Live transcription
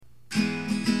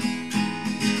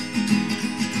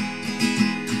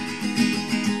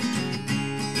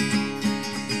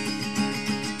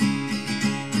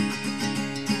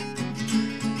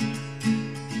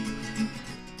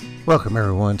Welcome,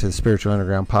 everyone, to the Spiritual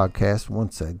Underground Podcast.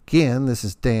 Once again, this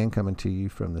is Dan coming to you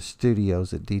from the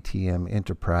studios at DTM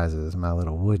Enterprises, my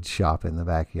little wood shop in the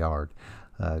backyard.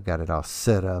 Got it all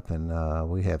set up, and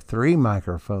we have 3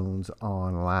 microphones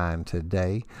online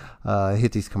today.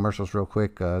 Hit these commercials real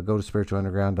quick. Go to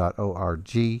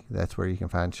spiritualunderground.org. That's where you can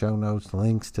find show notes,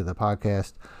 links to the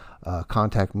podcast,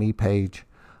 contact me page.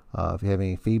 If you have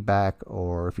any feedback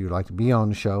or if you'd like to be on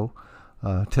the show,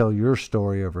 tell your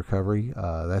story of recovery.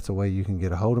 That's a way you can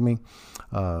get a hold of me.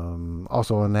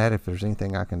 Also on that, if there's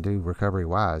anything I can do recovery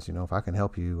wise, if I can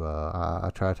help you,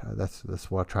 I try to,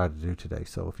 that's what I try to do today.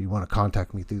 So if you want to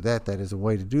contact me through that, that is a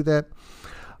way to do that.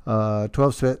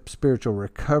 12-Step Spiritual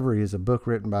Recovery is a book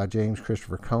written by James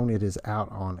Christopher Cone. It is out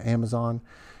on Amazon.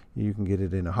 You can get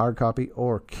it in a hard copy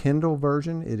or Kindle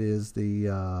version. It is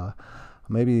the,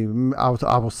 maybe I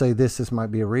will say this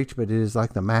might be a reach, but it is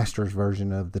like the master's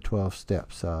version of the 12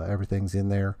 steps. Everything's in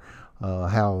there.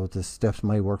 How the steps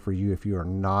may work for you if you are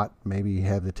not, maybe you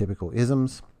have the typical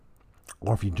isms,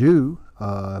 or if you do,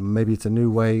 maybe it's a new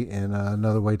way and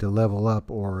another way to level up,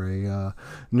 or a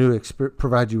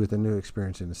provide you with a new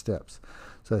experience in the steps.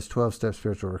 So that's 12 Step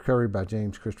Spiritual Recovery by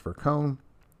James Christopher Cone.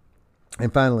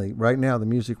 And finally, right now, the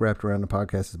music wrapped around the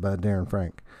podcast is by Darren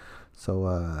Frank. So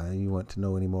you want to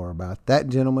know any more about that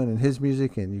gentleman and his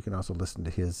music, and you can also listen to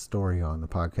his story on the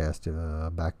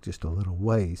podcast back just a little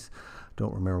ways.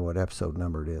 Don't remember what episode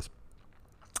number it is.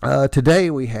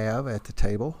 Today we have at the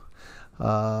table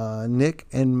Nick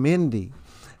and Mindy.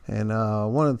 And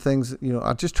one of the things,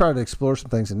 I just tried to explore some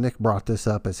things, and Nick brought this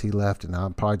up as he left, and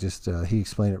I'll probably just, he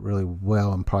explained it really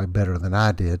well and probably better than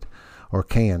I did or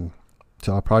can.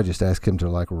 So I'll probably just ask him to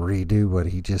redo what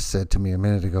he just said to me a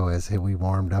minute ago as we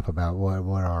warmed up about what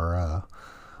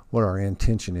our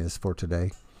intention is for today.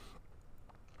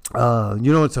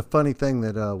 It's a funny thing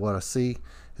that what I see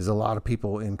is a lot of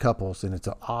people in couples, and it's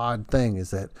an odd thing,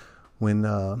 is that when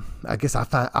I guess I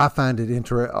find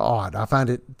it odd. I find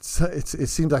it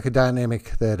seems like a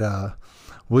dynamic that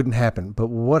wouldn't happen. But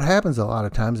what happens a lot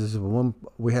of times is when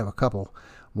we have a couple,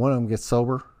 one of them gets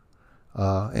sober.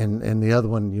 And the other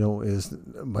one, is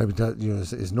maybe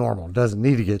is normal, doesn't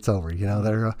need to get sober.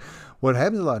 What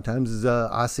happens a lot of times is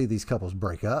I see these couples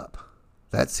break up.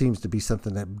 That seems to be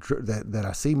something that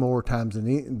I see more times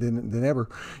than ever.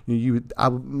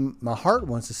 My heart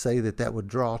wants to say that would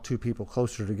draw 2 people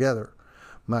closer together.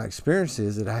 My experience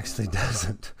is it actually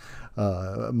doesn't.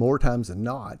 More times than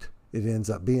not, it ends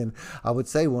up being. I would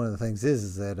say one of the things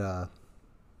is that.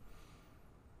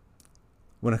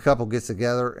 When a couple gets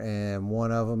together and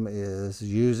one of them is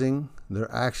using,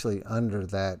 they're actually under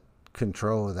that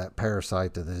control of that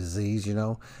parasite of the disease,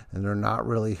 and they're not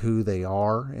really who they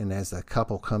are. And as the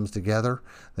couple comes together,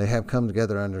 they have come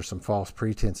together under some false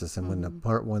pretenses. And when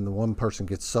the one person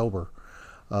gets sober,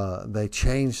 they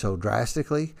change so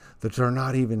drastically that they're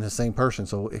not even the same person.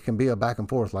 So it can be a back and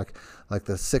forth, like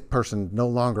the sick person no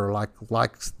longer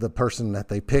likes the person that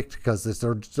they picked because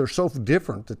they're so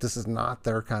different that this is not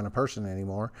their kind of person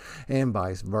anymore, and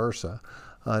vice versa.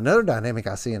 Another dynamic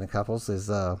I see in the couples is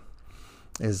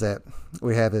that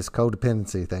we have this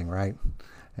codependency thing, right?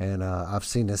 And I've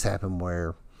seen this happen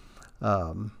where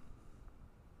I'll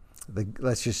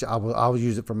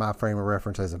use it for my frame of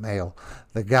reference as a male.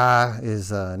 The guy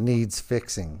needs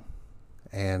fixing,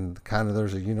 and kind of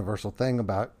there's a universal thing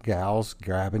about gals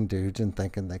grabbing dudes and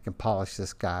thinking they can polish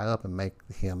this guy up and make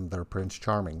him their Prince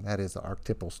Charming. That is the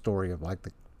archetypal story of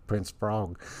the Prince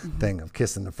Frog thing of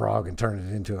kissing the frog and turning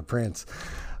it into a prince.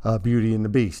 Beauty and the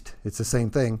Beast. It's the same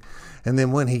thing. And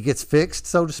then when he gets fixed,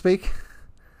 so to speak,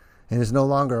 and is no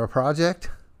longer a project,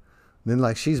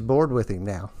 then she's bored with him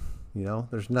now.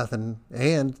 There's nothing,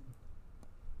 and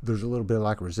there's a little bit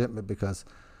of resentment because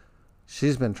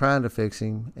she's been trying to fix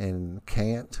him and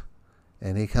can't,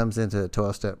 and he comes into a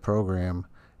 12-step program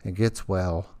and gets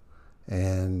well,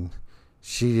 and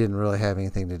she didn't really have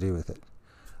anything to do with it.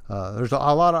 There's a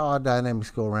lot of odd dynamics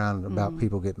go around about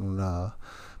people getting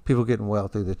well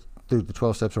through the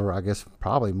 12 steps, or I guess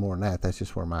probably more than that. That's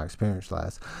just where my experience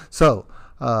lies. So,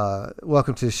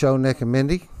 welcome to the show, Nick and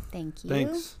Mindy. Thank you.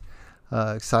 Thanks.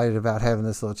 Excited about having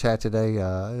this little chat today.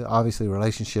 Obviously,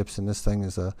 relationships and this thing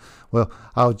is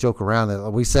I'll joke around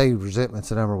that we say resentment's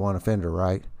the number 1 offender,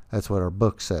 right? That's what our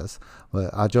book says.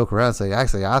 But I joke around and say,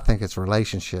 actually, I think it's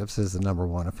relationships is the number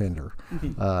 1 offender.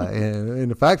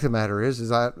 And the fact of the matter is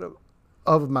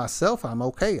of myself, I'm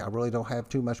okay. I really don't have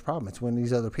too much problem. It's when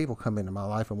these other people come into my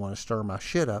life and want to stir my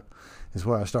shit up is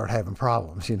where I start having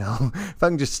problems, If I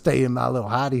can just stay in my little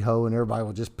hidey hole and everybody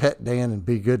will just pet Dan and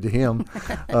be good to him,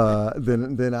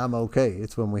 then I'm okay.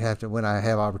 It's when I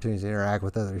have opportunities to interact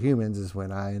with other humans is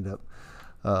when I end up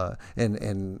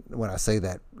And when I say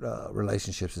that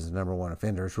relationships is the number one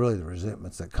offender, it's really the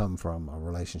resentments that come from a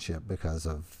relationship because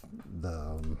of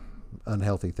the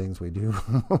unhealthy things we do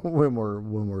when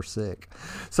we're sick.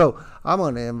 So I'm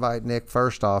going to invite Nick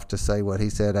first off to say what he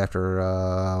said after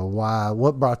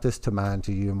what brought this to mind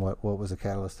to you, and what was the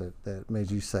catalyst that made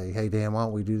you say, hey Dan, why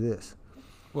don't we do this?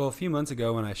 Well, a few months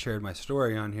ago when I shared my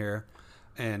story on here,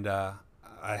 and I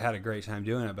had a great time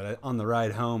doing it, but on the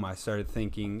ride home I started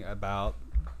thinking about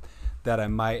that I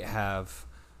might have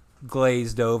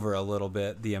glazed over a little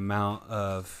bit the amount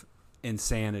of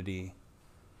insanity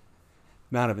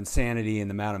and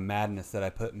the amount of madness that I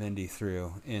put Mindy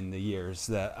through in the years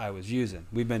that I was using.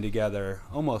 We've been together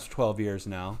almost 12 years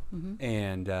now. Mm-hmm.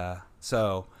 And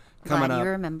so coming Glad up. you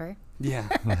remember. Yeah.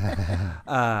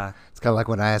 It's kind of like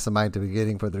when I ask somebody at the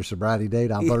beginning for their sobriety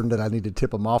date, I've learned that I need to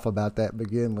tip them off about that to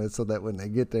begin with so that when they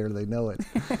get there, they know it.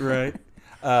 Right.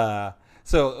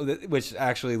 Which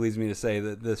actually leads me to say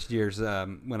that this year's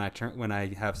when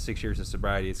I have 6 years of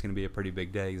sobriety, it's going to be a pretty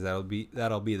big day, because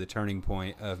that'll be the turning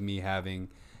point of me having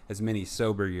as many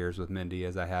sober years with Mindy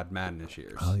as I had madness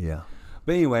years. Oh yeah.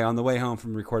 But anyway, on the way home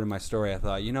from recording my story, I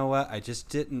thought, you know what? I just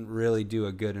didn't really do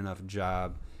a good enough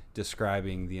job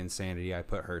describing the insanity I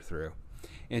put her through.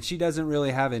 And she doesn't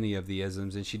really have any of the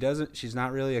isms, and she's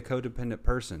not really a codependent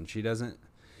person.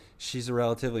 She's a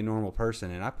relatively normal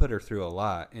person, and I put her through a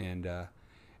lot. And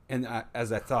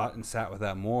as I thought and sat with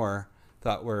that more,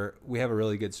 thought we have a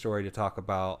really good story to talk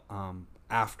about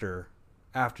after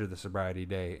the sobriety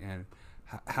day, and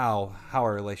how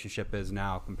our relationship is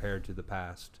now compared to the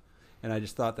past. And I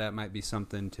just thought that might be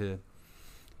something to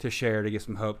share, to give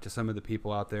some hope to some of the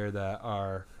people out there that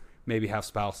are maybe have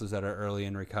spouses that are early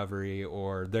in recovery,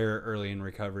 or they're early in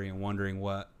recovery and wondering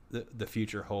what the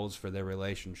future holds for their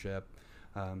relationship.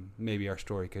 Maybe our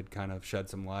story could kind of shed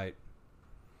some light.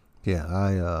 Yeah,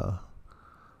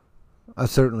 I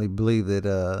certainly believe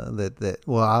that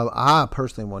I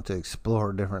personally want to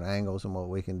explore different angles and what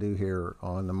we can do here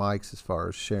on the mics as far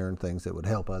as sharing things that would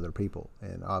help other people.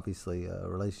 And obviously,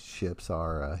 relationships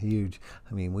are huge.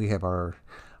 I mean, we have our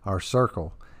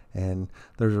circle, and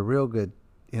there's a real good,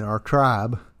 in our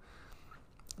tribe,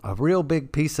 a real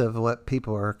big piece of what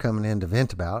people are coming in to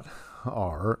vent about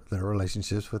are their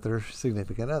relationships with their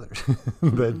significant others.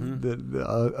 But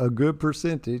a good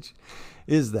percentage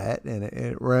is that, and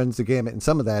it runs the gamut. And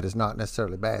some of that is not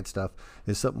necessarily bad stuff.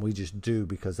 It's something we just do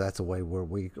because that's a way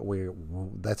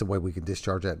that's a way we can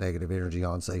discharge that negative energy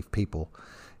on safe people.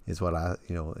 Is what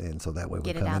and so that way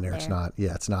we come in there. It's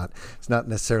not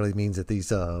necessarily means that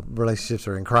these relationships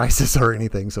are in crisis or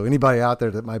anything. So anybody out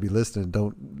there that might be listening,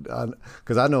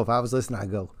 because I know if I was listening,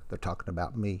 I'd go, they're talking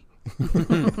about me.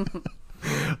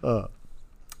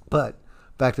 But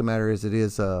fact of the matter is, it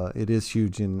is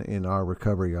huge in our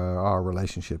recovery, our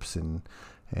relationships, and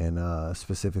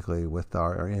specifically with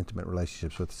our intimate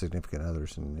relationships with significant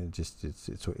others, and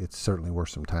it's certainly worth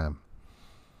some time.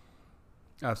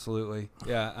 Absolutely.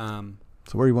 Yeah.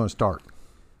 So where do you want to start?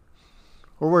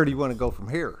 Or where do you want to go from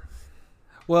here?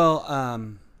 Well,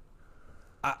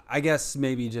 I guess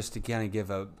maybe just to kind of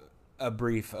give a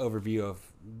brief overview of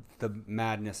the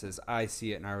madness as I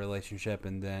see it in our relationship,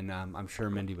 and then I'm sure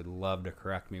Mindy would love to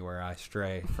correct me where I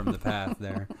stray from the path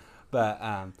there.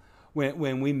 But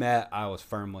when we met, I was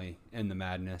firmly in the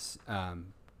madness.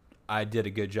 I did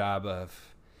a good job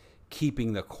of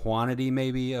keeping the quantity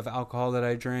maybe of alcohol that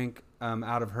I drank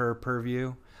out of her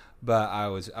purview, but I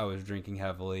was drinking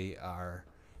heavily.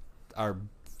 Our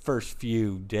first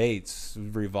few dates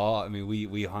revolved. I mean,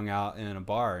 we hung out in a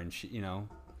bar, and she,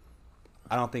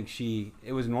 I don't think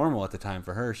it was normal at the time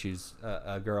for her. She's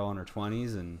a girl in her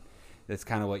 20s, and that's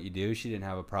kind of what you do. She didn't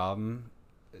have a problem,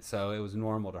 so it was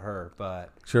normal to her.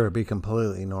 But sure, it'd be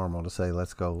completely normal to say,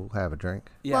 let's go have a drink.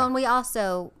 Yeah. Well, and we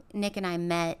also, Nick and I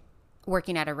met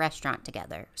working at a restaurant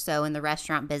together. So in the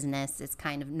restaurant business, it's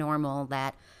kind of normal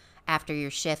that after your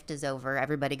shift is over,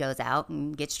 everybody goes out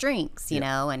and gets drinks,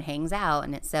 and hangs out.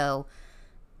 And it's so,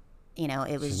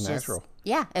 it was just natural.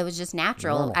 Yeah, it was just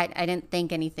natural. I didn't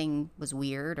think anything was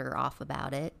weird or off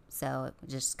about it. So it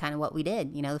was just kind of what we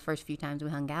did. The first few times we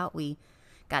hung out, we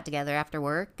got together after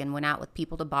work and went out with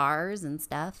people to bars and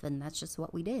stuff. And that's just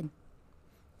what we did.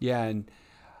 Yeah, and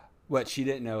what she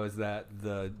didn't know is that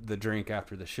the drink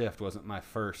after the shift wasn't my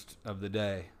first of the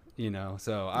day,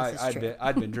 So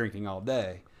I'd been drinking all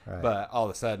day, right. But all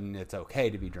of a sudden it's okay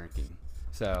to be drinking.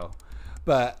 So,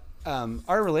 but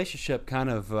our relationship kind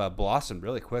of blossomed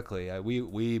really quickly.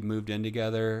 We moved in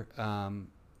together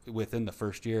within the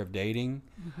first year of dating.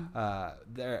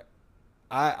 Mm-hmm.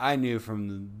 I knew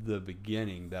from the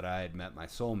beginning that I had met my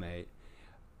soulmate.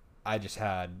 I just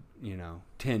had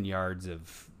 10 yards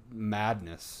of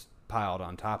madness piled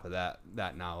on top of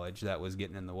that knowledge that was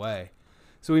getting in the way.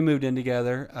 So we moved in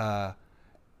together.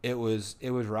 It was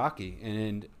rocky,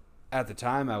 and at the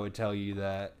time I would tell you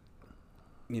that,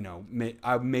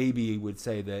 I maybe would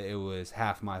say that it was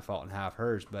half my fault and half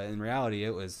hers, but in reality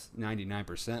it was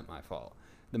 99% my fault.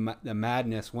 The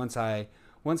madness, once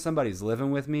somebody's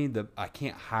living with me, I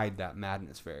can't hide that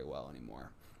madness very well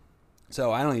anymore.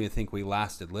 So I don't even think we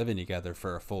lasted living together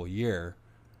for a full year.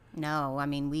 No, I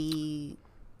mean,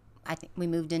 I think we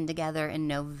moved in together in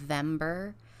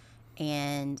November,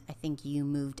 and I think you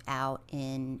moved out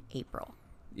in April.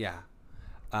 Yeah.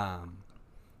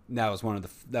 That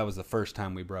was the first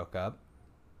time we broke up,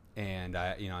 and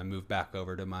I moved back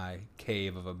over to my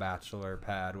cave of a bachelor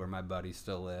pad where my buddy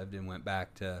still lived, and went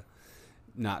back to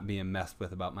not being messed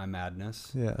with about my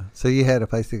madness. Yeah. So you had a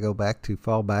place to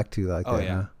fall back to like that.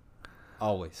 Yeah. Huh?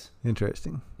 Always.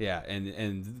 Interesting. Yeah,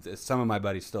 and some of my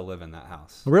buddies still live in that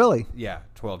house. Really? Yeah,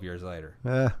 12 years later.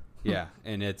 Yeah,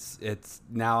 and it's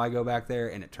now I go back there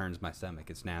and it turns my stomach.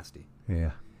 It's nasty.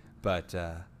 Yeah. But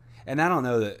and I don't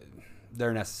know that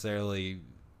they're necessarily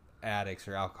addicts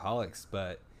or alcoholics,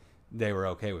 but they were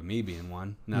okay with me being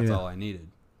one, and that's all I needed.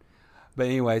 But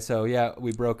anyway, so yeah,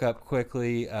 we broke up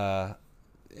quickly,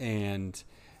 and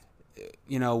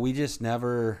we just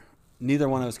neither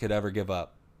one of us could ever give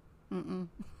up. Mm-mm.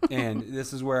 And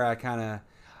this is where I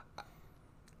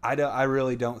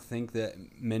really don't think that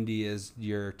Mindy is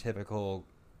your typical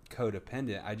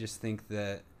codependent. I just think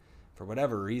that for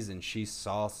whatever reason, she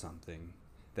saw something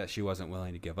that she wasn't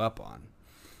willing to give up on.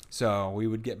 So we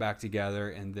would get back together,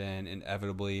 and then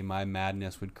inevitably my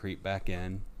madness would creep back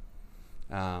in.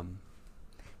 When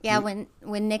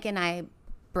Nick and I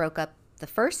broke up the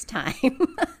first time,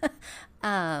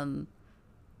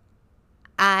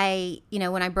 when I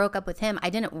broke up with him, I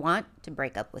didn't want to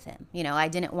break up with him. I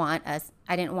didn't want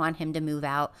him to move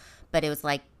out, but it was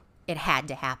like it had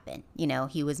to happen.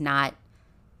 He was not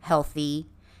healthy,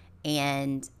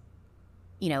 and,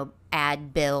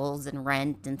 add bills and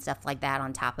rent and stuff like that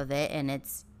on top of it. And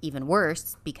it's even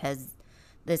worse because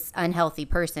this unhealthy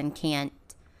person can't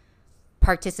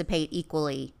participate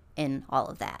equally in all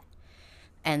of that.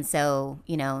 And so,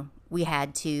 we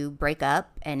had to break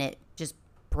up, and it just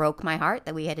broke my heart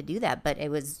that we had to do that, but it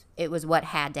was what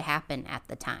had to happen at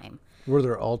the time. Were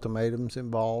there ultimatums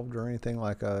involved or anything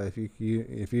like if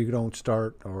you don't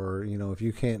start, or if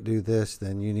you can't do this,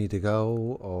 then you need to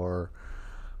go, or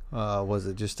was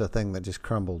it just a thing that just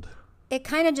crumbled? It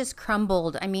kind of just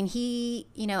crumbled. I mean, he,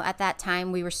 at that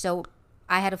time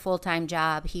I had a full-time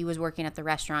job. He was working at the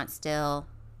restaurant still.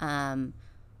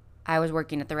 I was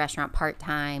working at the restaurant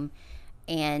part-time,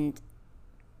 and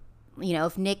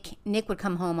if Nick would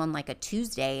come home on like a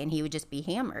Tuesday, and he would just be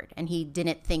hammered, and he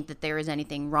didn't think that there was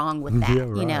anything wrong with that. Yeah,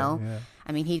 right, yeah.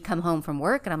 I mean, he'd come home from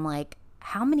work, and I'm like,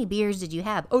 how many beers did you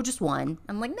have? Oh, just one.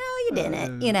 I'm like, no, you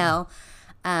didn't,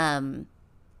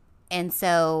 and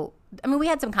so, I mean, we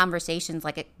had some conversations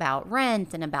like about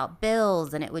rent and about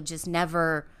bills, and it would just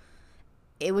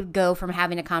it would go from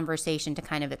having a conversation to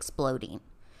kind of exploding.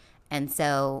 And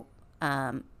so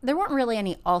there weren't really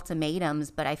any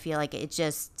ultimatums, but I feel like it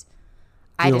just...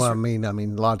 what I mean? I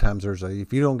mean, a lot of times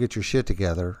if you don't get your shit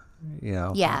together,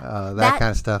 that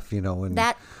kind of stuff,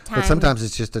 that time, but sometimes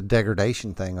it's just a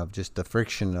degradation thing of just the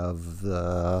friction of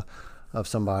the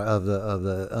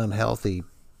unhealthy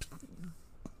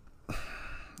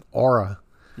aura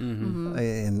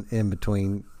in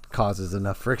between causes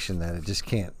enough friction that it just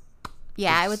can't.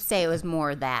 Yeah, I would say it was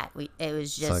more that it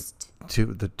was just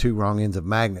like the two wrong ends of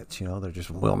magnets. They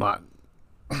just will not.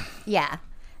 Yeah,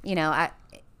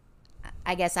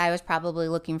 I guess I was probably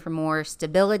looking for more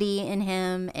stability in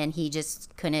him, and he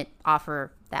just couldn't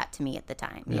offer that to me at the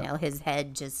time. His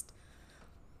head just,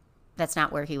 that's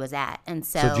not where he was at. And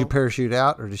so did you parachute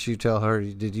out, or did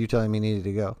you tell him he needed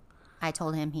to go? I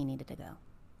told him he needed to go.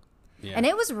 Yeah. And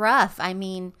it was rough. I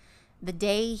mean, the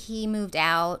day he moved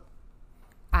out,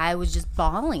 I was just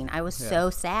bawling. I was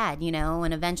so sad,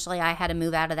 and eventually I had to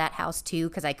move out of that house too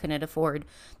because I couldn't afford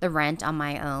the rent on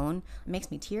my own. It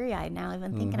makes me teary-eyed now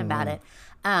even thinking about it.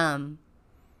 And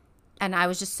I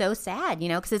was just so sad,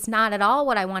 because it's not at all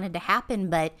what I wanted to happen,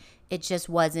 but it just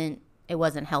wasn't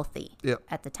healthy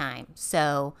at the time.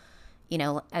 So,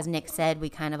 as Nick said, we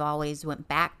kind of always went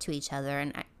back to each other.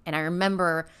 And I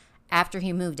remember after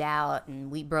he moved out and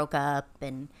we broke up,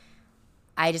 and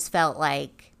I just felt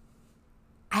like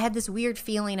I had this weird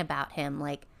feeling about him,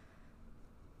 like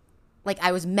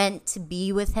I was meant to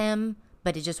be with him,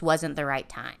 but it just wasn't the right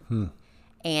time.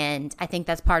 And I think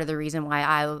that's part of the reason why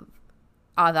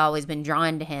I've always been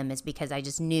drawn to him, is because I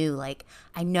just knew,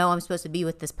 I know I'm supposed to be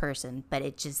with this person, but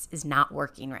it just is not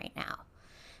working right now.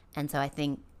 And so I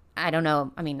think, I don't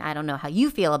know how you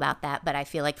feel about that, but I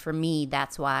feel like for me,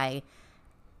 that's why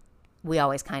we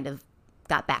always kind of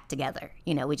got back together.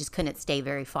 We just couldn't stay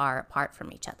very far apart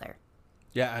from each other.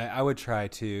 Yeah, I would try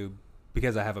to,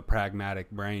 because I have a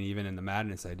pragmatic brain, even in the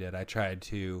madness I tried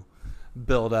to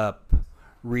build up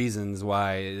reasons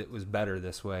why it was better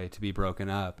this way to be broken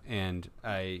up, and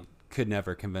I could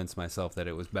never convince myself that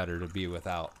it was better to be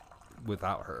without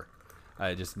her.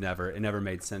 It never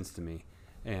made sense to me,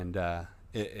 and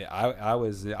I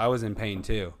was in pain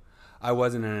too. I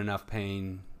wasn't in enough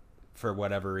pain for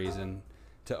whatever reason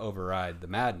to override the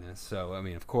madness. So I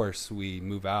mean, of course, we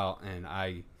move out, and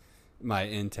my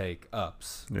intake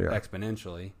ups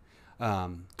exponentially.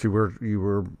 So you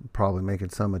were probably making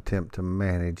some attempt to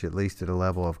manage, at least at a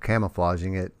level of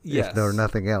camouflaging it, if there were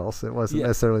nothing else. It wasn't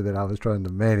necessarily that I was trying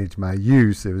to manage my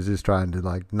use. It was just trying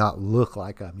to not look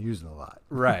like I'm using a lot.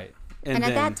 Right. And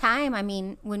at that time, I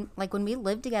mean, when we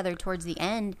lived together towards the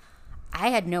end, I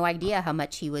had no idea how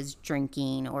much he was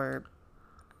drinking, or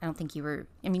I don't think you were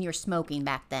smoking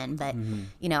back then, but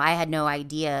I had no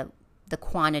idea the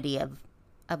quantity of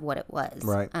what it was.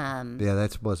 Right.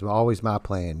 That was always my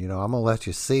plan. I'm going to let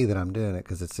you see that I'm doing it,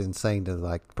 because it's insane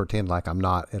to pretend like I'm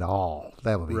not at all.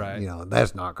 That would be,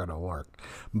 that's not going to work.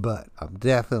 But I'm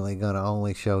definitely going to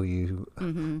only show you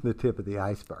the tip of the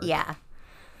iceberg. Yeah.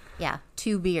 Yeah.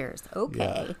 2 beers.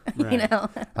 Okay. Yeah.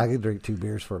 Right. I could drink 2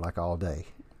 beers for all day.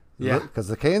 Yeah. Because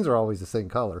the cans are always the same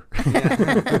color.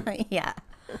 Yeah.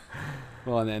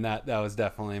 Well, and then that was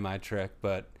definitely my trick.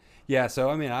 But yeah, so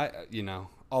I mean,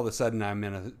 all of a sudden I'm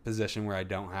in a position where I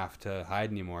don't have to hide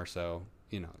anymore. So,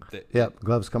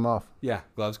 gloves come off. Yeah,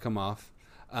 gloves come off.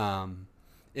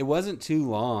 It wasn't too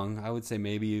long. I would say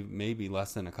maybe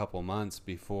less than a couple months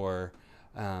before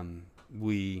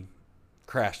we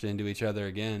crashed into each other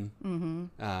again.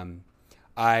 Mm-hmm.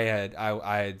 I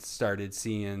had started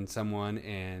seeing someone,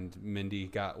 and Mindy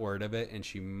got word of it, and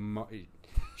she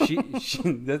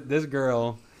this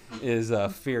girl is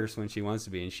fierce when she wants to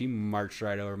be, and she marched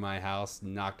right over my house,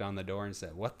 knocked on the door, and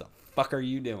said, "What the fuck are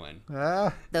you doing?"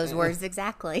 Those words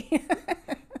exactly.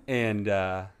 And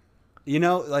so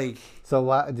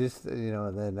why just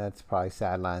then that's probably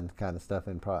sideline kind of stuff,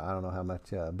 and probably I don't know how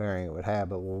much bearing it would have,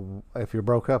 but if you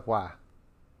broke up, why?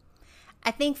 I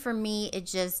think for me, it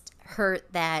just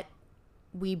hurt that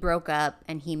we broke up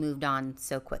and he moved on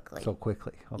so quickly. Okay.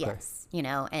 Yes,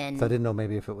 and so I didn't know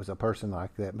maybe if it was a person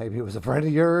like that. Maybe it was a friend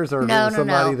of yours, or no,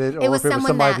 somebody no. that, or if it was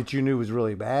somebody that you knew was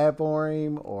really bad for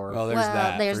him, or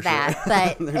there's that.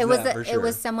 But there's it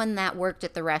was someone that worked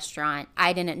at the restaurant.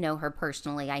 I didn't know her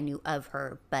personally. I knew of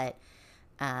her, but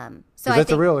so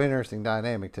that's a real interesting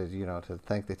dynamic to to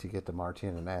think that you get to march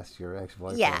in and ask your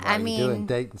ex-boyfriend, yeah, how you doing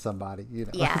dating somebody,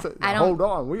 Yeah, hold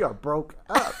on, we are broke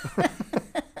up.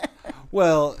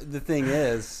 Well, the thing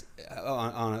is,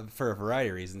 for a variety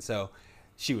of reasons. So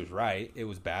she was right; it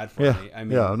was bad for me. I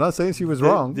mean, I'm not saying she was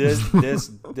wrong.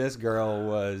 This girl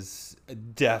was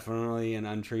definitely an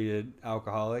untreated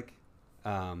alcoholic.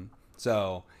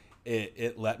 So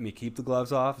it let me keep the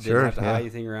gloves off. Didn't have to hide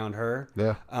anything around her.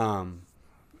 Yeah.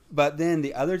 But then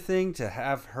the other thing, to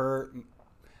have her,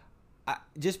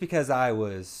 just because I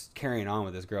was carrying on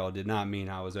with this girl did not mean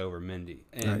I was over Mindy.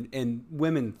 And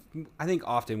women, I think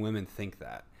often women think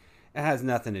that. It has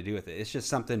nothing to do with it. It's just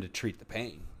something to treat the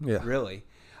pain, really.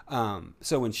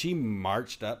 So when she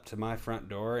marched up to my front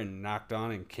door and knocked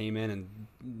on and came in and,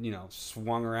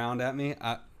 swung around at me,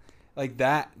 I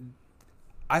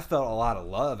felt a lot of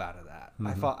love out of that.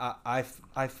 Mm-hmm.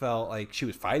 I felt like she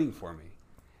was fighting for me.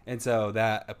 And so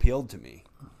that appealed to me.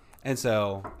 And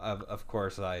so, of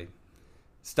course, I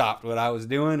stopped what I was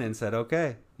doing and said,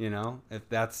 okay, if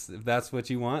that's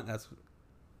what you want,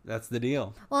 that's the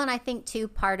deal. Well, and I think, too,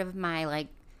 part of my,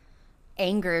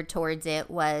 anger towards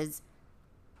it was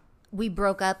we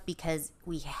broke up because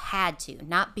we had to,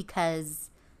 not because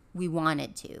we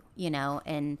wanted to,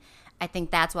 and I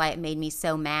think that's why it made me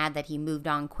so mad that he moved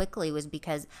on quickly, was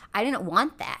because I didn't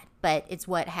want that, but it's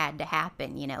what had to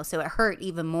happen, so it hurt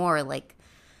even more,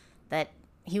 that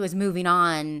he was moving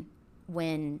on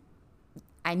when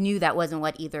I knew that wasn't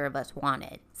what either of us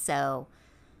wanted. So,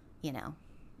 and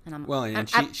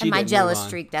my jealous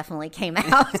streak definitely came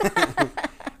out.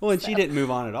 Well, and she didn't move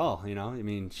on at all, I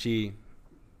mean, she,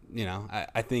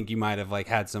 I think you might have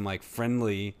had some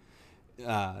friendly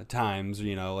times,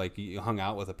 you hung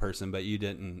out with a person, but you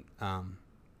didn't,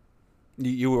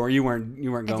 you weren't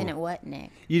going. I didn't what,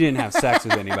 Nick? You didn't have sex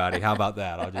with anybody. How about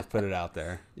that? I'll just put it out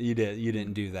there. You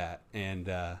didn't do that. And,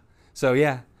 that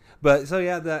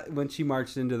when she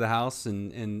marched into the house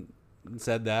and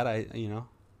said that, I,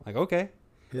 okay.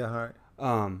 Yeah. All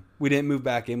We didn't move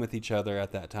back in with each other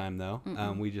at that time, though.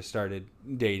 We just started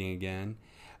dating again.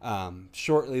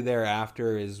 Shortly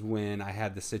thereafter is when I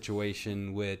had the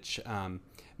situation which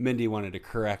Mindy wanted to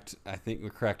correct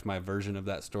my version of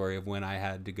that story of when I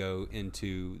had to go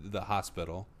into the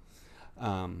hospital.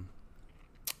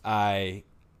 I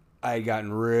had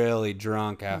gotten really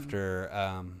drunk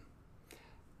after...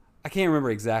 I can't remember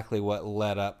exactly what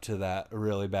led up to that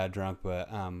really bad drunk,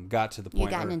 but got to the point. You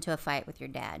gotten into a fight with your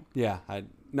dad. Yeah,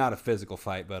 not a physical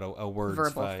fight, but a words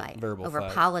verbal fight. Verbal over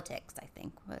fight. Politics, I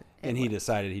think. And he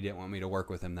decided he didn't want me to work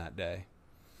with him that day.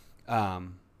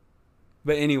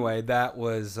 But anyway, that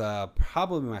was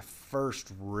probably my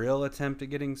first real attempt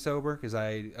at getting sober, because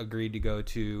I agreed to go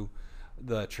to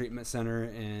the treatment center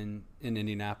in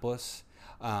Indianapolis.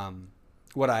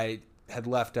 What I had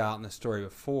left out in the story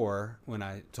before, when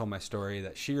I told my story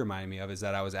that she reminded me of, is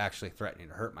that I was actually threatening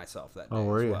to hurt myself that day as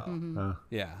well. Mm-hmm.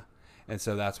 Yeah. And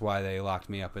so that's why they locked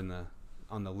me up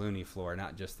on the loony floor,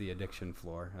 not just the addiction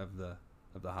floor of the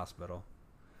hospital.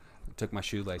 Took my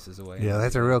shoelaces away. Yeah,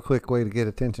 that's a real quick way to get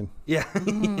attention. Yeah.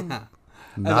 Mm-hmm. Yeah.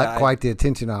 Not quite the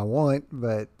attention I want,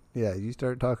 but yeah, you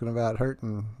start talking about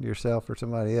hurting yourself or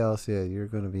somebody else, yeah, you're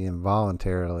going to be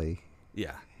involuntarily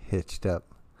hitched up.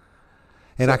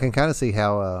 And I can kind of see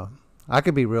how I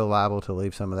could be real liable to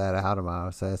leave some of that out of my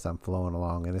as I'm flowing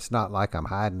along. And it's not like I'm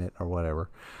hiding it or whatever.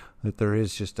 That there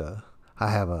is just I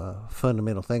have a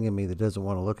fundamental thing in me that doesn't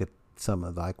want to look at some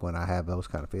of, like, when I have those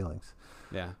kind of feelings.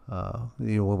 Yeah.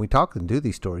 When we talk and do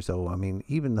these stories, though, I mean,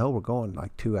 even though we're going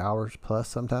like 2 hours plus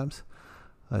sometimes,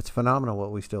 it's phenomenal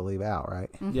what we still leave out,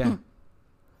 right? Mm-hmm. Yeah.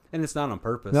 And it's not on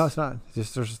purpose. No, it's not.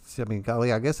 It's just, I mean,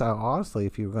 golly, I guess honestly,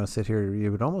 if you were going to sit here,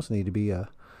 you would almost need to be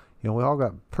we all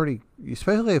got pretty,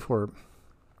 especially if we're,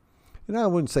 I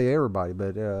wouldn't say everybody,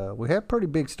 but we have pretty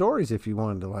big stories if you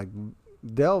wanted to, like,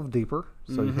 delve deeper.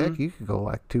 So, heck, you could go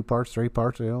like 2 parts, 3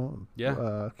 parts,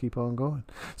 keep on going.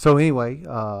 So, anyway,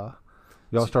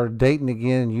 y'all started dating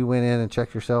again. You went in and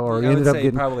checked yourself, or ended up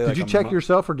getting, did you check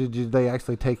yourself, or did they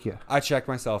actually take you? I checked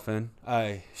myself in.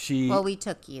 Well, we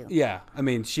took you. Yeah. I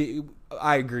mean,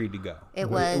 I agreed to go. It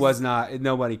was not,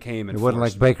 nobody came and it wasn't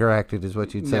like Baker acted, is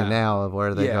what you'd say now, of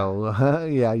where they go,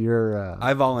 you're.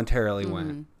 I voluntarily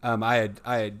went. I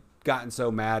had gotten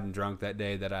so mad and drunk that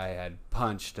day that I had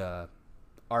punched a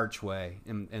archway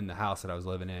in the house that I was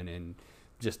living in and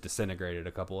just disintegrated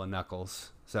a couple of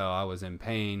knuckles. So I was in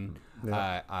pain.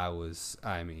 Yeah.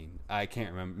 I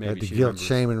can't remember. Maybe the guilt,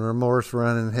 shame, and remorse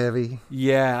running heavy.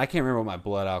 Yeah, I can't remember what my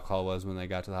blood alcohol was when they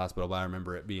got to the hospital, but I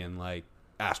remember it being like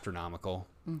astronomical.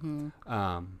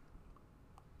 Mm-hmm.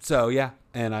 So yeah,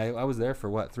 and I was there for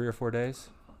what, 3 or 4 days?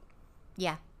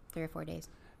 Yeah, 3 or 4 days.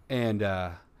 And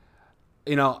I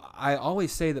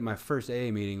always say that my first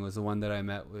AA meeting was the one that I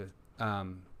met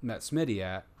Smitty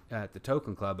at the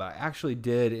Token Club. I actually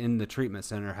did, in the treatment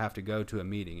center, have to go to a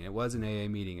meeting. It was an AA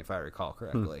meeting, if I recall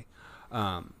correctly.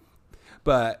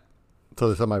 But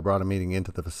so somebody brought a meeting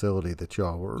into the facility that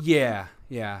y'all were. Yeah.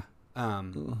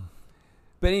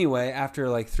 But anyway, after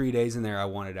like 3 days in there, I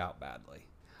wanted out badly.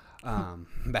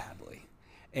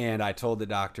 And I told the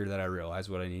doctor that I realized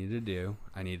what I needed to do.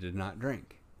 I needed to not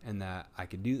drink, and that I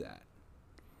could do that.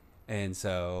 And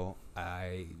so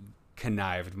I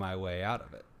connived my way out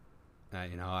of it.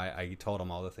 I told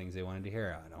them all the things they wanted to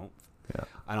hear.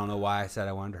 I don't know why I said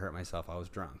I wanted to hurt myself. I was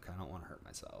drunk. I don't want to hurt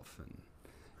myself. And,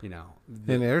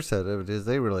 and their side of it is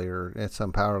they really are at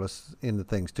some powerless into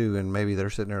things too. And maybe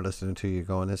they're sitting there listening to you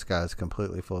going, this guy's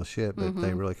completely full of shit, but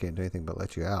they really can't do anything but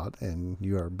let you out. And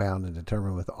you are bound and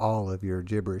determined with all of your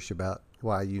gibberish about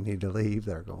why you need to leave.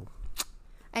 They're going.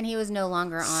 And he was no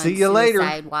longer on see you later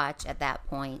watch at that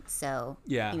point. So,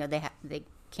 yeah. They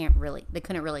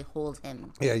couldn't really hold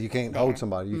him. Yeah, you can't hold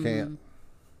somebody. You can't.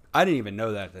 I didn't even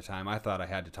know that at the time. I thought I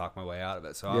had to talk my way out of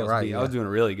it. So I was doing a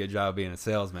really good job being a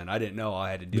salesman. I didn't know all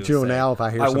I had to do. But now, if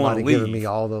I hear somebody giving me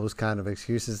all those kind of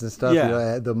excuses and stuff,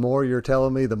 the more you're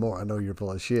telling me, the more I know you're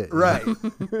full of shit. Right.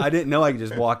 I didn't know I could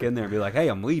just walk in there and be like, hey,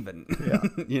 I'm leaving.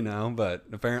 Yeah. But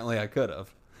apparently I could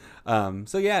have.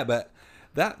 But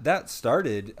that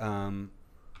started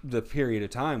the period of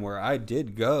time where I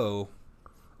did go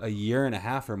a year and a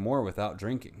half or more without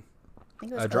drinking.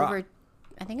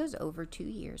 I think it was over 2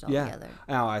 years altogether.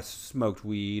 Yeah. Now, I smoked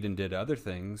weed and did other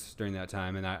things during that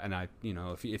time, and I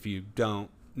if you don't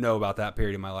know about that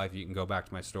period of my life, you can go back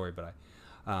to my story. But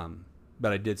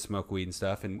I did smoke weed and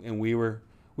stuff, and we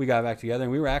got back together,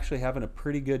 and we were actually having a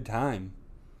pretty good time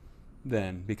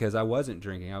then, because I wasn't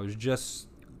drinking. I was just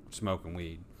smoking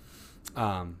weed.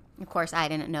 Of course, I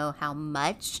didn't know how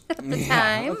much at the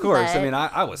time. Of course. I mean,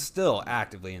 I was still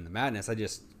actively in the madness. I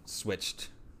just switched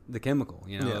the chemical.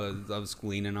 You know, I was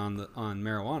leaning on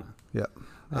marijuana. Yep.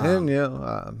 And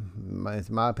it's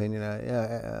my opinion.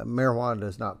 Marijuana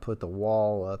does not put the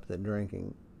wall up that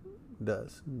drinking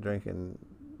does. Drinking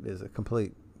is a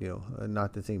complete,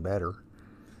 not that's any better.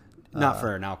 Not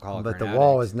for an alcoholic, but or the an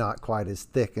wall addict. is not quite as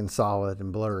thick and solid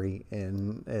and blurry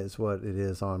and as what it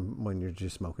is on when you're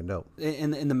just smoking dope.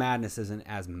 And the madness isn't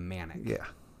as manic. Yeah.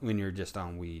 When you're just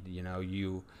on weed,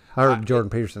 I heard Jordan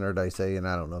Peterson the other day say, and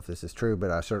I don't know if this is true,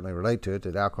 but I certainly relate to it,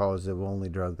 that alcohol is the only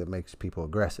drug that makes people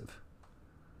aggressive.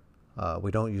 We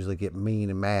don't usually get mean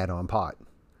and mad on pot.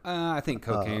 I think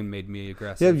cocaine made me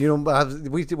aggressive. Yeah,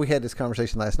 we had this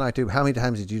conversation last night too. How many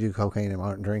times did you do cocaine and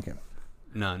aren't drinking?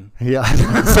 None. Yeah,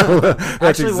 so, that's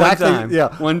Actually, exactly, one time.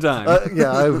 Yeah, one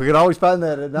time. We could always find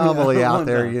that anomaly out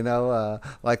there. Time.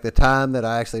 Like the time that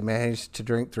I actually managed to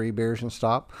drink 3 beers and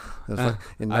stop. It was like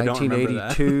in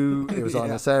 1982. It was on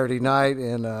a Saturday night,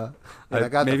 and I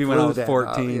got maybe the when I flu was that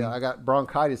 14. I got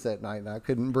bronchitis that night, and I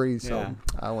couldn't breathe, so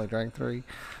I only drank 3.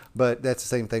 But that's the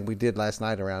same thing we did last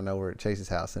night around over at Chase's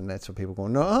house, and that's what people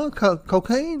going, no,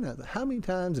 cocaine? How many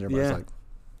times? And everybody's like,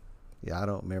 yeah, I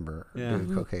don't remember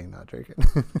doing cocaine, not drinking.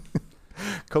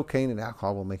 Cocaine and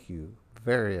alcohol will make you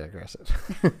very aggressive.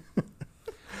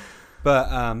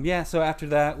 But so after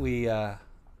that, we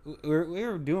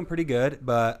were doing pretty good.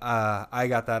 But I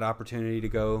got that opportunity to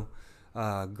go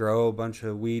grow a bunch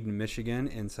of weed in Michigan,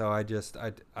 and so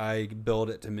I billed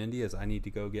it to Mindy as I need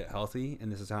to go get healthy,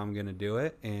 and this is how I'm going to do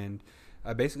it. And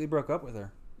I basically broke up with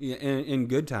her. In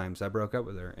good times, I broke up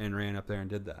with her and ran up there and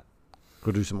did that.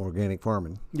 Go do some organic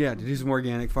farming. Yeah, to do some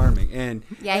organic farming. And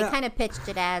he kind of pitched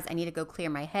it as I need to go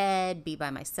clear my head, be by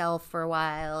myself for a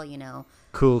while,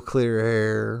 Cool, clear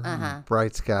air,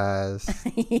 bright skies.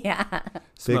 Yeah.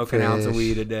 Smoke an ounce of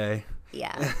weed a day.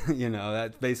 Yeah.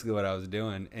 That's basically what I was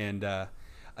doing. And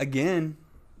again,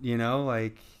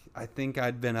 I think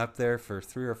I'd been up there for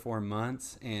 3 or 4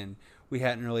 months, and we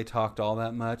hadn't really talked all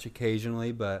that much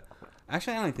occasionally, but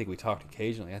actually, I don't think we talked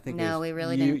occasionally. I think we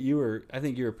really didn't. I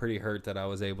think you were pretty hurt that I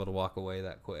was able to walk away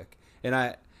that quick. And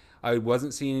I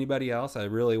wasn't seeing anybody else. I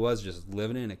really was just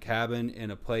living in a cabin in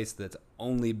a place that's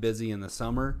only busy in the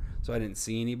summer, so I didn't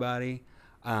see anybody.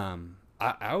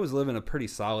 I was living a pretty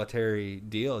solitary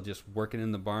deal, just working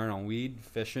in the barn on weed,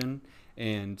 fishing,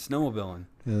 and snowmobiling.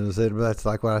 That's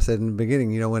like what I said in the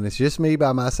beginning. When it's just me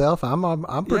by myself,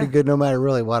 I'm pretty good no matter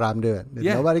really what I'm doing. If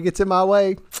nobody gets in my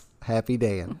way, happy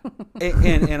Dan.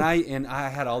 and I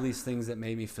had all these things that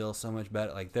made me feel so much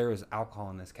better. Like there was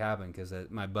alcohol in this cabin because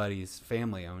my buddy's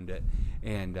family owned it,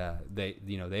 and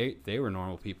they were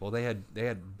normal people. They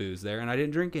had booze there, and I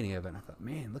didn't drink any of it. And I thought,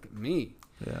 man, look at me.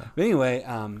 Yeah. But anyway,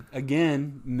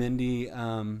 again, Mindy,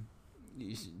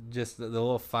 just the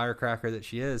little firecracker that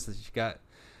she is, that she got.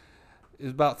 It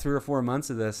was about 3 or 4 months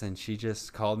of this, and she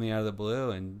just called me out of the blue,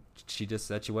 and she just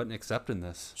said she wasn't accepting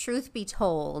this. Truth be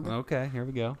told. Okay, here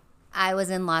we go. I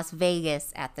was in Las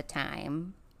Vegas at the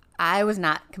time. I was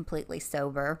not completely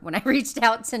sober when I reached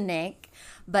out to Nick,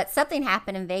 but something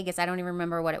happened in Vegas. I don't even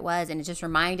remember what it was, and it just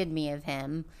reminded me of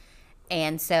him.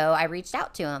 And so I reached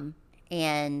out to him,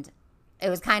 and it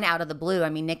was kind of out of the blue.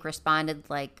 I mean, Nick responded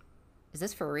like, is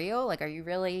this for real? Like, are you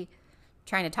really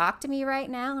trying to talk to me right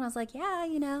now? And I was like, yeah,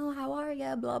 how are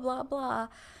you? Blah, blah, blah.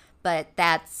 But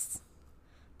that's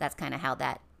kind of how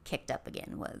that kicked up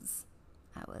again. Was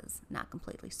I was not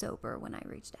completely sober when I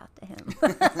reached out to him.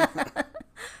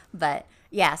 But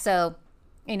yeah, so,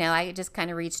 I just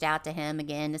kind of reached out to him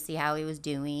again to see how he was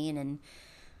doing, and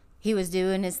he was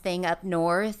doing his thing up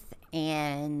north,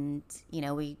 and,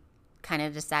 we kind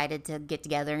of decided to get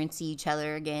together and see each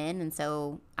other again. And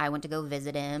so I went to go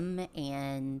visit him,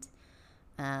 and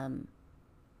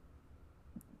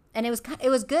it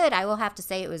was good. I will have to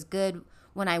say it was good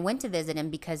when I went to visit him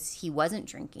because he wasn't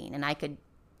drinking, and I could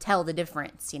tell the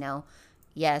difference.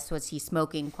 Yes, was he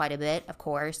smoking quite a bit? Of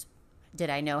course. Did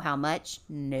I know how much?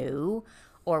 No.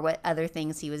 Or what other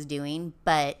things he was doing?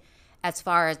 But as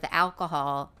far as the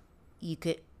alcohol,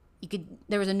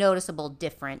 there was a noticeable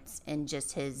difference in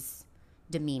just his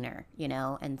demeanor,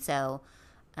 and so,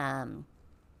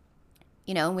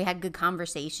 we had good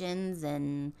conversations,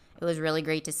 and it was really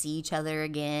great to see each other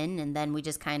again. And then we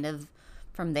just kind of,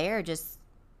 from there, just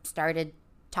started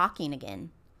talking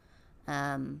again.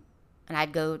 And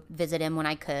I'd go visit him when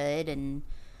I could, and,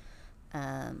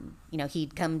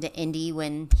 he'd come to Indy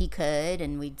when he could,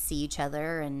 and we'd see each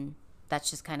other, and that's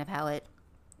just kind of how it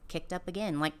kicked up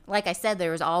again. Like I said,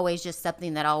 there was always just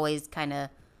something that always kind of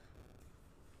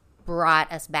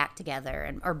brought us back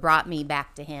together, or brought me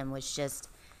back to him. Was just,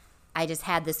 I just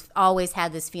always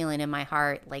had this feeling in my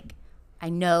heart, like, I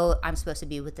know I'm supposed to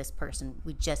be with this person.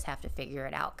 We just have to figure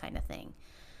it out, kind of thing.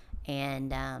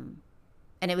 And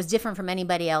it was different from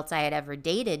anybody else I had ever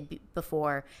dated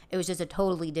before. It was just a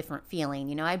totally different feeling.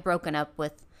 You know, I'd broken up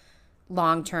with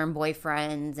long-term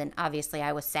boyfriends, and obviously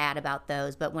I was sad about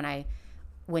those. But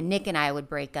when Nick and I would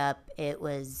break up, it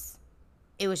was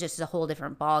just a whole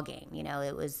different ball game. You know,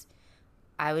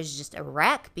 I was just a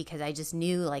wreck because I just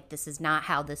knew, like, this is not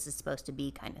how this is supposed to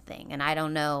be, kind of thing. And I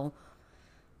don't know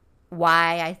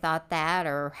why I thought that,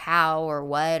 or how, or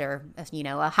what, or, you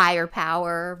know, a higher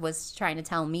power was trying to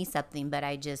tell me something, but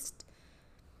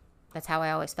that's how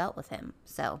I always felt with him.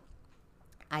 So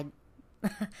I'm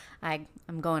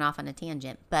going off on a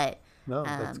tangent, but No,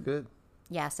 that's good.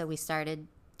 yeah, so we started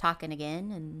talking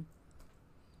again, and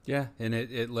yeah, and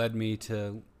it led me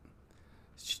to,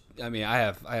 I mean, I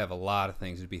have a lot of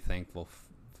things to be thankful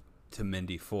to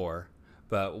Mindy for,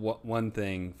 but one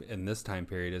thing in this time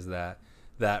period is that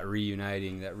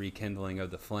reuniting, that rekindling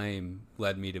of the flame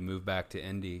led me to move back to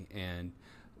Indy and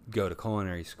go to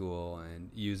culinary school and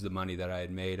use the money that I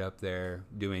had made up there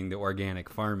doing the organic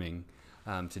farming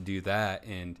to do that.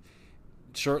 And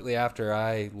shortly after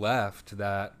I left,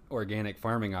 that organic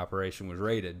farming operation was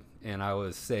raided, and I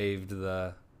was saved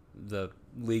the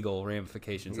legal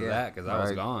ramifications of that because I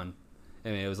was gone. I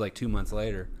mean, it was like 2 months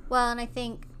later. Well, and I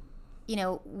think, you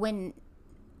know, when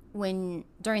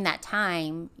during that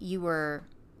time you were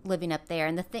living up there,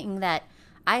 and the thing that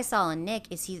I saw in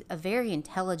Nick is he's a very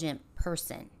intelligent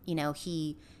person. You know,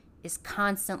 he is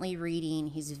constantly reading.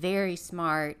 He's very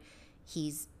smart.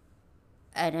 He's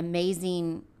an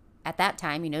amazing, at that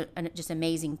time, you know, just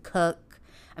amazing cook.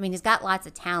 I mean, he's got lots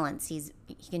of talents. He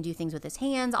can do things with his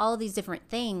hands, all of these different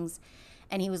things.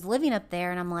 And he was living up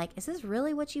there, and I'm like, is this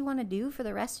really what you want to do for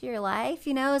the rest of your life?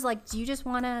 You know, it's like, do you just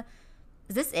want to,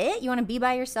 is this it? You want to be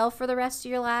by yourself for the rest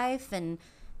of your life and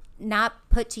not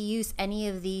put to use any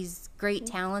of these great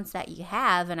talents that you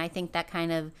have? And I think that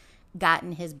kind of got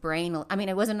in his brain. I mean,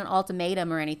 it wasn't an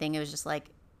ultimatum or anything. It was just like,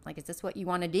 is this what you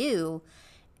want to do?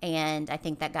 And I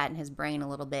think that got in his brain a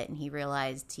little bit, and he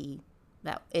realized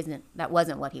that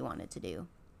wasn't what he wanted to do.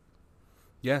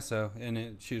 Yeah. So,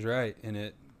 and she was right.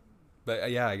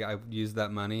 But yeah, I used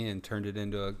that money and turned it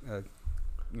into a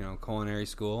culinary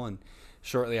school. And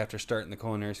shortly after starting the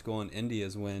culinary school in India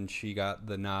is when she got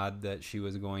the nod that she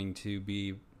was going to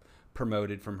be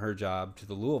promoted from her job to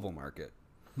the Louisville market.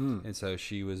 And so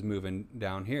she was moving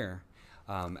down here.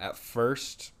 At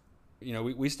first, you know,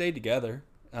 we stayed together,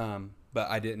 but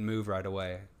I didn't move right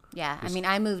away. Yeah, I mean,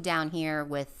 I moved down here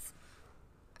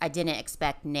I didn't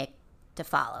expect Nick to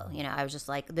follow. You know, I was just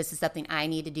like, this is something I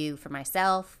need to do for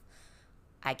myself.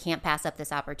 I can't pass up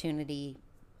this opportunity.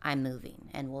 I'm moving,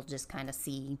 and we'll just kind of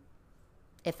see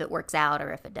if it works out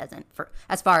or if it doesn't, for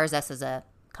as far as us as a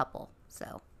couple.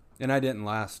 So, and I didn't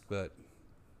last but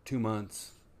 2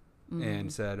 months,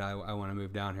 and said I want to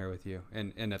move down here with you.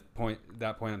 And at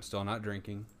that point I'm still not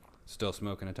drinking, still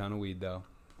smoking a ton of weed though.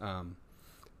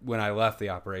 When I left the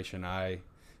operation, I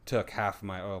took half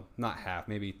of not half,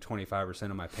 maybe 25%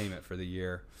 of my payment for the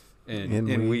year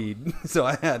in weed. So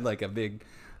I had like a big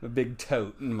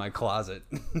tote in my closet,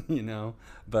 you know.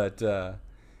 But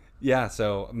yeah,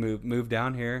 so moved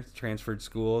down here, transferred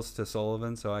schools to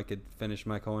Sullivan so I could finish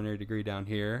my culinary degree down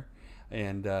here,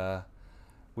 and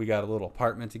we got a little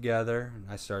apartment together. And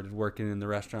I started working in the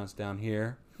restaurants down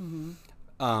here.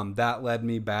 That led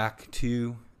me back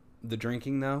to the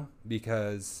drinking though,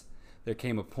 because there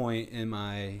came a point in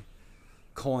my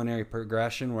culinary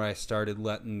progression where I started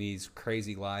letting these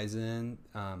crazy lies in.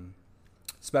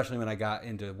 Especially when I got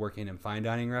into working in fine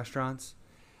dining restaurants.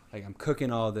 Like, I'm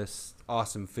cooking all this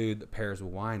awesome food that pairs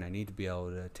with wine. I need to be able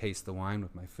to taste the wine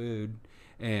with my food.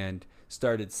 And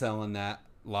started selling that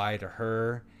lie to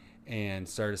her, and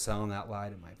started selling that lie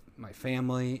to my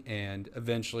family. And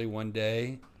eventually one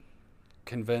day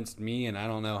convinced me, and I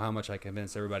don't know how much I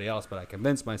convinced everybody else, but I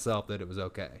convinced myself that it was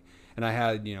okay. And I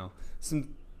had, you know,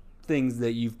 some things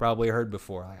that you've probably heard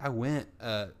before. Like, I went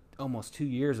almost 2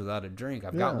 years without a drink.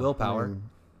 I've got willpower.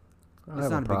 I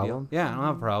don't have a problem. Yeah, I don't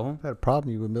have a problem. If I had a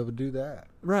problem, you wouldn't be able to do that.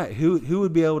 Right. Who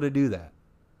would be able to do that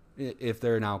if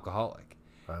they're an alcoholic?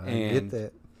 I get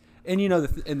that. And you know,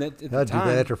 I'd do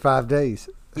that after 5 days.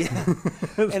 Yeah.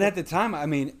 And at the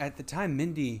time,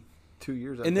 Mindy, 2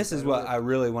 years. And this is what I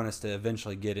really want us to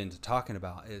eventually get into talking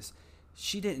about, is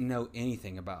she didn't know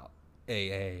anything about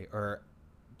AA or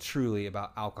truly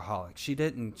about alcoholics. She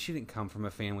didn't come from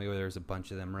a family where there was a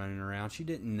bunch of them running around. She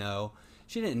didn't know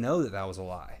that was a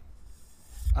lie.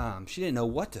 She didn't know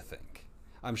what to think.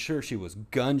 I'm sure she was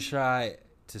gun shy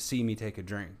to see me take a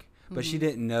drink, but she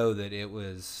didn't know that it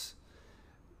was,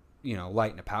 you know,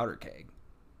 lighting a powder keg.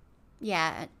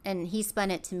 Yeah, and he spun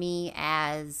it to me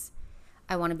as,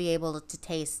 I want to be able to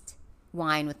taste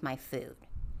wine with my food.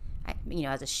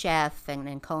 As a chef and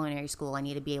in culinary school, I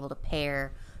need to be able to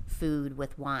pair food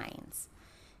with wines.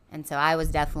 And so I was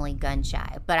definitely gun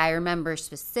shy. But I remember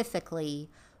specifically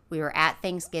we were at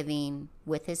Thanksgiving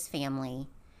with his family,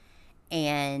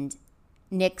 and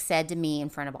Nick said to me in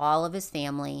front of all of his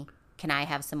family, "Can I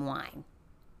have some wine?"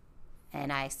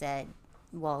 And I said,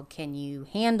 "Well, can you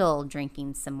handle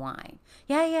drinking some wine?"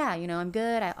 Yeah, I'm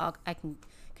good. I can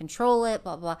control it,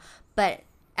 blah, blah. But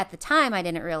at the time, I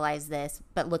didn't realize this.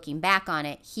 But looking back on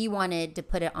it, he wanted to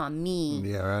put it on me.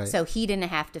 Yeah, right. So he didn't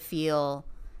have to feel,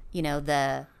 he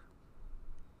didn't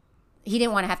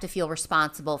want to have to feel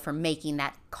responsible for making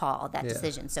that call, that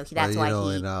decision. So that's why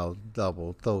he... And I'll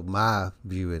double throw my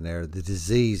view in there. The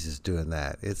disease is doing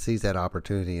that. It sees that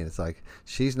opportunity, and it's like,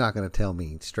 she's not going to tell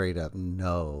me straight up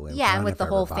no. And with the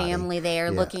whole family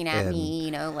there looking at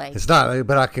me, like... It's not,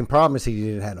 but I can promise you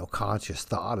didn't have no conscious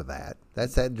thought of that.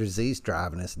 That's that disease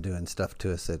driving us and doing stuff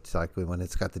to us. It's like when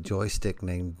it's got the joystick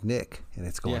named Nick, and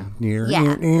it's going near.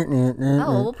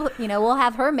 We'll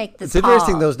have her make this It's call.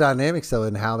 interesting, those dynamics, though,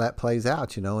 and how that plays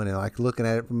out, and like looking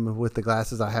at it with the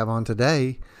glasses I have on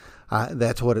today,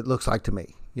 that's what it looks like to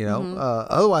me,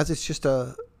 Otherwise, it's just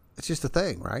a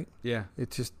thing, right? Yeah.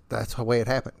 It's just, that's the way it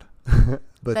happened.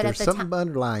 but there's something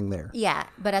underlying there. Yeah,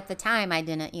 but at the time, I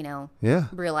didn't,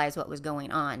 realize what was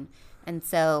going on. And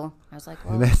so I was like,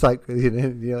 well. And that's like,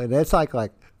 and that's like,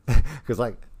 because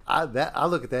I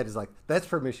look at that as like, that's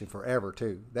permission forever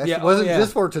too. That wasn't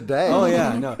just for today. Oh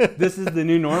yeah, no, this is the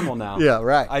new normal now. Yeah,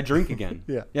 right. I drink again.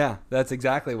 Yeah, that's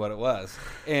exactly what it was,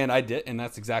 and I did, and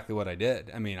that's exactly what I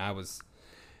did. I mean, I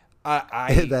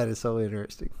that is so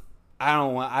interesting.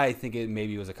 I think it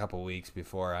maybe was a couple weeks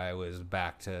before I was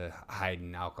back to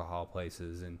hiding alcohol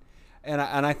places, and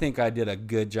I think I did a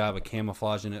good job of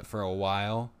camouflaging it for a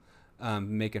while.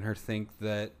 Making her think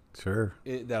that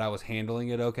that I was handling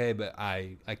it okay, but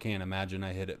I can't imagine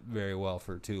I hid it very well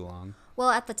for too long. Well,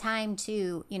 at the time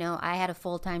too, I had a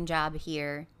full-time job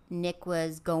here. Nick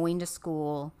was going to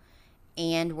school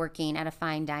and working at a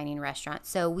fine dining restaurant.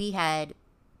 So we had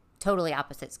totally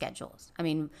opposite schedules. I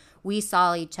mean, we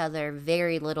saw each other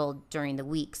very little during the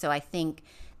week. So I think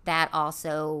that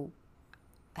also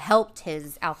helped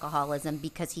his alcoholism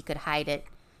because he could hide it.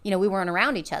 We weren't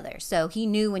around each other. So he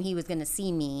knew when he was going to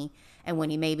see me and when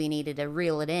he maybe needed to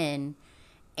reel it in.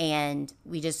 And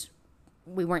we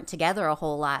weren't together a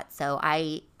whole lot. So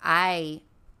I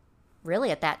really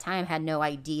at that time had no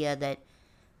idea that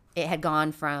it had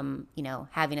gone from,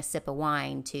 having a sip of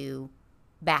wine to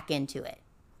back into it.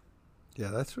 Yeah,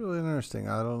 that's really interesting.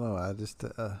 I don't know. I just,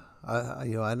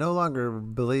 I no longer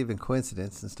believe in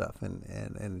coincidence and stuff, and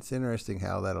it's interesting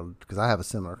how because I have a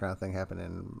similar kind of thing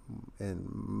happen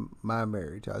in my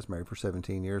marriage. I was married for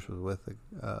 17 years, was with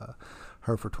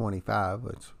her for 25,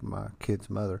 which is my kid's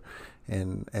mother,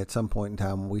 and at some point in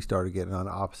time we started getting on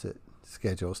opposite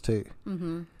schedules too.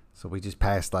 Mm-hmm. So we just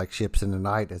passed like ships in the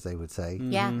night, as they would say.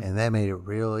 Yeah. And that made it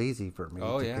real easy for me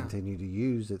to continue to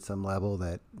use at some level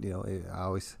that, I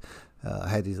always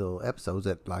had these little episodes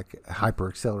that like hyper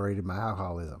accelerated my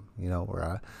alcoholism,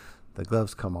 where the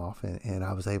gloves come off and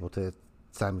I was able to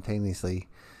simultaneously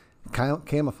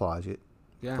camouflage it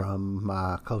from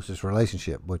my closest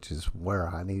relationship, which is where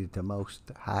I needed to most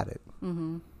hide it.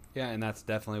 Mm-hmm. Yeah, and that's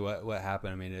definitely what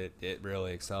happened. I mean, it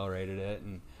really accelerated it,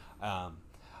 and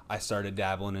I started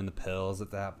dabbling in the pills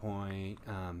at that point.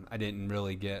 I didn't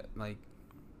really get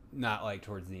not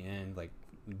towards the end,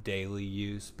 daily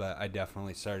use, but I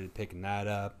definitely started picking that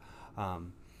up.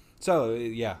 So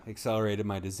yeah, accelerated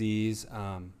my disease.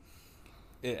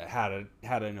 It had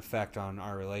an effect on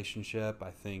our relationship.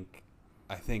 I think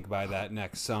by that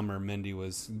next summer, Mindy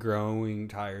was growing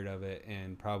tired of it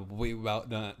and probably about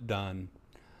done.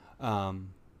 And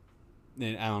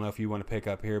I don't know if you want to pick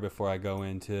up here before I go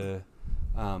into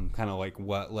kind of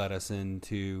what led us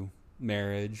into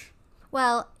marriage.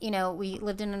 Well, we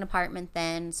lived in an apartment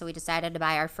then, so we decided to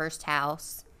buy our first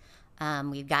house.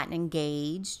 We'd gotten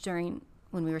engaged when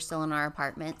we were still in our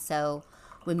apartment, so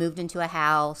we moved into a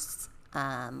house.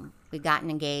 We'd gotten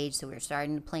engaged, so we were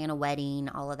starting to plan a wedding,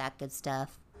 all of that good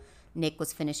stuff. Nick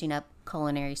was finishing up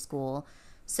culinary school.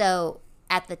 So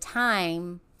at the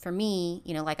time, for me,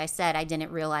 like I said, I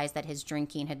didn't realize that his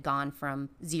drinking had gone from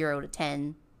 0 to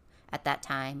 10 at that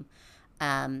time.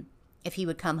 If he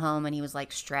would come home and he was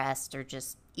stressed or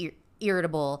just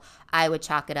irritable, I would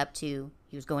chalk it up to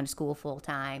he was going to school full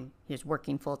time, he was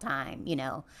working full time.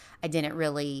 I didn't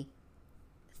really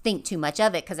think too much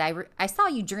of it because I saw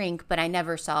you drink, but I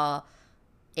never saw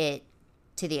it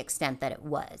to the extent that it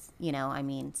was.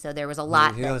 So there was a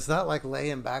lot. It's not like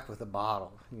laying back with a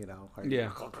bottle. Yeah.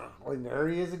 And there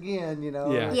he is again.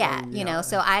 Yeah.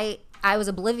 So I I was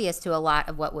oblivious to a lot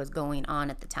of what was going on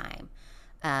at the time.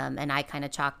 And I kind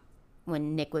of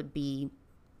when Nick would be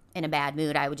in a bad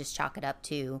mood, I would just chalk it up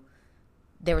to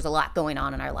there was a lot going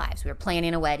on in our lives. We were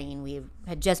planning a wedding. We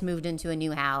had just moved into a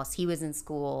new house. He was in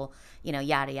school,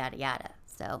 yada, yada, yada.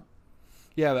 So.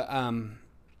 Yeah, but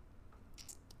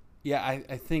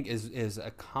I think is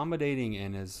accommodating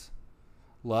and is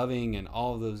loving and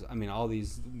all of those, all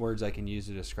these words I can use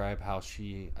to describe how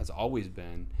she has always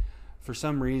been. For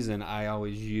some reason, I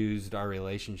always used our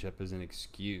relationship as an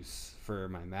excuse for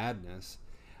my madness.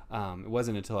 It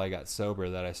wasn't until I got sober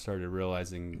that I started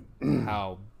realizing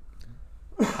how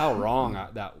wrong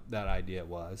that idea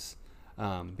was.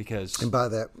 Because, and by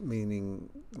that meaning,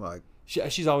 like,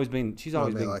 she's always been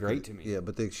great to me. Yeah,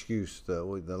 but the excuse, the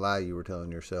lie you were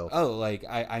telling yourself. Oh, like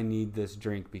I need this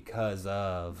drink because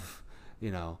of,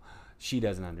 she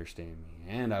doesn't understand me,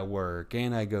 and I work,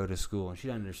 and I go to school, and she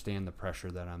doesn't understand the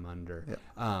pressure that I'm under.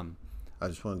 Yeah. I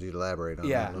just wanted you to elaborate on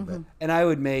that a little bit. And I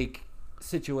would make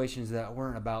situations that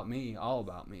weren't about me all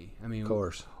about me. Of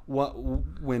course.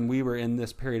 When we were in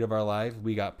this period of our life,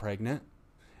 we got pregnant,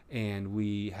 and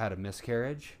we had a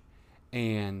miscarriage,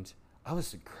 and I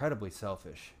was incredibly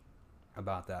selfish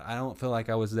about that. I don't feel like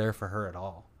I was there for her at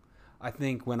all. I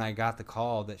think when I got the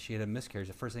call that she had a miscarriage,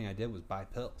 the first thing I did was buy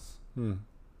pills.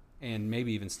 And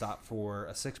maybe even stop for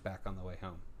a six-pack on the way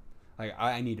home. Like,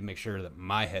 I need to make sure that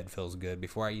my head feels good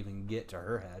before I even get to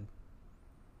her head,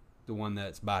 the one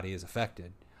that's body is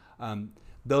affected.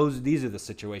 These are the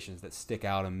situations that stick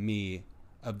out in me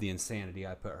of the insanity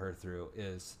I put her through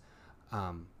is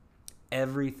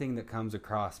everything that comes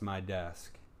across my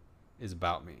desk is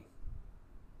about me.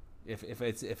 If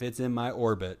it's in my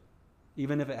orbit,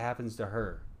 even if it happens to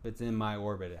her, if it's in my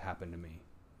orbit, it happened to me.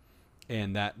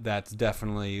 And that's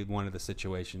definitely one of the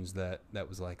situations that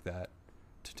was like that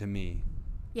to me.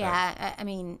 Yeah,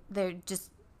 they're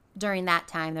just during that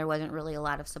time there wasn't really a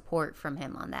lot of support from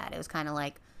him on that. It was kind of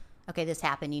like, okay, this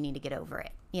happened, you need to get over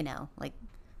it. Like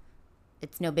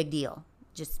it's no big deal.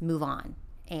 Just move on.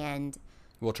 And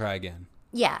we'll try again.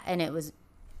 Yeah, and it was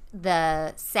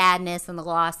the sadness and the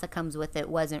loss that comes with it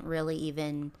wasn't really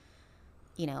even,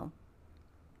 you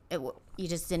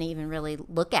just didn't even really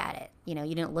look at it. You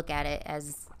didn't look at it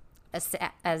as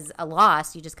a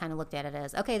loss. You just kind of looked at it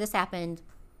as, okay, this happened,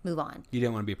 move on. You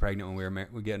didn't want to be pregnant when we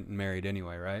were getting married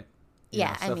anyway, right?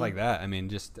 Yeah, stuff like that.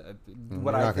 Just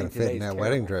what I think not going to fit in that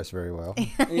wedding dress very well.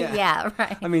 Yeah,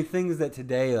 right. Things that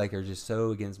today are just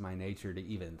so against my nature to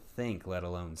even think, let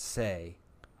alone say.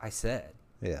 I said.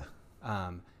 Yeah.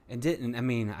 And didn't.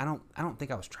 I don't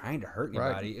think I was trying to hurt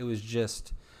anybody. Right. It was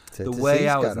just the way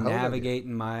I was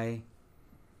navigating my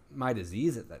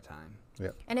disease at that time.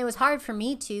 Yep. And it was hard for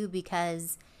me too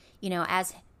because,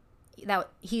 as that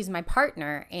he's my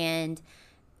partner and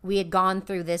we had gone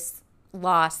through this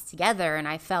loss together and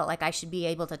I felt like I should be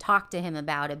able to talk to him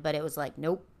about it, but it was like,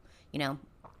 nope,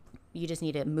 you just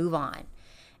need to move on.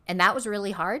 And that was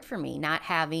really hard for me, not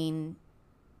having,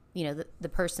 the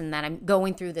person that I'm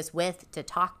going through this with to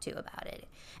talk to about it.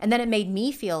 And then it made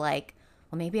me feel like,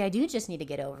 well, maybe I do just need to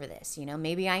get over this.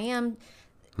 Maybe I am.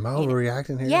 Am I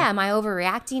overreacting here? Yeah, am I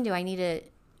overreacting? Do I need to,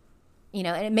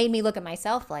 and it made me look at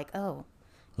myself like, oh.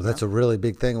 Well, that's a really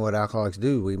big thing what alcoholics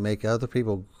do. We make other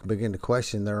people begin to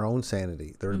question their own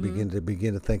sanity. They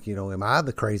begin to think, am I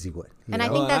the crazy one? I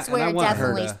think that's where it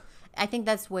definitely, I think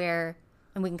that's where,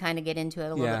 and we can kind of get into it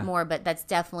a little bit more, but that's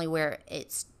definitely where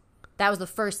that was the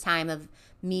first time of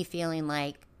me feeling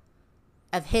like,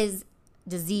 of his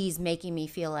disease making me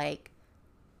feel like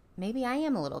maybe I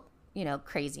am a little,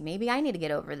 crazy. Maybe I need to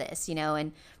get over this,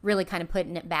 and really kind of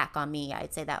putting it back on me.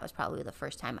 I'd say that was probably the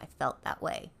first time I felt that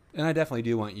way. And I definitely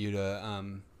do want you to,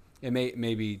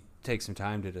 maybe take some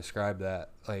time to describe that,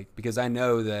 because I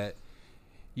know that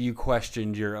you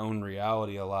questioned your own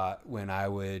reality a lot when I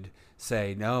would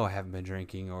say, no, I haven't been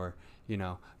drinking, or,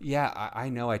 I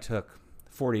know I took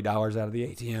 $40 out of the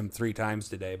ATM 3 times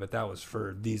today, but that was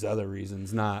for these other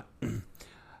reasons, not.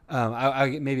 I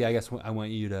guess I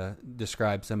want you to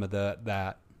describe some of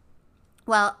that.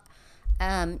 Well,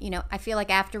 I feel like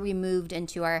after we moved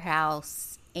into our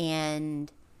house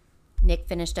and Nick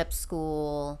finished up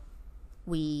school,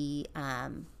 we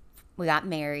got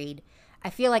married. I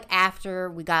feel like after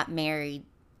we got married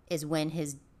is when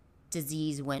his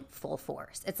disease went full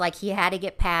force. It's like he had to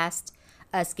get past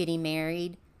us getting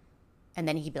married, and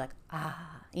then he'd be like,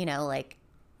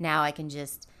 now I can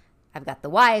just, I've got the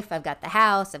wife, I've got the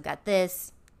house, I've got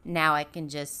this. Now I can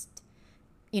just,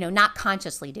 not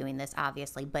consciously doing this,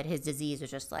 obviously, but his disease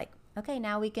was just like, okay,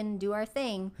 now we can do our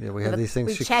thing. Yeah, we have these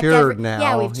things secured now.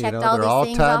 Yeah, we've checked all these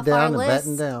things off our list. They're all tied down and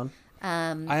battened down.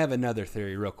 I have another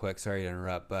theory real quick. Sorry to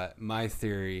interrupt, but my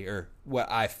theory, or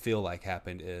what I feel like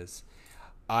happened, is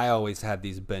I always had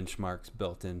these benchmarks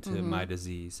built into my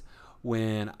disease.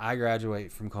 When I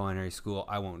graduate from culinary school,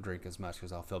 I won't drink as much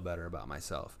because I'll feel better about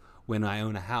myself. When I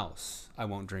own a house, I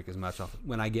won't drink as much.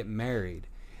 When I get married,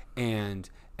 and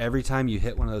every time you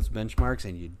hit one of those benchmarks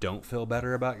and you don't feel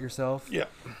better about yourself,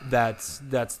 that's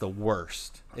the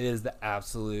worst. It is the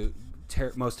absolute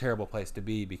most terrible place to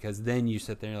be, because then you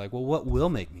sit there and you're like, well, what will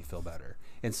make me feel better?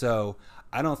 And so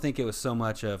I don't think it was so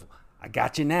much of, I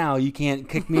got you now, you can't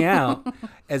kick me out,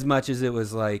 as much as it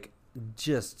was like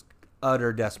just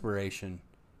utter desperation,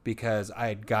 because I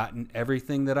had gotten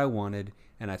everything that I wanted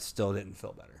and I still didn't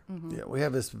feel better. Yeah, we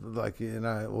have this, like,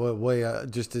 way,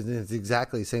 just it's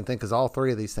exactly the same thing, because all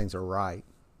three of these things are right,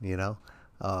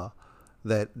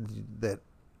 that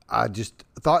I just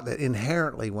thought that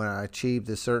inherently when I achieved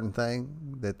a certain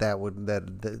thing, that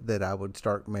I would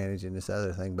start managing this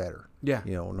other thing better. Yeah.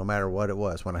 No matter what it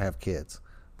was, when I have kids,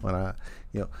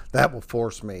 that will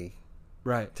force me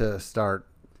to start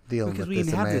dealing with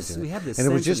this. We have this and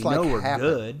it was sense just that like we're happen,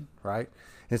 good. right?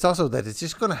 And it's also that it's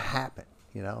just going to happen.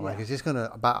 Like it's just going to,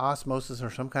 by osmosis or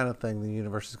some kind of thing, the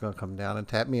universe is going to come down and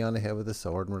tap me on the head with a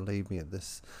sword and relieve me of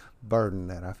this burden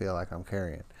that I feel like I'm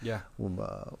carrying. Yeah.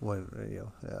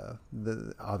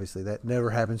 Obviously that never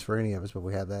happens for any of us, but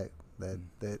we have that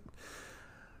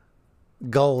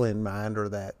goal in mind, or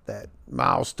that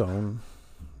milestone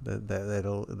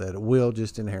that will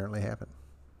just inherently happen.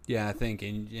 Yeah, I think,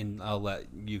 and I'll let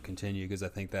you continue, because I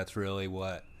think that's really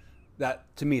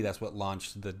to me, that's what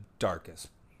launched the darkest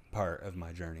part of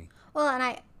my journey. Well, and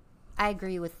I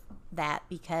agree with that,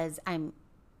 because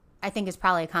I think it's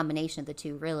probably a combination of the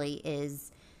two, really,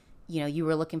 is, you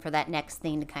were looking for that next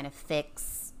thing to kind of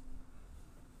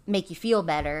make you feel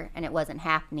better, and it wasn't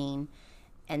happening.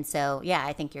 And so, yeah,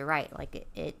 I think you're right. Like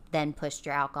it then pushed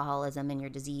your alcoholism and your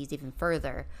disease even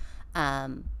further.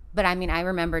 But I mean, I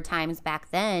remember times back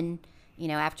then,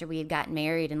 after we had gotten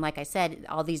married, and like I said,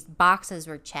 all these boxes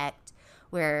were checked,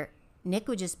 where Nick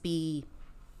would just be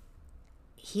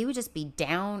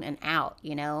down and out,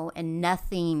 and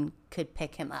nothing could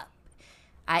pick him up.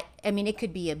 I mean, it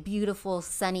could be a beautiful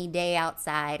sunny day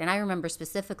outside. And I remember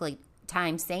specifically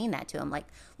times saying that to him, like,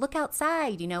 look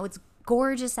outside, it's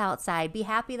gorgeous outside. Be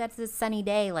happy that's a sunny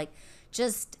day. Like,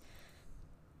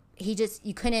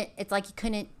 you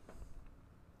couldn't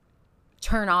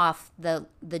turn off the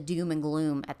doom and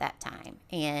gloom at that time.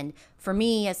 And for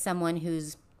me, as someone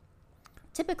who's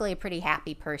typically a pretty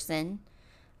happy person,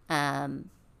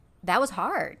 that was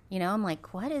hard. I'm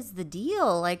like, what is the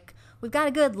deal? Like, we've got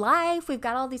a good life. We've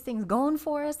got all these things going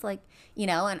for us. Like,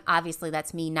 and obviously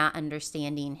that's me not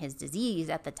understanding his disease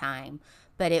at the time.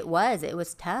 But it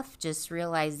was tough just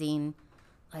realizing,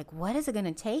 like, what is it going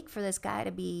to take for this guy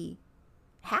to be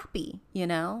happy,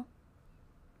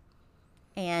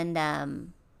 And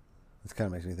this kind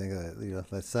of makes me think of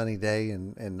that sunny day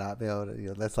and not be able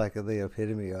to, that's like the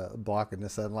epitome of blocking the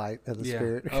sunlight of the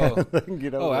spirit. Absolutely.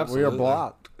 We are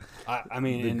blocked. I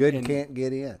mean, the good can't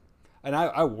get in. And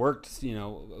I worked,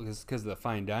 because of the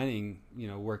fine dining,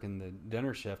 working the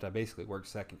dinner shift, I basically worked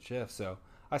second shift. So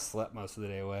I slept most of the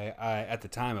day away. At the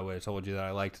time, I would have told you that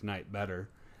I liked night better.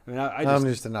 I mean, I'm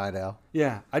just a night owl.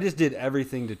 Yeah. I just did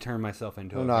everything to turn myself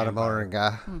into I'm not a motoring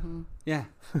guy. Mm-hmm. Yeah.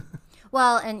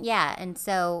 Well, and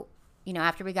so,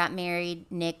 after we got married,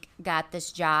 Nick got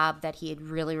this job that he had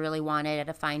really, really wanted at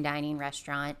a fine dining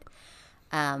restaurant,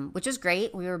 which was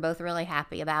great. We were both really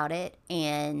happy about it.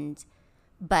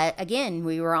 But again,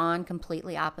 we were on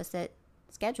completely opposite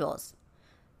schedules.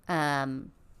 I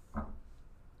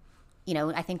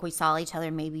think we saw each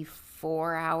other maybe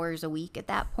 4 hours a week at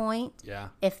that point. Yeah.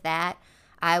 If that.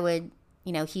 I would,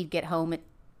 he'd get home at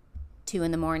 2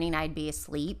 a.m. I'd be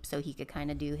asleep, so he could kind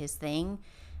of do his thing.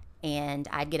 And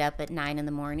I'd get up at 9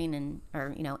 a.m.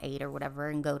 or 8 or whatever,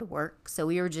 and go to work. So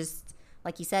we were just,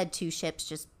 like you said, two ships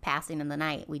just passing in the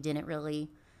night. We didn't really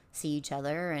see each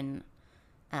other. And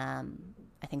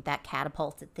I think that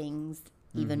catapulted things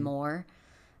even more.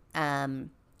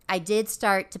 I did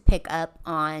start to pick up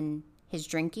on his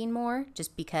drinking more,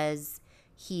 just because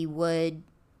he would,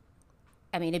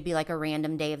 it'd be like a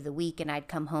random day of the week, and I'd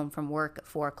come home from work at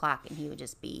 4 o'clock, and he would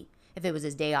just be, if it was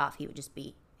his day off, he would just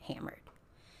be hammered,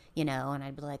 and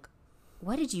I'd be like,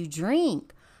 what did you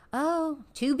drink? Oh,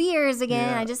 2 beers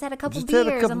again. Yeah. I just had a couple beers.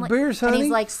 Had a couple beers, honey. And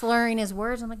he's like slurring his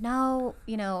words. I'm like, no,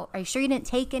 are you sure you didn't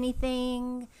take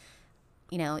anything?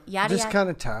 Yada, just kind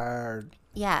of tired.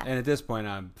 Yeah. And at this point,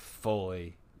 I'm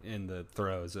fully in the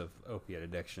throes of opiate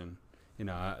addiction.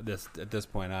 At this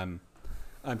point, I'm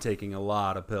I'm taking a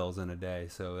lot of pills in a day.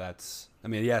 So that's, I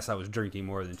mean, yes, I was drinking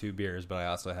more than 2 beers, but I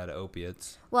also had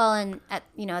opiates. Well, and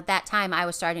at that time I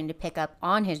was starting to pick up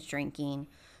on his drinking.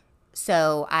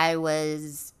 So I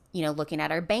was, looking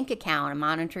at our bank account and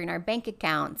monitoring our bank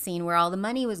account, seeing where all the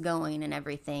money was going and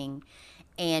everything.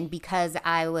 And because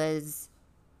I was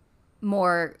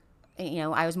more,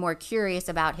 I was more curious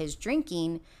about his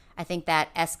drinking, I think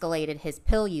that escalated his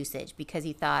pill usage because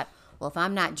he thought, well, if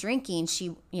I'm not drinking,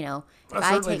 she, if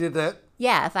I certainly did that.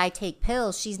 Yeah, if I take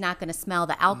pills, she's not going to smell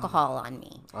the alcohol on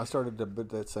me. I started to put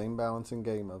that same balancing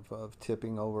game of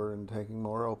tipping over and taking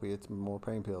more opiates, more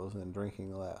pain pills, and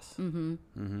drinking less. Mm-hmm.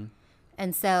 Mm-hmm.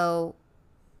 And so,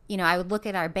 I would look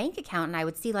at our bank account and I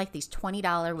would see like these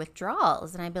 $20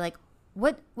 withdrawals, and I'd be like,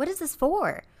 what is this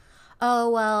for?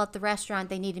 Oh, well, at the restaurant,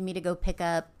 they needed me to go pick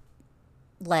up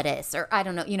lettuce or I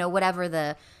don't know, whatever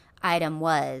the item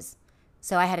was.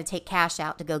 So I had to take cash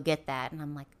out to go get that. And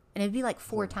I'm like, and it'd be like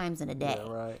 4 times in a day,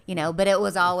 yeah, right. But it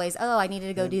was always, I needed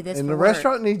to go do this. And for the work.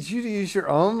 restaurant needs you to use your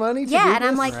own money to do and this?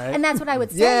 I'm like, right. And that's what I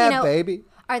would say. Yeah, baby.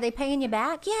 Are they paying you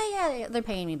back? Yeah, they're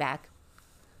paying me back.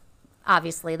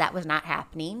 Obviously, that was not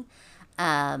happening.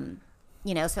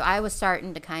 So I was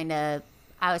starting to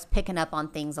I was picking up on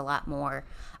things a lot more.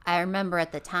 I remember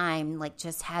at the time, like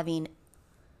just having,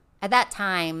 at that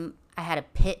time, I had a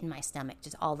pit in my stomach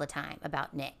just all the time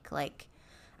about Nick. Like,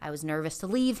 I was nervous to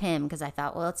leave him because I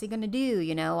thought, well, what's he going to do,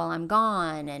 while I'm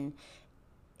gone? And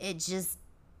it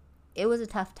was a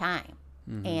tough time.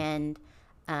 Mm-hmm.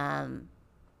 And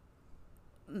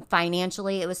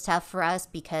financially, it was tough for us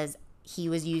because he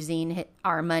was using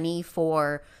our money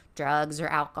for drugs or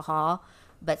alcohol,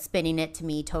 but spending it to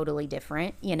me totally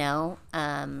different,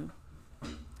 And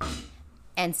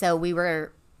so we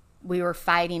were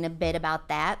fighting a bit about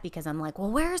that because I'm like, well,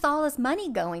 where's all this money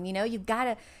going? You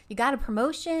got a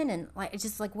promotion, and like, it's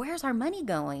just like, where's our money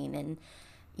going? And,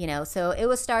 so it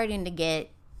was starting to get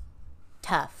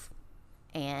tough.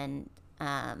 And,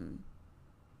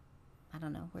 I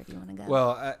don't know. Where do you want to go?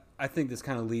 Well, I think this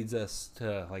kind of leads us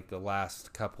to like the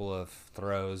last couple of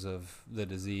throes of the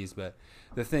disease. But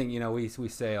the thing, we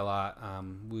say a lot,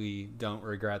 we don't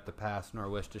regret the past nor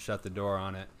wish to shut the door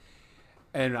on it.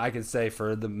 And I can say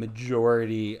for the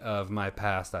majority of my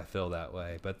past, I feel that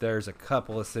way. But there's a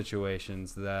couple of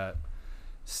situations that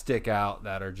stick out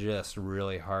that are just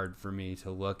really hard for me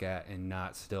to look at and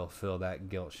not still feel that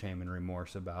guilt, shame, and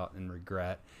remorse about and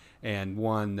regret. And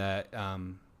one that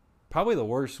probably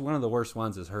one of the worst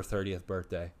ones is her 30th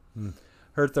birthday.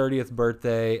 Her 30th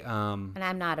birthday. And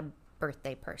I'm not a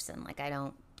birthday person. Like, I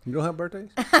don't. You don't have birthdays?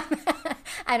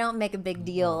 I don't make a big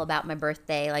deal about my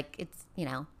birthday. Like, it's,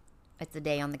 it's a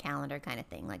day on the calendar kind of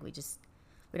thing. Like, we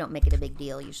don't make it a big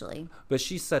deal usually. But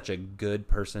she's such a good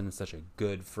person and such a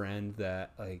good friend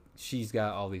that, like, she's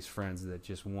got all these friends that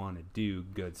just want to do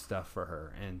good stuff for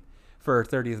her. And for her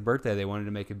 30th birthday, they wanted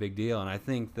to make a big deal. And I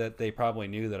think that they probably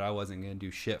knew that I wasn't going to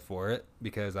do shit for it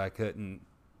because I couldn't,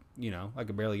 I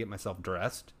could barely get myself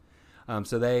dressed.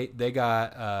 So they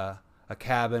got a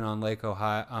cabin on Lake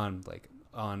Ohio,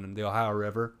 on the Ohio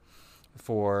River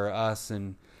for us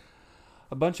and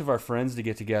a bunch of our friends to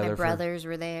get together. My brothers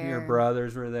were there. Your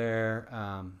brothers were there.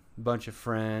 A bunch of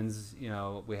friends.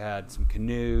 We had some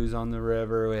canoes on the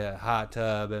river. We had a hot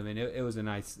tub. I mean, it was a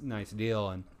nice deal.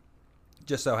 And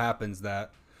just so happens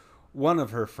that one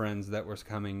of her friends that was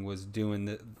coming was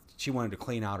she wanted to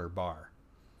clean out her bar.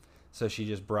 So she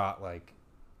just brought like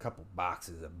a couple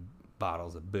boxes of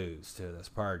bottles of booze to this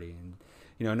party. And,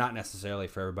 not necessarily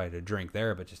for everybody to drink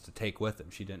there, but just to take with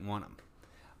them. She didn't want them.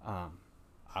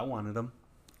 I wanted them.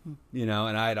 And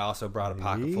I had also brought a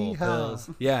pocket full of pills.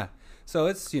 Yeah. So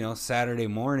it's, Saturday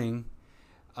morning.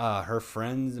 Her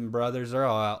friends and brothers are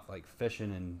all out like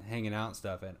fishing and hanging out and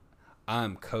stuff. And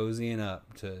I'm cozying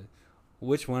up to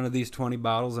which one of these 20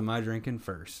 bottles am I drinking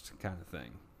first kind of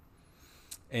thing.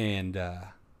 And,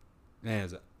 man, it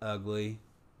was an ugly,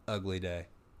 ugly day.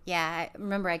 Yeah. I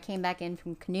remember I came back in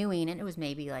from canoeing and it was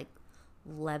maybe like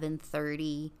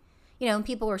 11:30, and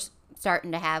people were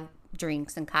starting to have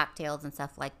drinks and cocktails and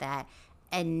stuff like that,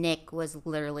 and Nick was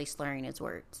literally slurring his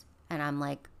words, and I'm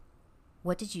like,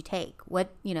 what did you take?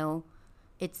 What,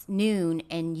 it's noon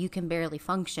and you can barely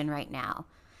function right now.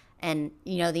 And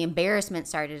the embarrassment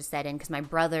started to set in because my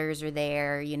brothers are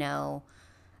there,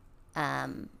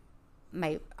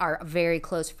 our very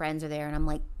close friends are there, and I'm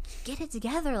like, get it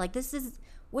together, like,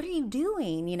 what are you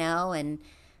doing? And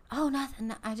oh,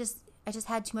 nothing, I just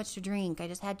had too much to drink.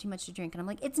 And I'm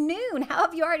like, it's noon. How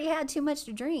have you already had too much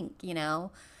to drink,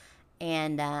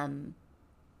 And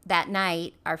that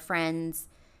night, our friends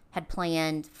had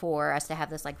planned for us to have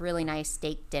this, like, really nice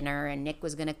steak dinner, and Nick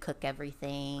was going to cook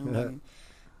everything.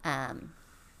 And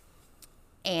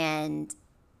And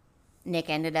Nick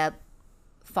ended up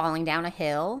falling down a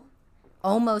hill,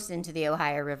 almost into the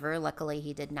Ohio River. Luckily,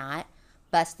 he did not.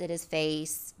 Busted his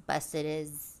face, busted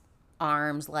his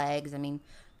arms, legs. I mean,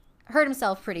 hurt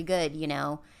himself pretty good, you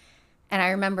know. And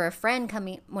I remember a friend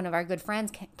coming, one of our good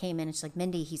friends came in and she's like,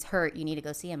 Mindy, he's hurt. You need to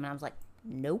go see him. And I was like,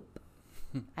 nope.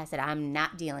 I said, I'm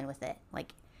not dealing with it.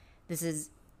 Like, this is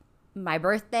my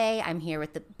birthday. I'm here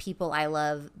with the people I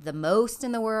love the most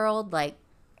in the world. Like,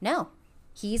 no,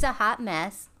 he's a hot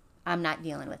mess. I'm not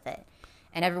dealing with it.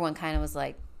 And everyone kind of was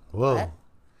like, whoa. What?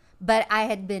 But I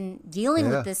had been dealing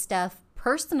with this stuff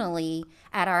personally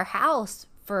at our house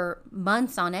for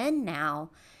months on end now.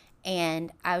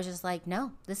 And I was just like,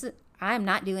 no, I'm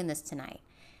not doing this tonight.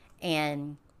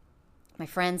 And my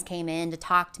friends came in to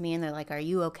talk to me and they're like, are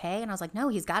you okay? And I was like, no,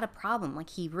 he's got a problem. Like,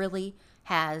 he really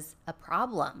has a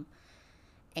problem.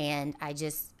 And I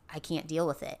can't deal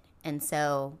with it. And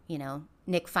so, you know,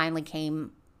 Nick finally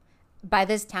came. By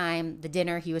this time, the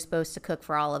dinner he was supposed to cook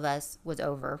for all of us was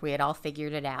over. We had all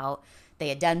figured it out. They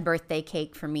had done birthday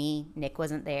cake for me. Nick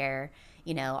wasn't there.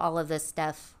 You know, all of this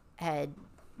stuff had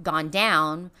gone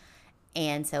down.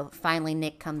 And so finally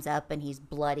Nick comes up and he's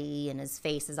bloody and his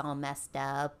face is all messed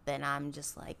up. And I'm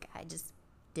just like, I just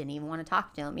didn't even want to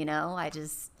talk to him, you know. I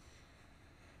just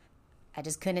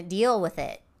couldn't deal with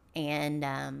it. And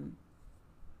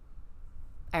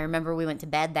I remember we went to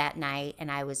bed that night and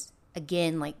I was,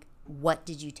 again, like, what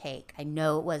did you take? I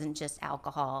know it wasn't just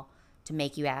alcohol to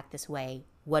make you act this way.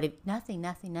 Nothing.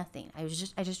 I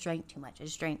just drank too much.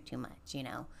 You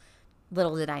know.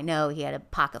 Little did I know he had a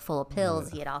pocket full of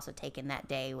pills he had also taken that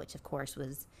day, which of course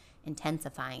was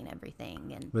intensifying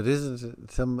everything. And but isn't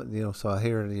it so I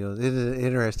hear, it is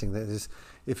interesting that is,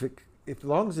 if as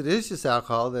long as it is just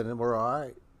alcohol, then we're all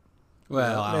right.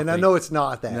 Well, I know it's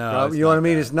not that. No, right? You know what I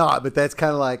mean? It's not, but that's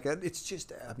kind of like, I'm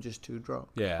just too drunk.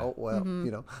 Yeah. Oh,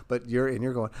 well, but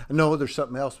you're going, no, there's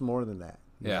something else more than that.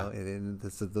 Yeah. And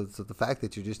the fact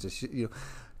that you're just,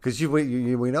 because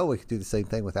we know we could do the same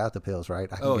thing without the pills,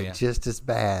 right? I can get just as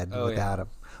bad without them.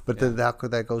 But then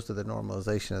that goes to the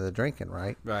normalization of the drinking,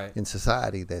 right? Right. In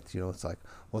society, that, it's like,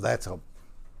 well,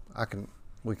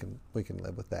 we can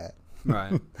live with that.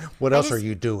 Right. What else are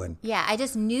you doing? Yeah, I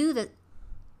just knew that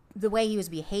the way he was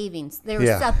behaving, there was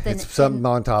something. It's something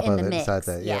on top of it mix. besides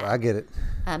that. Yeah, I get it.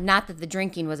 Not that the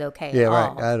drinking was okay. Yeah, at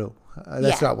right. all. I know.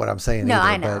 That's not what I'm saying. No,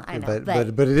 either, I know.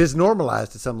 But it is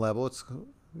normalized at some level. It's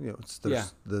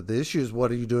the issue is,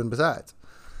 what are you doing besides?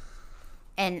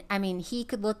 And I mean, he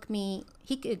could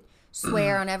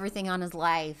swear on everything on his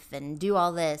life and do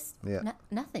all this. Yeah.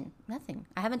 Nothing.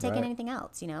 I haven't taken anything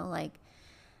else.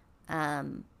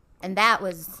 And that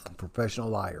was Professional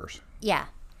liars. Yeah.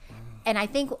 And I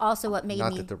think also what made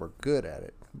Not me... that they were good at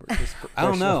it. I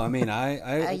don't know. I mean,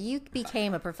 you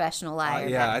became a professional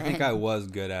liar. I think I was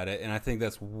good at it. And I think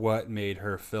that's what made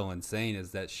her feel insane,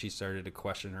 is that she started to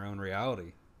question her own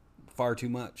reality far too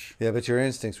much. Yeah, but your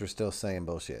instincts were still saying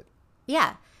bullshit.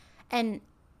 Yeah. And,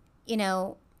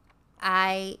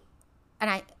 I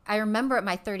remember at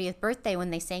my 30th birthday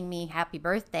when they sang me happy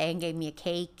birthday and gave me a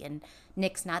cake and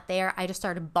Nick's not there, I just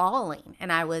started bawling.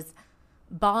 And I was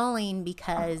bawling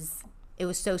because it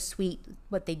was so sweet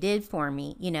what they did for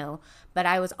me, but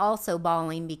I was also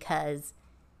bawling because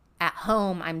at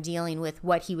home I'm dealing with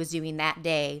what he was doing that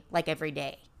day, like every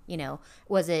day.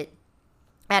 Was it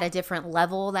at a different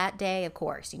level that day? Of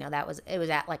course, it was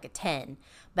at like a 10,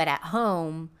 but at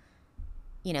home,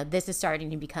 this is starting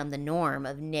to become the norm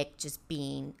of Nick just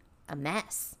being a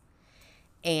mess.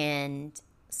 And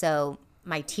so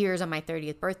my tears on my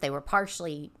 30th birthday were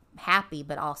partially happy,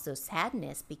 but also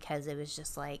sadness, because it was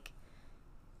just like,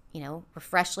 we're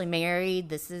freshly married.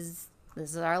 This is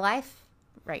our life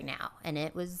right now. And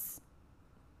it was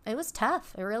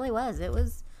tough. It really was. It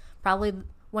was probably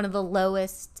one of the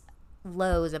lowest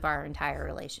lows of our entire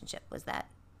relationship was that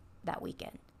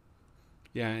weekend.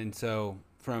 Yeah. And so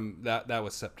from that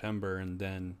was September. And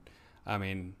then, I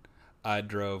mean, I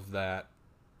drove that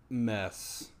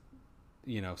mess,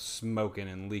 smoking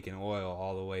and leaking oil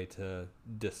all the way to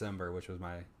December, which was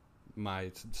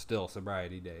my still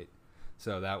sobriety date.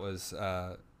 So that was,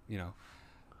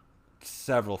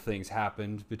 several things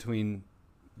happened between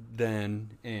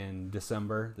then and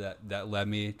December that led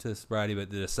me to sobriety.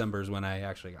 But the December is when I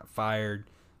actually got fired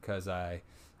because I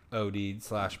OD'd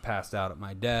 / passed out at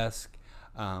my desk.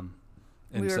 And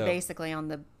we were basically on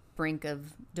the brink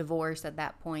of divorce at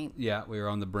that point. Yeah, we were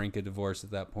on the brink of divorce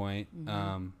at that point.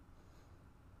 Mm-hmm.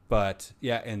 But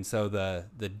yeah, and so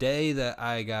the day that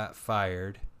I got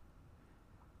fired,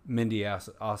 Mindy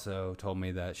also told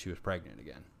me that she was pregnant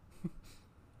again.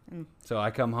 So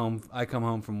I come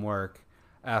home from work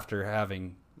after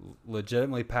having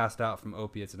legitimately passed out from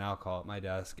opiates and alcohol at my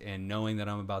desk, and knowing that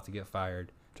I'm about to get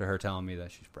fired, to her telling me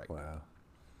that she's pregnant. Wow.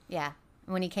 Yeah.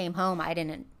 When he came home, I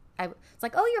was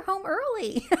like, oh, you're home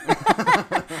early.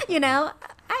 I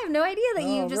have no idea that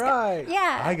you just right.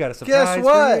 yeah. I got a surprise Guess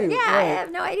what? for you. Yeah, I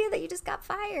have no idea that you just got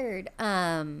fired.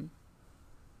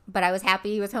 But I was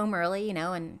happy he was home early,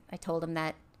 and I told him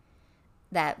that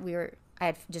I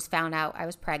had just found out I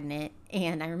was pregnant,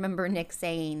 and I remember Nick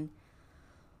saying,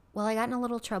 well, I got in a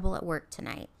little trouble at work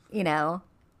tonight, It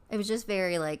was just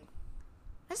very like,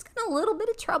 I just got in a little bit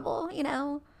of trouble,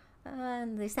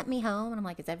 and they sent me home, and I'm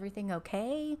like, is everything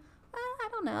okay? I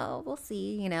don't know. We'll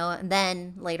see, And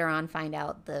then later on find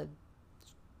out the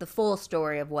full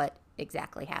story of what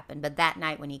exactly happened. But that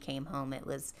night when he came home,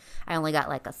 I only got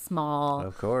like a small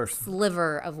Of course.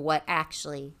 sliver of what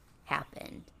actually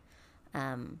happened.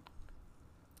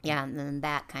 Yeah, and then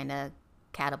that kind of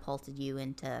catapulted you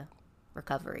into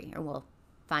recovery, or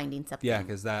finding something. Yeah,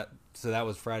 because that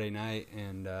was Friday night,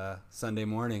 and Sunday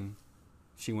morning,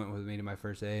 she went with me to my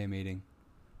first AA meeting.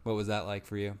 What was that like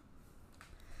for you?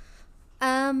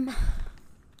 I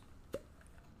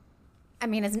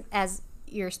mean, as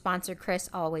your sponsor Chris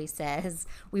always says,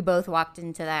 we both walked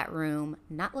into that room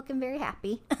not looking very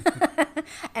happy.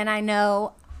 And I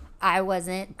know I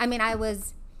wasn't. I mean, I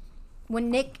was, when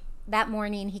Nick that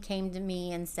morning, he came to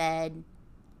me and said,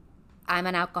 I'm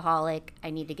an alcoholic,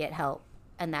 I need to get help.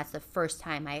 And that's the first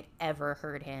time I'd ever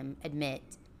heard him admit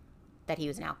that he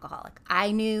was an alcoholic.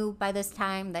 I knew by this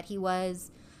time that he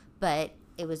was, but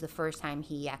it was the first time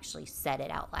he actually said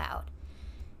it out loud.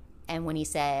 And when he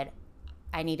said,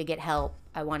 I need to get help,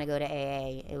 I want to go to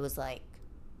AA, it was like,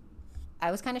 I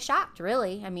was kind of shocked,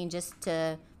 really. I mean, just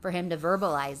for him to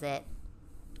verbalize it.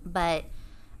 But,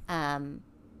 I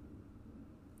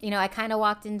kind of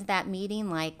walked into that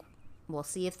meeting like, we'll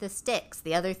see if this sticks.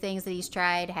 The other things that he's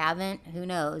tried haven't. Who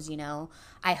knows,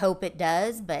 I hope it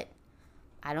does, but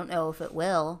I don't know if it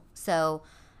will. So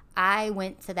I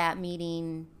went to that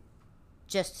meeting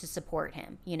just to support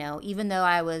him, even though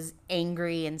I was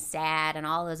angry and sad and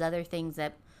all those other things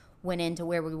that went into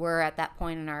where we were at that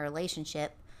point in our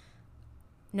relationship.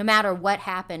 No matter what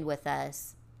happened with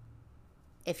us,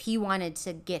 if he wanted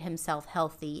to get himself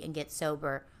healthy and get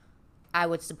sober, I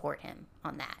would support him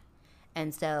on that.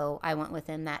 And so I went with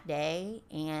him that day,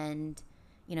 and,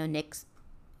 Nick's,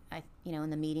 in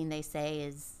the meeting they say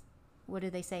is, what do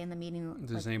they say in the meeting? Is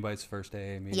this anybody's first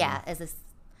AA meeting? Yeah, is this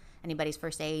anybody's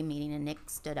first AA meeting? And Nick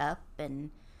stood up,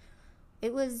 and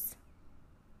it was,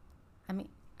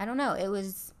 I don't know.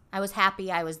 I was happy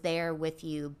I was there with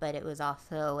you, but it was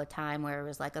also a time where it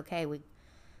was like, okay,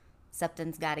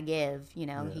 something's got to give,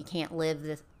 Yeah. He can't live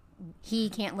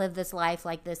this life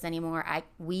like this anymore.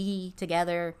 We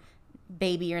together,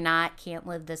 baby or not, can't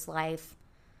live this life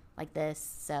like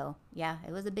this. So yeah,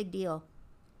 it was a big deal.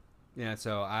 Yeah,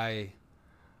 so I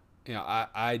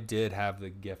did have the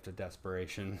gift of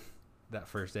desperation that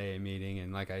first AA meeting,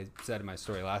 and like I said in my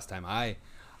story last time, I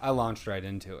launched right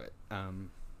into it.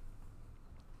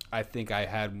 I think I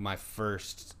had my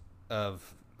first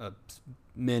of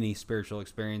many spiritual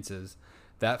experiences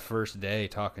that first day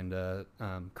talking to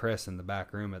Chris in the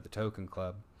back room at the Token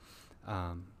Club,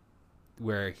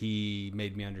 where he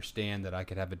made me understand that I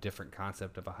could have a different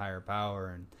concept of a higher power,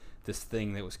 and this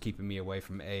thing that was keeping me away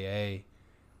from AA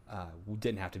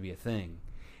didn't have to be a thing.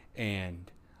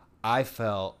 And I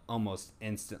felt almost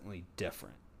instantly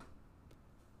different.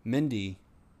 Mindy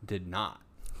did not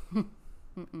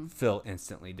feel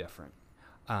instantly different.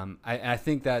 I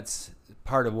think that's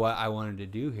part of what I wanted to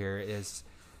do here is,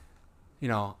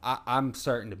 I'm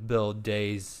starting to build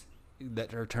days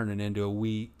that are turning into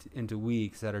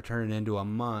weeks that are turning into a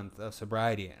month of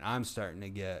sobriety, and I'm starting to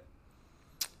get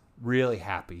really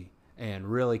happy and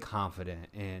really confident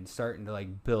and starting to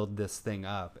like build this thing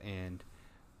up.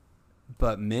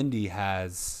 But Mindy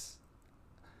has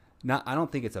not, I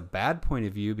don't think it's a bad point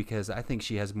of view, because I think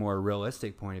she has more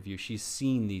realistic point of view. She's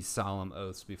seen these solemn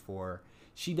oaths before.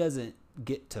 She doesn't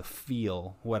get to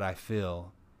feel what I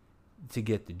feel to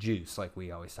get the juice like we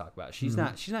always talk about. She's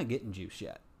not getting juice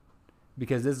yet,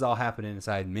 because this is all happening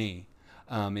inside me.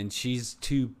 And she's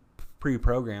too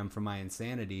pre-programmed for my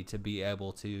insanity to be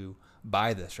able to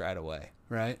buy this right away,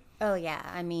 right? Oh, yeah.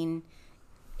 I mean,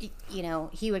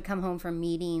 he would come home from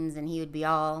meetings and he would be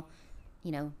all,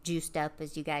 juiced up,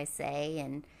 as you guys say.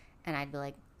 And I'd be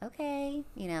like, okay,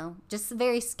 just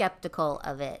very skeptical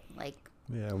of it. Like,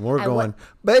 yeah, we're going,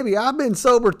 baby, I've been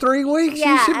sober 3 weeks.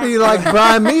 Yeah, you should be like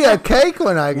buying me a cake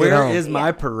when I get Where home. is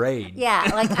my parade? Yeah,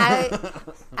 like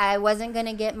I wasn't going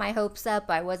to get my hopes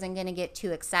up. I wasn't going to get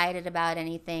too excited about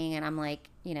anything. And I'm like,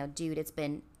 dude, it's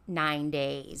been 9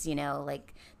 days,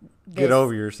 like Get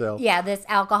over yourself. Yeah, this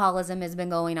alcoholism has been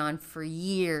going on for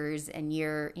years, and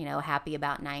you're, happy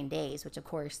about 9 days, which of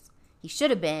course he should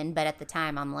have been, but at the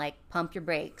time I'm like, pump your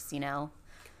brakes,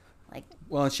 like.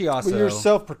 Well, and she also. Well, your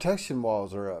self-protection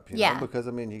walls are up, Yeah. because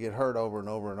you get hurt over and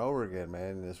over and over again,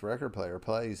 man. And this record player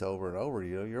plays over and over.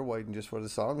 You're waiting just for the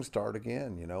song to start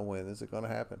again. When is it going to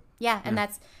happen? Yeah, and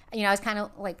that's, I was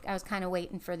kind of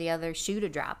waiting for the other shoe to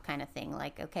drop, kind of thing.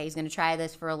 Like, okay, he's going to try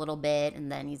this for a little bit, and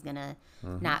then he's going to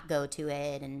not go to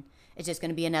it, and it's just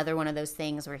going to be another one of those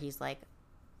things where he's like,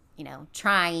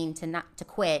 trying to not to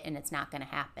quit, and it's not going to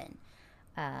happen.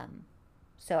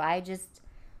 So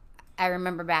I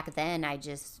remember back then,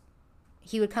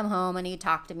 he would come home and he'd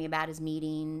talk to me about his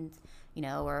meetings,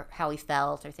 or how he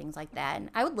felt or things like that. And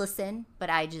I would listen,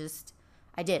 but I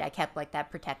kept like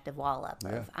that protective wall up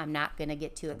of, I'm not going to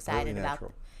get too excited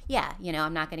about,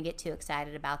 I'm not going to get too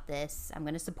excited about this. I'm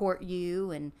going to support you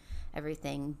and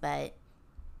everything, but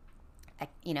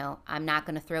I'm not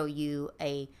going to throw you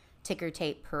a ticker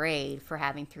tape parade for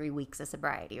having 3 weeks of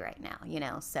sobriety right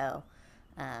now, so,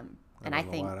 and I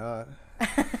think, why not?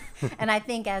 and I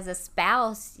think as a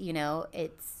spouse,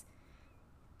 it's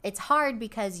hard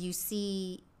because you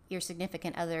see your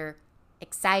significant other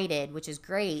excited, which is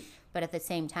great, but at the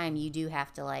same time, you do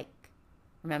have to like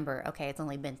remember, okay, it's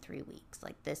only been 3 weeks.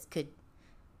 Like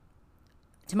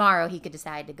tomorrow he could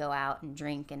decide to go out and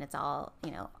drink, and it's all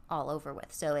all over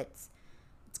with. So it's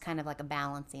kind of like a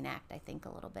balancing act, I think,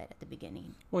 a little bit at the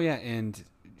beginning. Well, yeah, and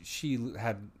she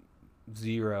had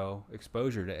zero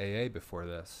exposure to AA before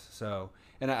this. So,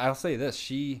 and I'll say this,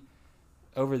 she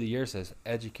over the years has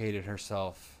educated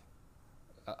herself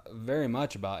very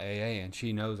much about AA, and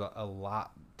she knows a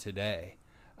lot today.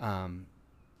 And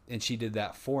she did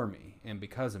that for me and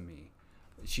because of me.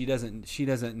 She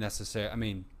doesn't necessarily, I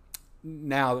mean,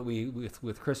 now that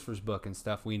with Christopher's book and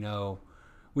stuff, we know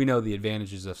the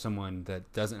advantages of someone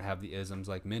that doesn't have the isms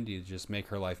like Mindy to just make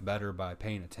her life better by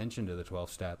paying attention to the 12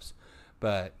 steps.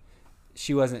 But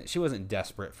she wasn't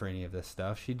desperate for any of this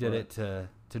stuff. She did it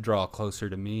to draw closer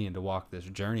to me and to walk this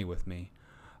journey with me.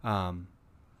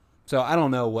 So I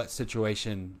don't know what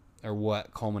situation or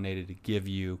what culminated to give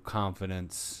you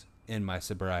confidence in my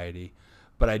sobriety,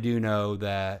 but I do know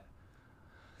that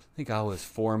I think I was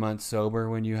 4 months sober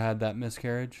when you had that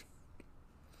miscarriage.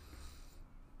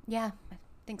 Yeah, I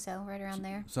think so, right around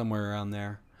there. Somewhere around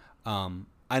there.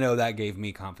 I know that gave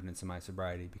me confidence in my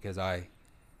sobriety because I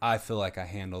feel like I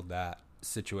handled that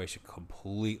situation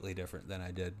completely different than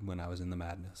I did when I was in the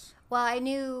madness. Well, I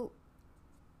knew,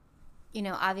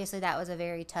 obviously that was a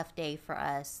very tough day for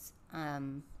us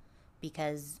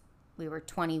because we were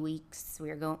 20 weeks.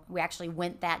 We actually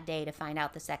went that day to find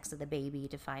out the sex of the baby,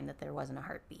 to find that there wasn't a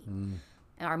heartbeat.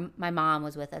 And my mom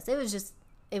was with us. It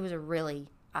was a really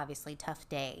obviously tough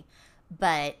day.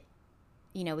 But,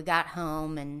 we got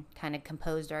home and kind of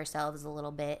composed ourselves a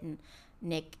little bit, and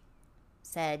Nick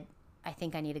said, I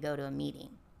think I need to go to a meeting.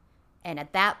 And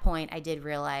at that point, I did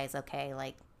realize, okay,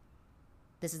 like,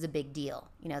 this is a big deal.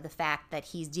 The fact that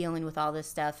he's dealing with all this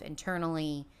stuff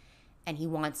internally and he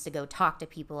wants to go talk to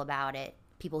people about it,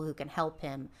 people who can help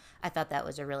him, I thought that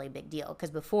was a really big deal. Because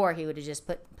before, he would have just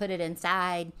put it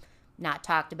inside, not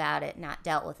talked about it, not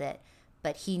dealt with it.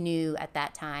 But he knew at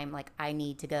that time, like, I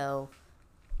need to go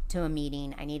to a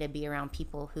meeting. I need to be around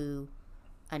people who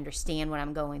understand what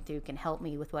I'm going through, can help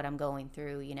me with what I'm going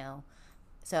through,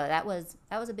 So that was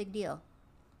a big deal.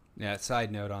 Yeah,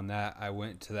 side note on that, I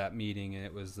went to that meeting, and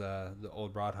it was the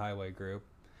Old Broad Highway group.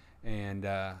 And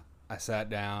I sat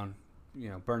down,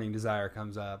 Burning Desire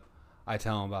comes up. I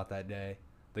tell him about that day.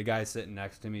 The guy sitting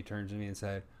next to me turns to me and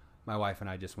said, my wife and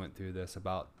I just went through this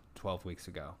about 12 weeks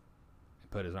ago.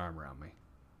 And put his arm around me.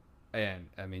 And,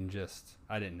 I mean,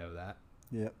 I didn't know that.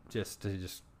 Yep.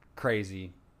 Just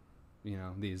crazy,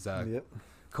 these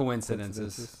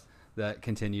coincidences that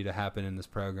continue to happen in this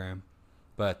program.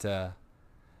 But,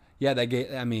 yeah,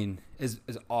 as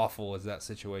awful as that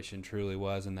situation truly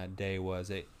was and that day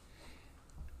was,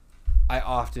 I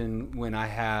often, when I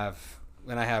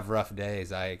have rough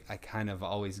days, I kind of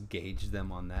always gauge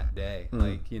them on that day.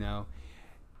 Like,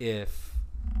 if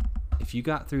you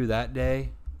got through that day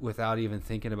without even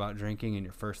thinking about drinking and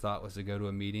your first thought was to go to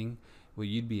a meeting, well,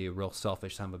 you'd be a real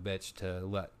selfish son of a bitch to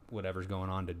let whatever's going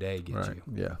on today get you.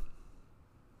 Yeah.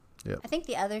 Yep. I think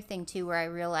the other thing, too, where I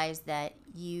realized that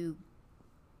you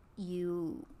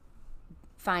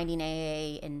finding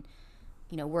AA and,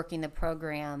 working the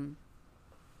program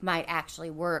might actually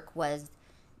work was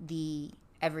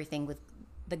everything with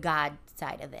the God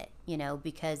side of it,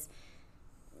 because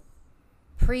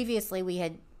previously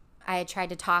I had tried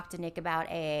to talk to Nick about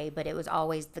AA, but it was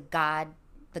always the God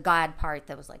the God part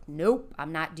that was like, nope,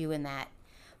 I'm not doing that.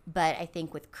 But I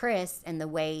think with Chris and the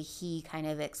way he kind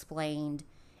of explained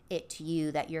it to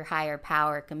you, that your higher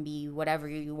power can be whatever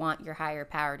you want your higher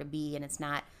power to be, and it's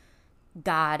not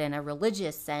God in a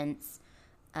religious sense,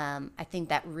 I think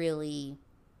that really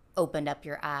opened up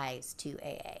your eyes to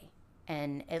AA.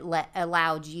 And it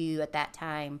allowed you at that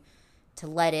time to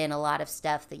let in a lot of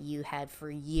stuff that you had for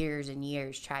years and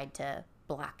years tried to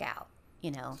block out,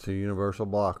 you know. It's a universal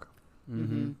block.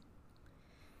 Mm-hmm.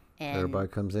 And everybody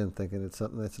comes in thinking it's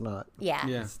something that's not. Yeah.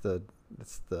 It's the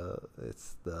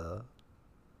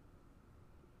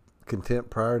contempt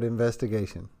prior to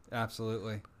investigation.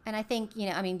 Absolutely. And I think, you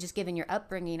know, I mean, just given your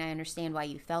upbringing, I understand why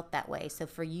you felt that way. So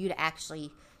for you to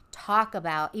actually talk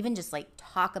about, even just like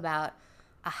talk about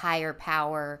a higher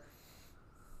power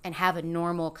and have a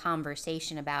normal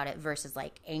conversation about it versus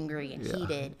like angry and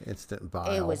heated, instant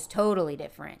bile. It was totally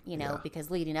different, you know,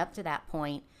 because leading up to that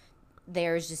point,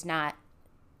 there's just not,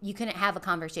 you couldn't have a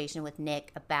conversation with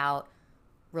Nick about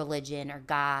religion or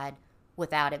God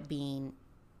without him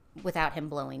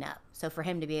blowing up. So for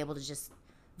him to be able to just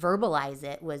verbalize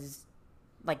it was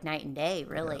like night and day,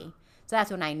 really. Yeah. So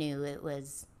that's when I knew it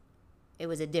was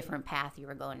a different path you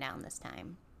were going down this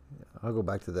time. Yeah, I'll go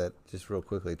back to that just real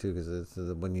quickly too, because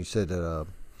when you said that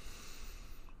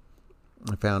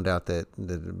I found out that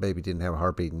the baby didn't have a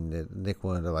heartbeat and that Nick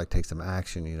wanted to like take some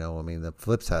action, you know. I mean, the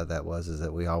flip side of that is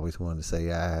that we always wanted to say,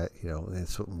 you know,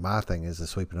 it's, my thing is to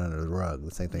sweep it under the rug.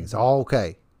 The same thing. It's all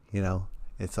okay, you know.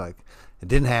 It's like it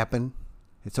didn't happen.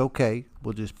 It's okay.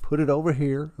 We'll just put it over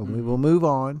here and we will move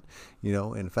on, you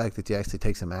know. And the fact that you actually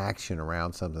take some action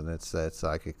around something that's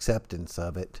like acceptance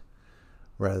of it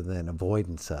rather than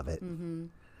avoidance of it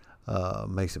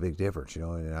makes a big difference, you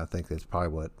know. And I think that's probably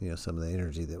what, you know, some of the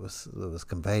energy that was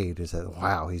conveyed is that,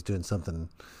 wow, he's doing something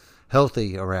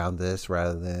healthy around this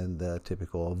rather than the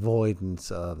typical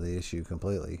avoidance of the issue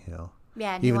completely, you know.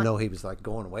 Yeah. Even though he was like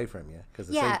going away from you, because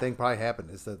the same thing probably happened.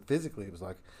 Is that physically it was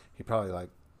like he probably like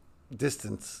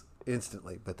distance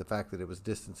instantly, but the fact that it was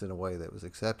distance in a way that was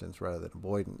acceptance rather than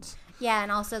avoidance. Yeah,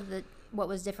 and also what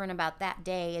was different about that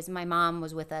day is my mom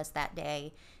was with us that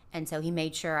day, and so he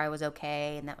made sure I was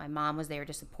okay and that my mom was there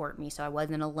to support me so I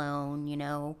wasn't alone, you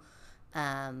know.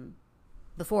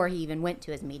 Before he even went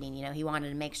to his meeting, you know, he wanted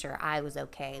to make sure I was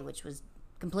okay, which was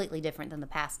completely different than the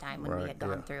past time when we had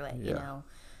gone through it, you know.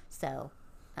 So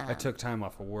I took time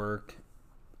off of work,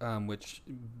 which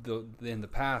in the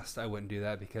past I wouldn't do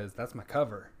that because that's my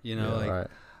cover, you know.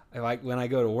 I like when I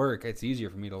go to work, it's easier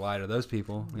for me to lie to those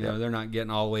people. You know, they're not getting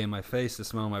all the way in my face to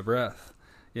smell my breath.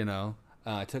 You know,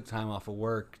 I took time off of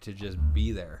work to just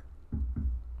be there.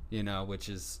 You know, which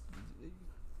was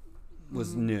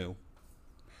new.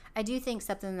 I do think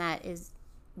something that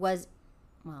was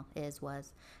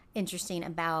interesting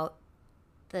about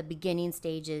the beginning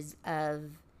stages of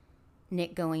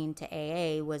Nick going to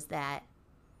AA was that,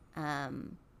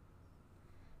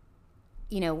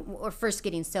 you know, or first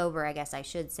getting sober, I guess I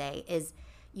should say, is,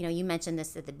 you know, you mentioned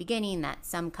this at the beginning that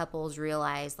some couples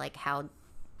realize like how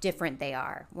different they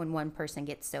are when one person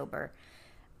gets sober.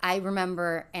 I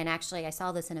remember, and actually I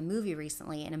saw this in a movie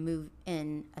recently,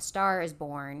 in A Star Is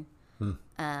Born.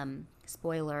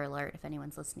 Spoiler alert if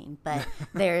anyone's listening, but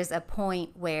there's a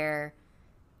point where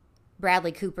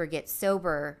Bradley Cooper gets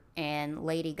sober and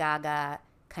Lady Gaga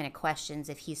kind of questions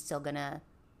if he's still gonna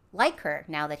like her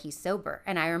now that he's sober.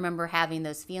 And I remember having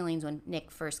those feelings when Nick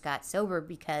first got sober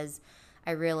because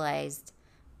I realized,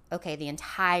 okay, the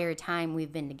entire time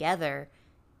we've been together,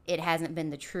 it hasn't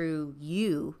been the true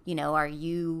you. You know, are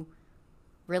you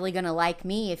really gonna like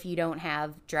me if you don't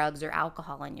have drugs or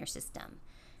alcohol in your system?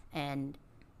 And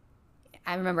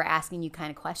I remember asking you kind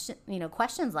of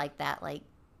questions like that, like,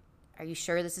 are you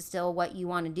sure this is still what you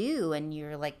want to do? And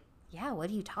you're like, yeah, what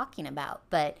are you talking about?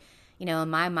 But, you know, in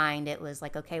my mind, it was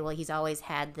like, okay, well, he's always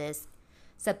had this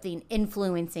something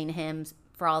influencing him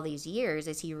for all these years.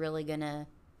 Is he really going to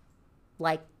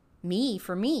like me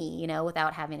for me, you know,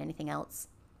 without having anything else?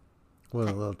 One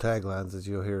of the little taglines that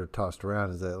you'll hear tossed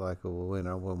around is that, like,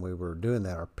 when we were doing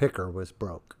that, our picker was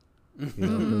broke. You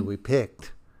know, who we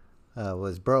picked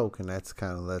was broke, and that's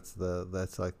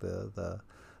like the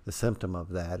symptom of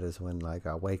that is when, like,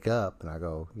 I wake up and I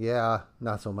go, yeah,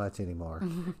 not so much anymore.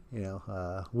 You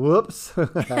know, whoops,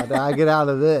 how do I get out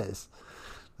of this?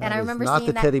 And I remember not seeing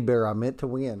the that teddy bear I meant to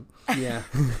win. Yeah.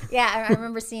 Yeah, I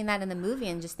remember seeing that in the movie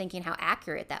and just thinking how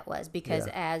accurate that was because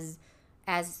as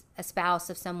a spouse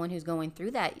of someone who's going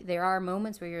through that, there are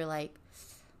moments where you're like,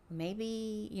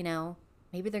 maybe, you know,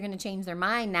 maybe they're going to change their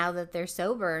mind now that they're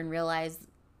sober and realize,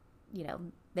 you know,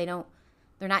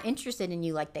 they're not interested in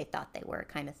you like they thought they were,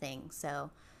 kind of thing. So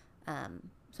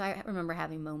I remember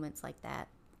having moments like that.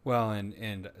 Well,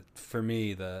 and for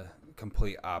me, the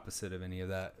complete opposite of any of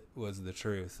that was the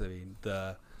truth. I mean,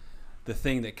 the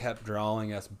thing that kept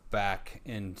drawing us back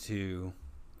into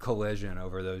collision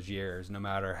over those years, no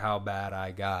matter how bad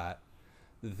I got,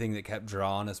 the thing that kept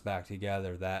drawing us back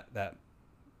together, that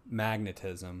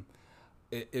magnetism,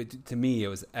 it to me, it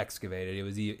was excavated. It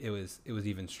was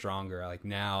even stronger. Like,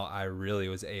 now I really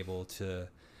was able to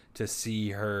see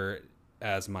her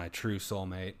as my true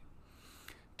soulmate,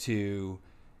 to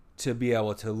be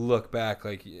able to look back.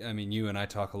 Like, I mean, you and I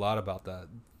talk a lot about that,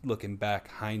 looking back,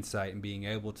 hindsight, and being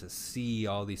able to see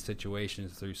all these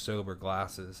situations through sober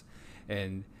glasses.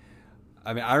 And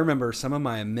I mean, I remember some of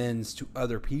my amends to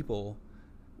other people,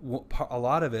 a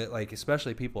lot of it, like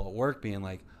especially people at work, being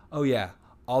like, oh yeah,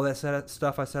 all that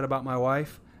stuff I said about my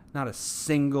wife, not a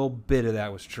single bit of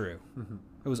that was true. Mm-hmm.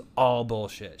 It was all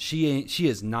bullshit. She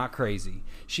is not crazy.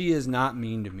 She is not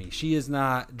mean to me. She is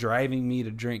not driving me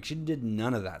to drink. She did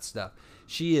none of that stuff.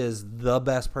 She is the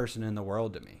best person in the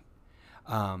world to me.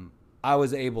 I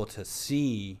was able to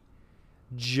see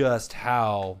just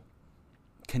how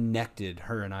connected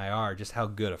her and I are, just how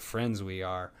good of friends we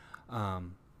are. I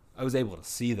was able to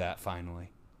see that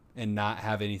finally and not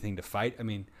have anything to fight. I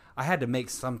mean, I had to make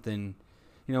something.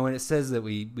 You know, when it says that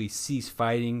we cease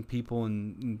fighting people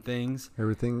and things.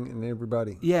 Everything and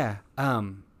everybody. Yeah.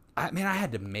 I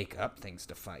had to make up things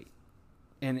to fight.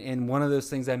 And one of those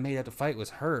things I made up to fight was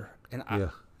her. And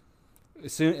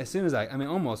as soon as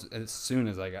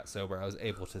I got sober, I was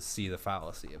able to see the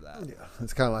fallacy of that. Yeah.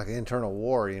 It's kind of like an internal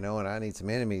war, you know, and I need some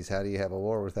enemies. How do you have a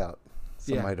war without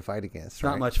somebody to fight against? It's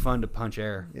not much fun to punch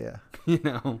air. Yeah. You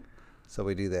know. So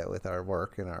we do that with our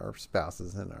work and our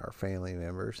spouses and our family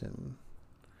members and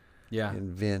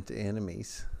invent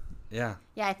enemies. Yeah.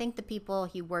 Yeah, I think the people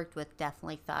he worked with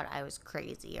definitely thought I was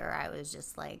crazy, or I was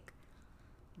just like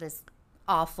this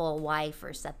awful wife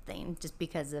or something, just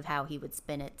because of how he would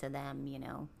spin it to them, you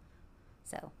know.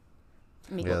 So,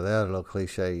 I mean, yeah, that little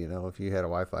cliche, you know, if you had a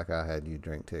wife like I had, you'd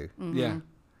drink too. Mm-hmm. Yeah.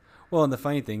 Well, and the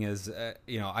funny thing is,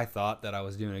 I thought that I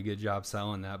was doing a good job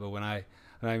selling that, but when I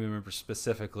remember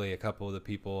specifically a couple of the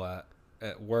people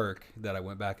at work that I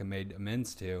went back and made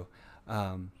amends to,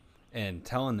 and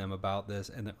telling them about this,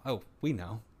 and then, we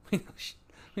know,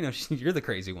 you're the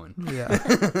crazy one. Yeah.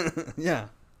 Yeah,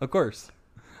 of course.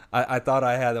 I thought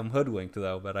I had them hoodwinked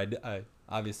though, but I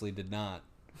obviously did not.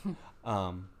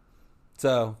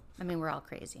 So. I mean, we're all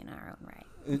crazy in our own right.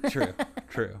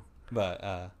 True.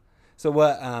 But so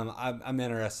what? I'm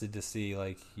interested to see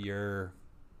like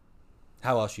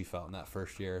how else you felt in that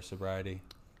first year of sobriety,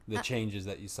 the changes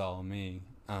that you saw in me,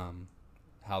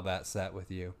 how that sat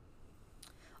with you.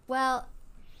 Well,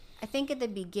 I think at the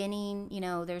beginning, you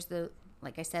know,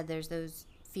 like I said, there's those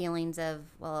feelings of,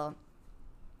 well,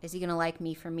 is he going to like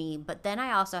me for me? But then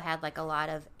I also had like a lot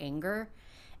of anger,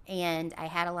 and I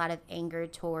had a lot of anger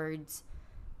towards,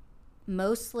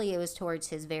 mostly it was towards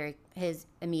his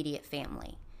immediate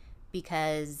family,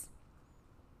 because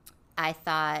I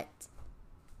thought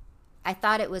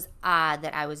it was odd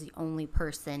that I was the only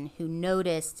person who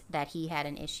noticed that he had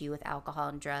an issue with alcohol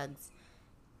and drugs,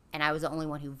 and I was the only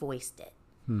one who voiced it.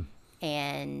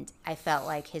 And I felt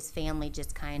like his family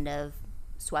just kind of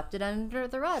swept it under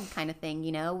the rug kind of thing,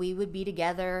 you know. We would be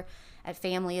together at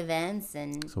family events,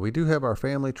 and so we do have our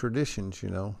family traditions, you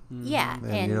know. Yeah.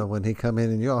 And you know, when he come in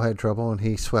and you all had trouble and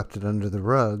he swept it under the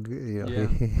rug, you know,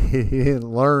 he didn't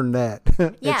learn that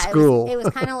at school. It was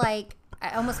kind of like,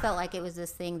 I almost felt like it was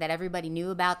this thing that everybody knew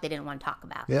about, they didn't want to talk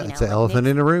about. Yeah, you know? it's an elephant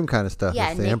in the room kind of stuff.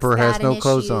 Yeah, if the Nick's emperor has got no an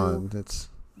clothes issue, on,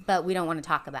 but we don't want to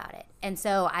talk about it. And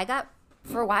so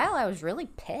for a while, I was really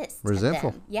pissed. Resentful.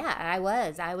 At them. Yeah,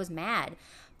 I was mad.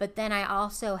 But then I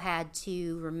also had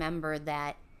to remember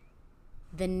that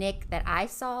the Nick that I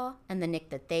saw and the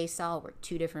Nick that they saw were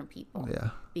two different people.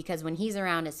 Yeah. Because when he's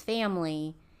around his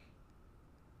family,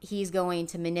 he's going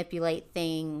to manipulate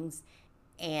things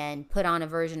and put on a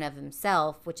version of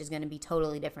himself, which is going to be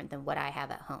totally different than what I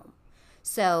have at home.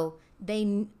 So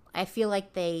I feel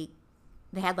like they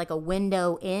had like a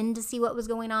window in to see what was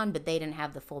going on, but they didn't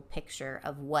have the full picture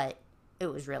of what it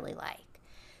was really like.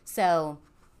 So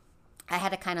I had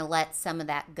to kind of let some of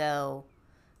that go,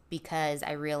 because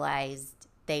I realized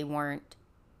they weren't,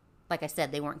 like I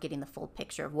said, they weren't getting the full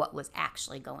picture of what was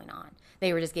actually going on.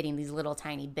 They were just getting these little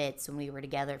tiny bits when we were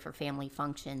together for family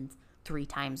functions 3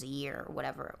 times a year or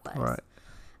whatever it was.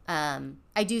 Right.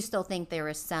 I do still think there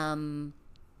was some,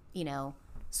 you know,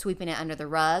 sweeping it under the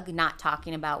rug, not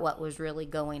talking about what was really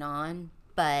going on,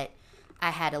 but I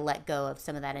had to let go of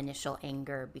some of that initial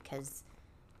anger, because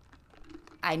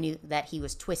I knew that he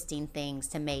was twisting things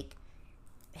to make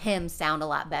him sound a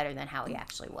lot better than how he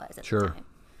actually was at the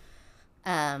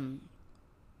time.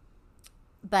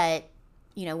 but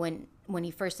when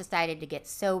he first decided to get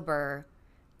sober,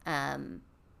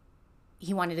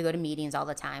 he wanted to go to meetings all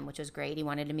the time, which was great. He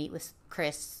wanted to meet with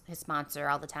Chris, his sponsor,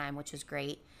 all the time, which was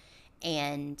great.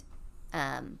 And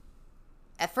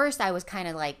at first I was kind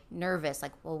of like nervous,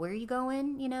 like, well, where are you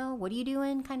going? What are you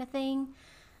doing, kind of thing.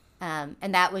 And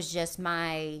that was just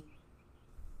that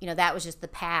was just the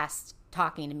past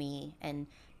talking to me and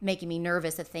making me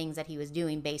nervous of things that he was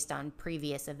doing based on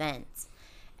previous events.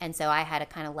 And so I had to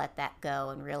kind of let that go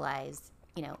and realize,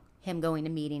 him going to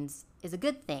meetings is a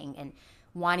good thing, and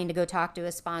wanting to go talk to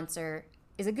a sponsor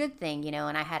is a good thing,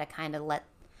 and I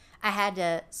had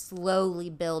to slowly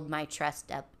build my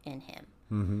trust up in him.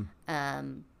 Mm-hmm.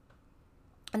 And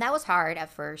that was hard at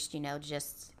first,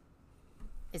 just,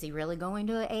 is he really going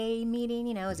to an AA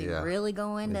meeting? Is he really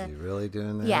going to... Is he really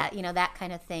doing that? Yeah, that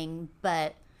kind of thing.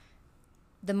 But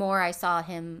the more I saw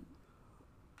him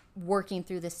working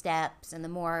through the steps and the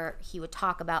more he would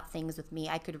talk about things with me,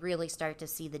 I could really start to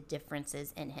see the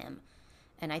differences in him.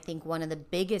 And I think one of the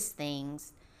biggest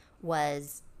things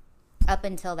was, up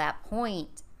until that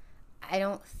point, I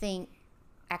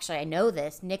know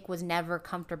this, Nick was never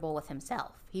comfortable with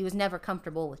himself. He was never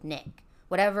comfortable with Nick.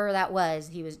 Whatever that was,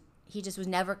 he just was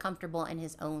never comfortable in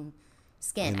his own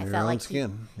skin. I felt like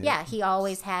skin. He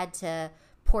always had to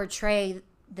portray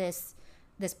this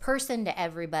person to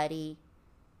everybody,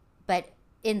 but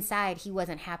inside he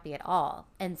wasn't happy at all.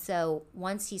 And so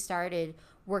once he started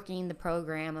working the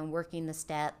program and working the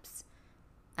steps,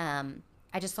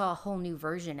 I just saw a whole new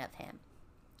version of him.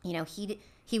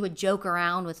 He would joke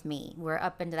around with me, where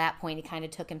up until that point he kind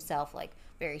of took himself like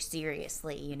very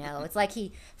seriously. It's like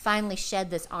he finally shed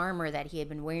this armor that he had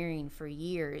been wearing for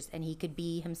years, and he could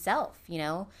be himself.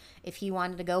 If he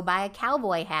wanted to go buy a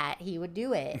cowboy hat, he would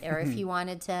do it. Or if he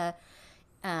wanted to,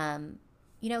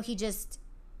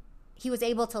 he was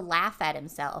able to laugh at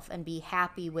himself and be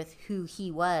happy with who he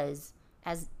was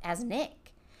as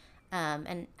Nick.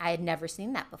 And I had never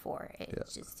seen that before.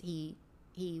 It's just he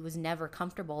was never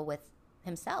comfortable with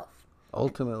himself.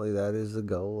 Ultimately, that is the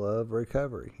goal of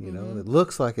recovery. Mm-hmm. It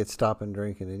looks like it's stopping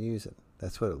drinking and using.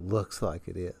 That's what it looks like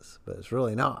it is, but it's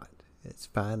really not. It's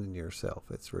finding yourself.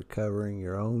 It's recovering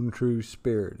your own true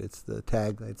spirit. It's the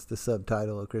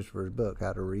subtitle of Christopher's book,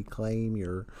 How to Reclaim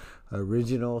Your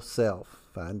Original Self.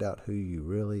 Find out who you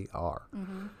really are.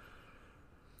 Mm-hmm.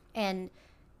 And,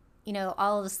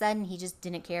 all of a sudden he just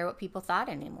didn't care what people thought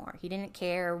anymore. He didn't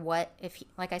care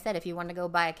like I said, if he wanted to go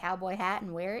buy a cowboy hat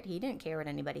and wear it, he didn't care what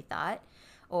anybody thought.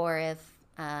 Or if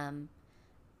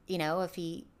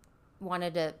he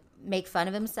wanted to make fun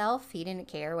of himself, he didn't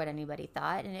care what anybody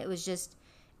thought. And it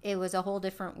was a whole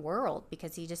different world,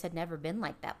 because he just had never been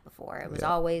like that before. It was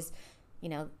always,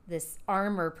 this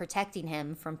armor protecting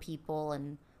him from people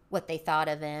and what they thought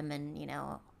of him.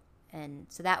 And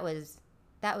so that was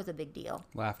a big deal.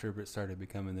 Laughter started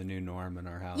becoming the new norm in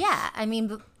our house. Yeah. I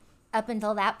mean, up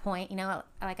until that point,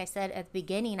 like I said at the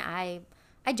beginning, I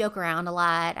joke around a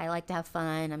lot. I like to have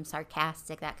fun. I'm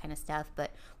sarcastic, that kind of stuff.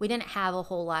 But we didn't have a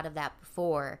whole lot of that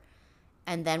before.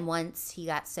 And then once he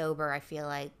got sober, I feel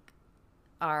like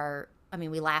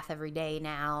we laugh every day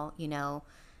now.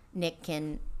 Nick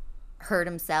can hurt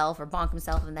himself or bonk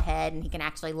himself in the head, and he can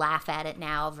actually laugh at it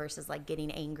now versus like getting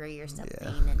angry or something.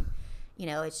 Yeah. And,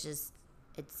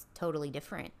 it's totally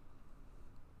different.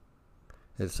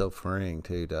 It's so freeing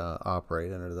too to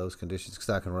operate under those conditions, because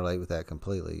I can relate with that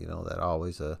completely. That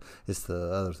always it's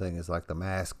the other thing is like the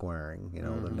mask wearing.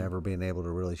 Mm-hmm. The never being able to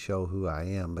really show who I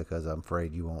am, because I'm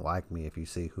afraid you won't like me if you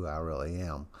see who I really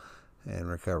am. And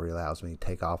recovery allows me to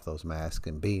take off those masks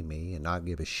and be me, and not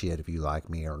give a shit if you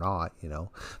like me or not.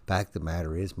 Fact of the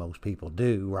matter is, most people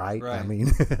do, right? I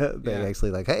mean, they actually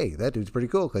like, hey, that dude's pretty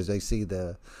cool, because they see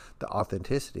the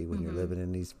authenticity when you're living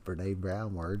in these Brene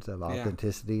Brown words of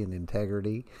authenticity and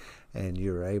integrity, and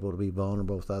you're able to be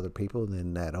vulnerable with other people, and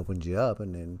then that opens you up,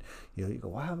 and then you go,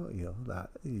 wow,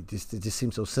 it just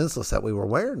seems so senseless that we were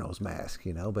wearing those masks,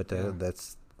 but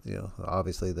that's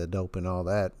obviously the dope and all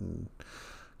that, and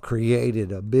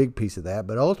created a big piece of that.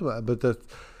 But the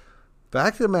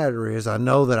fact of the matter is, I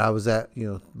know that I was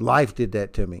life did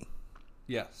that to me.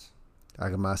 Yes.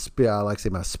 Like my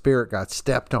spirit got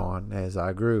stepped on as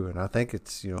I grew, and I think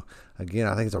it's I think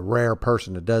it's a rare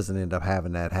person that doesn't end up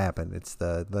having that happen. It's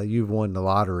the you've won the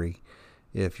lottery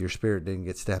if your spirit didn't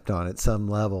get stepped on at some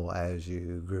level as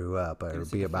you grew up, or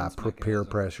be it by peer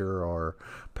pressure or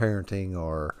parenting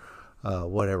or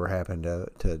whatever happened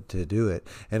to do it.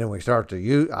 And then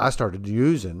I started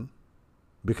using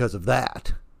because of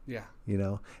that. Yeah.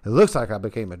 It looks like I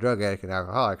became a drug addict and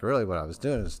alcoholic. Really what I was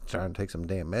doing is trying to take some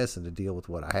damn medicine to deal with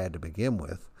what I had to begin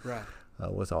with. Right.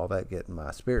 with all that getting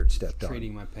my spirit stepped on.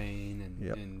 Treating my pain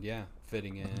and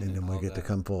fitting in. And then we get to that.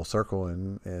 come full circle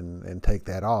and take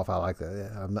that off. I like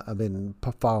that. I've been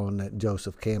following that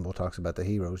Joseph Campbell talks about the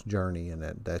hero's journey, and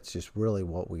that's just really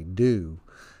what we do.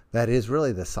 That is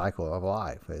really the cycle of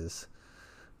life, is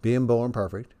being born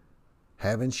perfect,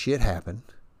 having shit happen,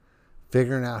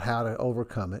 figuring out how to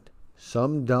overcome it.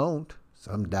 Some don't.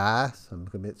 Some die. Some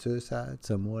commit suicide.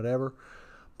 Some whatever.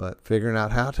 But figuring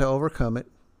out how to overcome it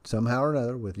somehow or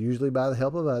another, with usually by the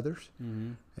help of others,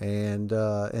 and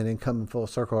then coming full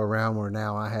circle around where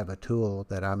now I have a tool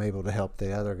that I'm able to help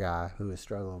the other guy who is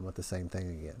struggling with the same thing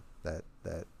again.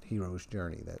 That hero's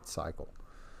journey, that cycle.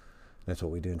 That's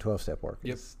what we do in 12-step work.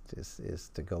 Yep.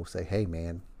 Is to go say, hey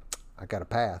man, I got a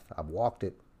path. I've walked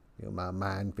it. My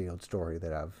minefield story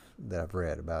that I've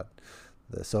read about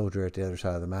the soldier at the other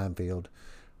side of the minefield.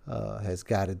 Has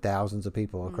guided thousands of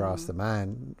people across the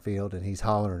minefield, and he's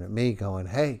hollering at me going,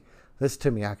 hey, listen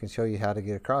to me, I can show you how to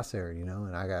get across there,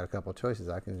 and I got a couple of choices.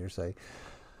 I can either say,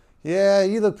 yeah,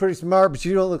 you look pretty smart, but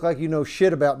you don't look like you know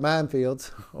shit about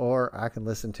minefields, or I can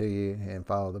listen to you and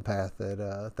follow the path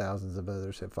that thousands of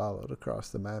others have followed across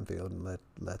the minefield, and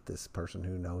let this person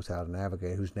who knows how to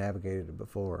navigate, who's navigated it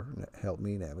before, help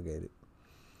me navigate it.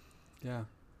 Yeah.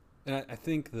 And I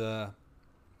think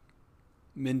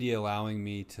Mindy allowing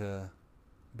me to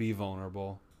be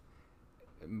vulnerable,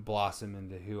 blossom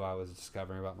into who I was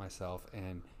discovering about myself,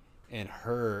 and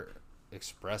her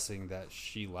expressing that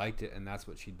she liked it, and that's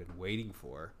what she'd been waiting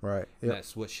for. Right. Yep.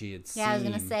 That's what she had seen. Yeah, I was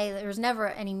gonna say there was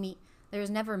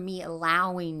never me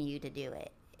allowing you to do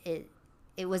it.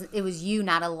 It was you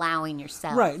not allowing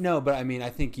yourself. Right. No, but I mean, I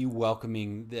think you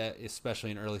welcoming that,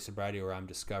 especially in early sobriety, where I'm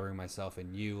discovering myself,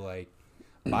 and you like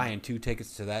buying 2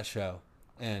 tickets to that show.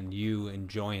 And you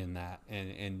enjoying that,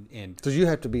 and so you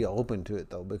have to be open to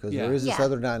it though, because there is this Yeah.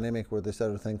 other dynamic where this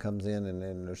other thing comes in, and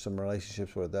then there's some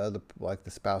relationships where the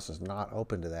spouse is not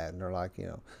open to that, and they're like,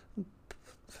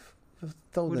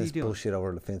 throwing this bullshit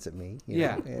over the fence at me, you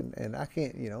know, and I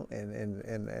can't,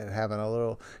 and having a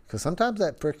little, because sometimes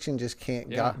that friction just can't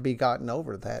be gotten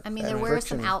over. That I mean, that there were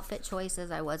friction. some outfit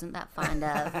choices I wasn't that fond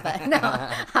of, but no,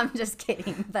 I'm just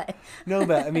kidding. But no,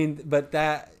 but I mean, but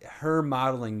that her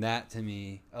modeling that to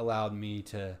me allowed me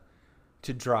to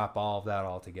drop all of that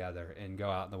altogether and go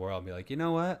out in the world and be like, you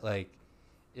know what, like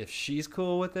if she's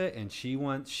cool with it and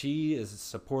she is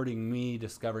supporting me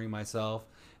discovering myself,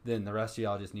 then the rest of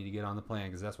y'all just need to get on the plan,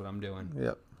 because that's what I'm doing.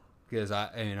 Yep. Because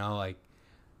like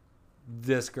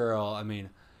this girl, I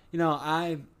mean,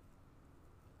 I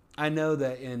know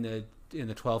that in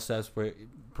the 12 steps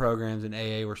programs in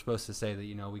AA, we're supposed to say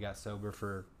that we got sober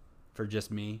for just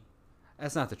me.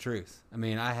 That's not the truth. I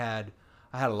mean, I had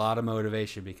a lot of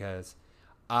motivation, because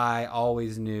I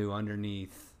always knew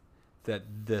underneath that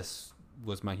this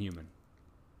was my human.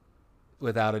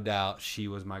 Without a doubt, she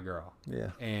was my girl. Yeah.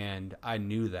 And I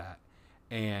knew that.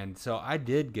 And so I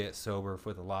did get sober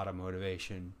with a lot of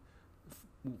motivation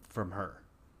from her,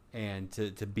 and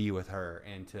to be with her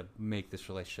and to make this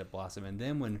relationship blossom. And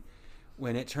then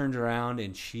when it turns around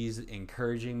and she's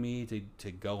encouraging me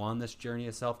to go on this journey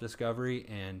of self-discovery,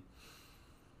 and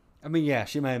I mean, yeah,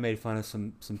 she might have made fun of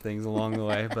some things along the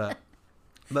way, but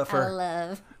But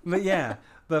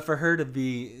for her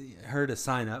to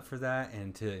sign up for that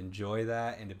and to enjoy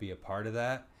that and to be a part of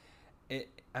that,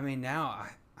 now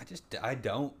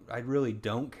I really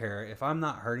don't care. If I'm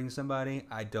not hurting somebody,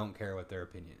 I don't care what their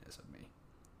opinion is of me.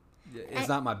 It's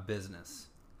not my business.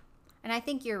 And I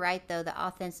think you're right, though, the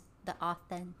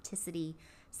authenticity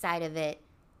side of it,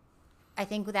 I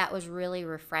think that was really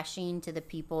refreshing to the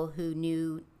people who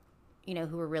knew,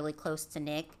 who were really close to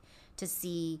Nick, to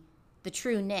see the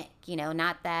true Nick,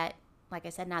 not that, like I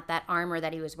said, not that armor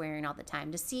that he was wearing all the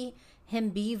time, to see him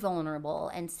be vulnerable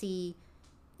and see,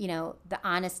 the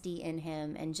honesty in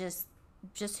him and just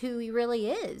who he really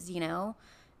is,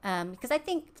 because I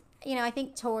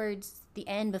think towards the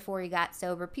end, before he got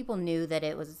sober, people knew that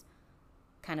it was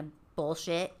kind of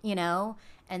bullshit,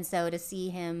 and so to see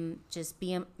him just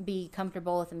be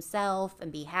comfortable with himself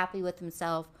and be happy with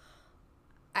himself,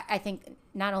 I think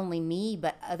not only me,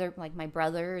 but other, like my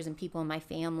brothers and people in my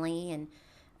family, and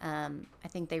I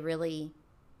think they really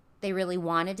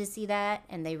wanted to see that,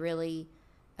 and they really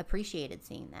appreciated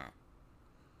seeing that.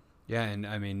 Yeah, and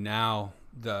I mean, now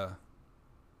the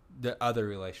other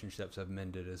relationships have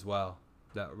mended as well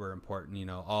that were important.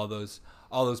 All those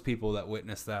people that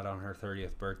witnessed that on her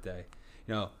 30th birthday.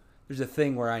 There's a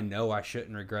thing where I know I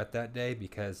shouldn't regret that day,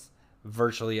 because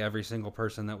virtually every single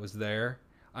person that was there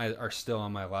are still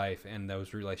in my life, and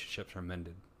those relationships are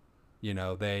mended.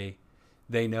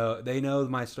 They know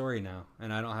my story now,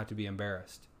 and I don't have to be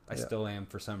embarrassed. I still am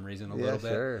for some reason a little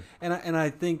bit. Sure. And I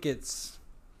think it's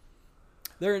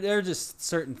there are just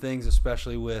certain things,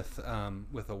 especially with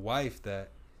a wife, that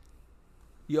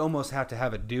you almost have to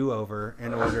have a do-over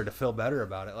in order to feel better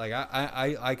about it. Like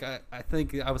I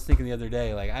think I was thinking the other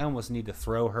day, like I almost need to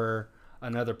throw her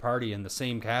another party in the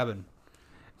same cabin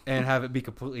and have it be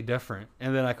completely different,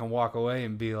 and then I can walk away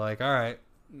and be like, all right,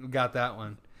 got that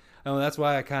one. And that's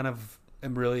why I kind of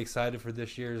am really excited for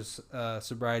this year's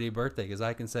sobriety birthday, because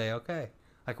I can say, okay,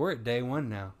 like we're at day 1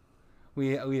 now. We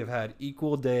have had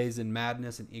equal days in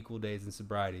madness and equal days in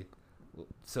sobriety.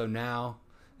 So now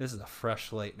this is a fresh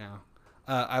slate now.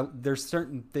 There's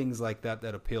certain things like that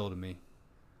appeal to me,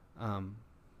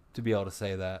 to be able to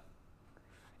say that,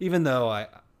 even though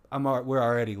we're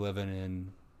already living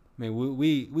in. I mean,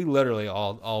 we literally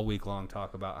all week long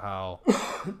talk about how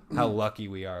lucky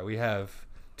we are. We have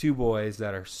 2 boys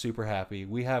that are super happy.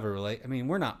 We have I mean,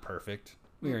 we're not perfect.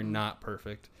 We are not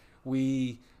perfect.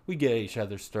 We get at each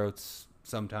other's throats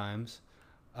sometimes,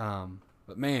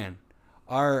 but man,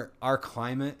 our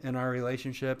climate in our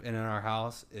relationship and in our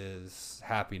house is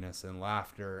happiness and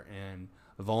laughter and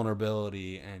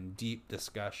vulnerability and deep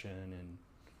discussion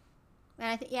and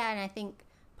I think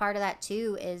part of that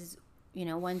too is, you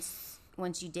know, once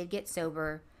you did get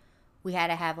sober, we had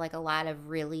to have like a lot of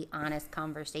really honest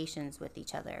conversations with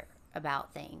each other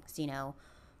about things, you know,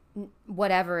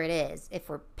 whatever it is. If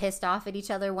we're pissed off at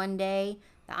each other one day,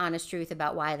 the honest truth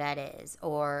about why that is,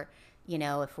 or, you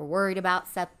know, if we're worried about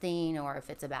something, or if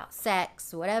it's about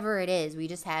sex, whatever it is, we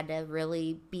just had to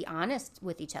really be honest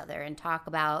with each other and talk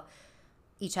about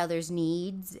each other's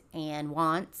needs and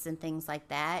wants and things like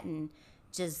that, and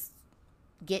just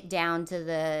get down to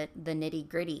the nitty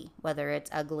gritty, whether it's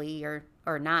ugly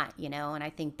or not, you know. And I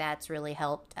think that's really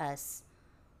helped us.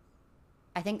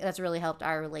 I think that's really helped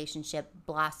our relationship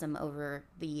blossom over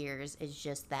the years, is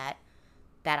just that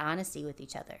honesty with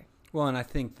each other. Well, and I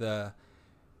think that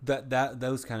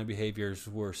those kind of behaviors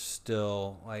were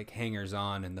still like hangers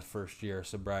on in the first year of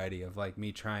sobriety, of like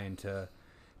me trying to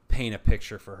paint a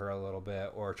picture for her a little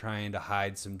bit, or trying to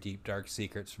hide some deep dark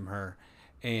secrets from her,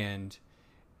 and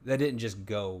that didn't just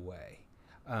go away.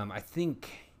 I think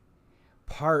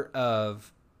part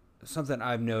of something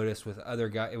I've noticed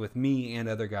with me and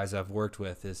other guys I've worked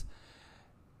with, is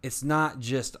it's not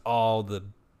just all the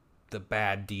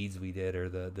bad deeds we did or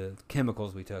the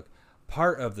chemicals we took.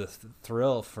 Part of the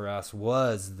thrill for us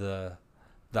was the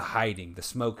hiding, the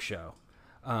smoke show,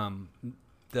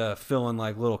 the feeling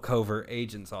like little covert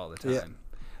agents all the time. Yeah.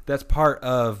 That's part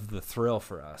of the thrill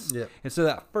for us. Yeah. And so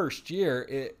that first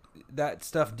year, that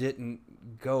stuff didn't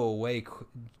go away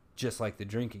just like the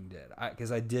drinking did.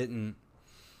 Because I don't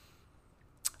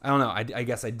know. I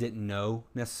guess I didn't know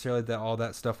necessarily that all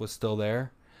that stuff was still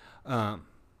there.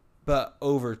 But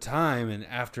over time, and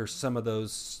after some of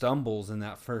those stumbles in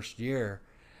that first year,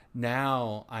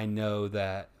 now I know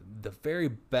that the very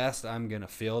best I'm going to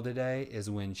feel today is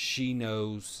when she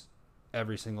knows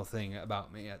every single thing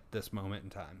about me at this moment in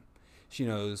time. She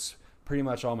knows pretty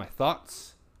much all my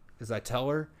thoughts as I tell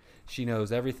her. She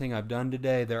knows everything I've done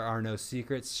today. There are no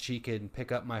secrets. She can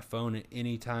pick up my phone at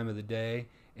any time of the day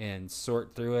and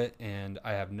sort through it, and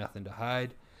I have nothing to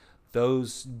hide.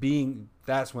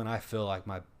 That's when I feel like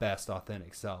my best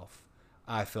authentic self.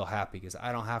 I feel happy because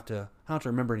I don't have to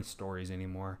remember any stories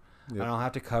anymore. Yep. I don't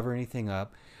have to cover anything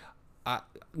up.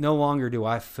 No longer do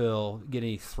I get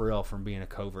any thrill from being a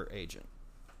covert agent.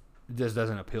 It just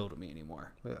doesn't appeal to me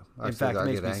anymore. Yeah, in fact,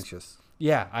 I get anxious.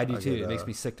 Yeah, I do too. It makes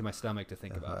me sick to my stomach to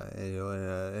think about it. You know,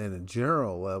 in a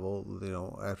general level, you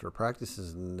know, after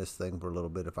practicing this thing for a little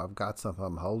bit, if I've got something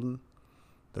I'm holding,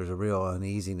 there's a real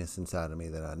uneasiness inside of me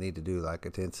that I need to do like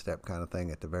a 10-step kind of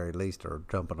thing at the very least, or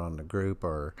jumping on the group,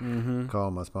 or call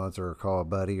my sponsor, or call a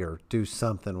buddy, or do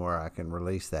something where I can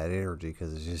release that energy,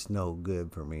 because it's just no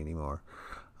good for me anymore.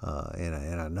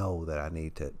 And I know that I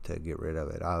need to get rid of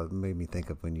it. It made me think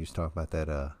of when you was talking about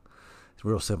that,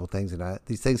 real simple things, and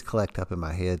these things collect up in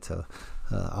my head. So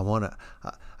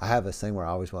I have this thing where I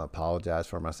always want to apologize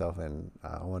for myself, and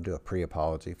I want to do a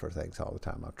pre-apology for things all the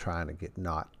time. I'm trying to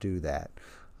not do that.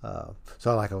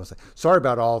 So I was like, sorry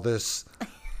about all this.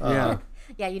 Yeah,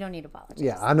 you don't need to apologize.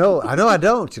 Yeah, I know I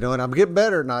don't, you know, and I'm getting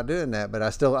better at not doing that, but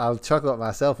I'll chuckle at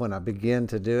myself when I begin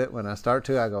to do it. When I start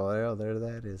to, I go, oh, there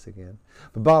that is again.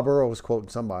 But Bob Earl was quoting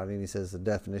somebody, and he says the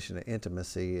definition of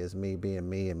intimacy is me being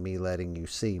me and me letting you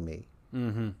see me.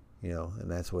 Mm-hmm. You know,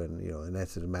 and that's when, you know, and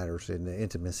that's what matters. In the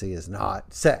intimacy is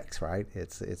not sex, right?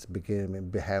 It's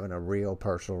having a real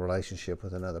personal relationship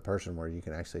with another person where you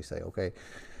can actually say, okay,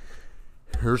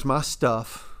 here's my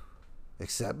stuff,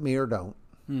 accept me or don't.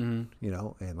 Mm-hmm. You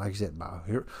know, and like I said,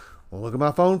 Want to look at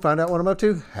my phone, find out what I'm up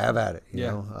to? Have at it. You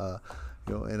Yeah.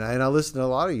 know. And I listen to a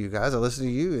lot of you guys. I listen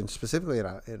to you, and specifically,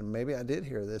 and maybe I did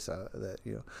hear this that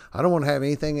I don't want to have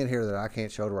anything in here that I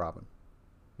can't show to Robin.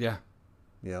 Yeah.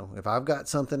 If I've got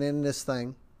something in this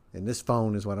thing, and this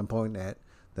phone is what I'm pointing at,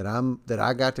 that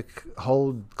I got to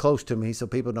hold close to me so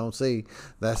people don't see.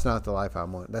 That's not the life I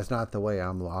want. That's not the way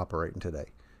I'm operating today.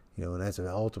 And that's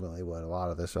ultimately what a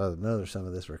lot of this, some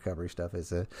of this recovery stuff is.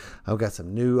 That I've got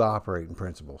some new operating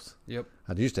principles. Yep.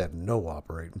 I used to have no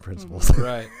operating principles.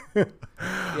 Right. Yeah.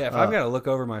 If I've got to look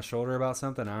over my shoulder about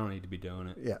something, I don't need to be doing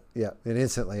it. Yeah. Yeah. And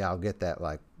instantly I'll get that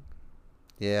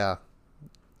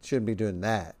shouldn't be doing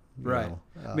that. Right.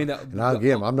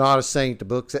 I'm not a saint. The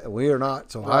book said we are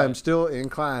not. So Right. I am still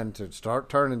inclined to start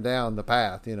turning down the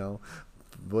path,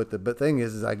 But the thing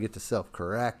is I get to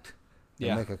self-correct.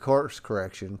 And make a course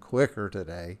correction quicker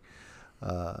today.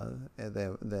 And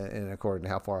according to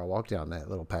how far I walk down that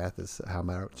little path is how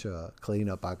much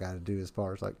cleanup I got to do as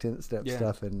far as 10-step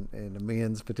stuff and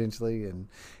amends potentially and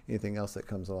anything else that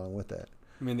comes along with that.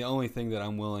 I mean, the only thing that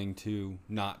I'm willing to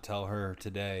not tell her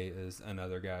today is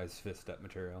another guy's fifth step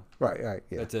material. Right.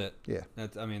 Yeah. That's it. Yeah.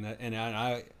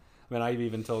 I've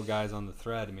even told guys on the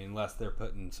thread, unless they're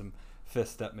putting some fifth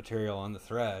step material on the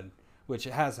thread, which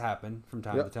has happened from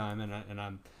time to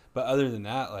time, but other than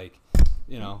that, I'm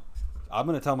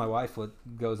going to tell my wife what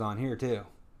goes on here too,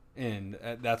 and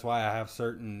that's why I have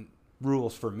certain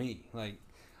rules for me. Like,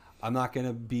 I'm not going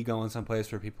to be going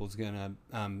someplace where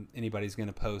anybody's going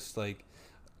to post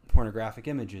pornographic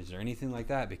images or anything like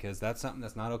that, because that's something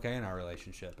that's not okay in our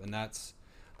relationship, and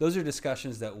those are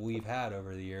discussions that we've had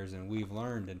over the years and we've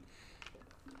learned. And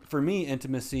for me,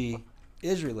 intimacy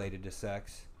is related to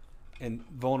sex. And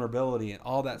vulnerability and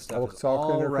all that stuff is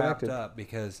all wrapped up,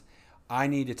 because I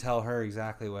need to tell her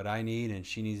exactly what I need, and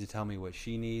she needs to tell me what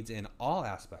she needs in all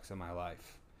aspects of my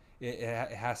life. It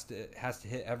has to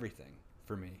hit everything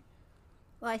for me.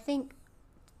 Well, I think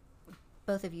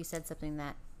both of you said something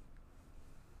that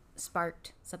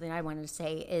sparked something I wanted to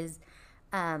say is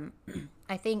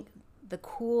I think the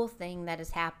cool thing that has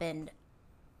happened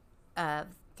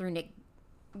through Nick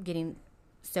getting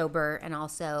sober and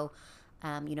also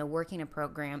working a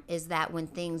program is that when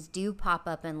things do pop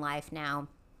up in life now,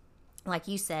 like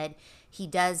you said, he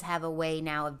does have a way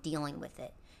now of dealing with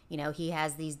it. He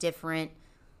has these different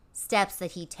steps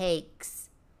that he takes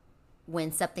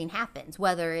when something happens,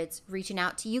 whether it's reaching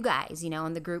out to you guys,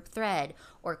 on the group thread,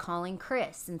 or calling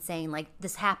Chris and saying,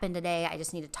 this happened today. I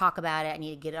just need to talk about it. I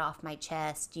need to get it off my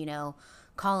chest,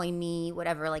 calling me,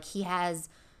 whatever. He has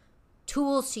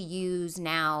tools to use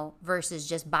now versus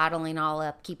just bottling all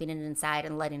up, keeping it inside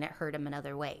and letting it hurt him in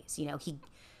other ways.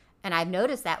 And I've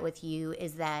noticed that with you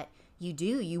is that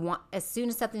you want, as soon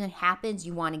as something happens,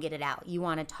 you want to get it out. You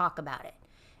want to talk about it,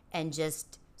 and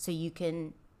just so you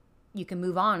can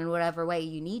move on in whatever way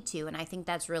you need to. And I think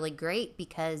that's really great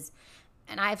because,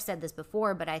 and I've said this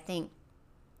before, but I think,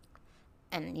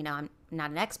 and I'm not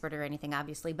an expert or anything,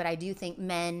 obviously, but I do think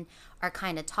men are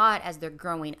kind of taught as they're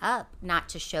growing up not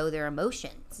to show their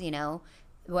emotions.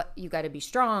 What, you got to be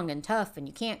strong and tough, and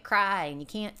you can't cry, and you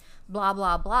can't blah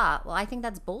blah blah. Well, I think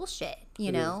that's bullshit.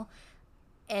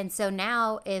 And so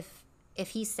now if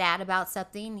he's sad about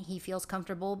something, he feels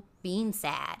comfortable being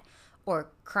sad or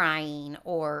crying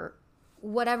or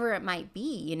whatever it might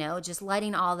be. Just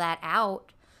letting all that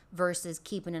out versus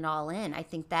keeping it all in. I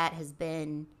think that has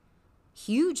been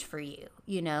huge for you,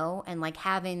 and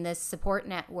having this support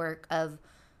network of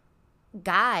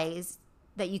guys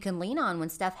that you can lean on when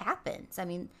stuff happens.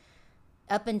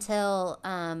 Up until,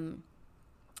 I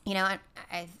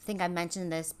think I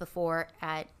mentioned this before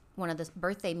at one of the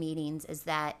birthday meetings, is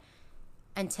that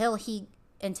until he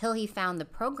found the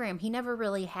program, he never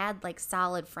really had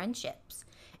solid friendships.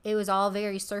 It was all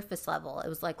very surface level. It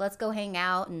was let's go hang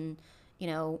out and,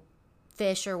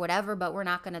 fish or whatever, but we're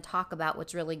not going to talk about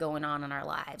what's really going on in our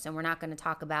lives, and we're not going to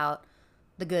talk about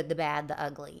the good, the bad, the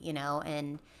ugly,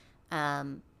 and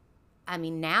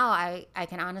now I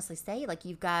can honestly say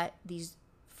you've got these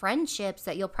friendships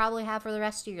that you'll probably have for the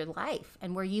rest of your life,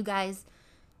 and where you guys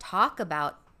talk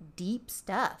about deep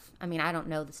stuff. I don't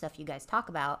know the stuff you guys talk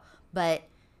about, but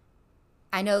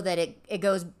I know that it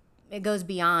goes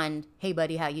beyond, hey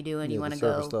buddy, how you doing? You want to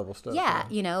go surface level stuff? Yeah.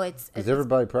 It's because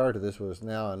everybody prior to this was,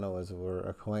 now I know, as we're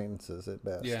acquaintances at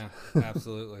best. Yeah,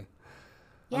 absolutely.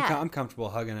 Yeah. I'm comfortable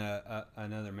hugging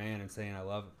another man and saying I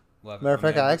love him. Matter of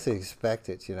fact, I actually expect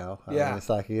it. Yeah. It's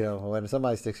when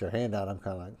somebody sticks their hand out, I'm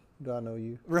kind of like, do I know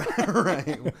you?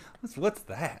 Right. What's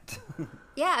that?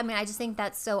 Yeah, I just think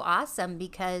that's so awesome,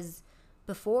 because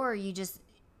before you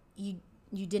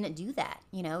didn't do that.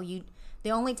 The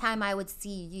only time I would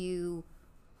see you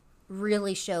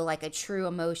really show like a true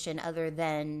emotion other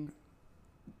than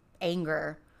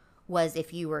anger was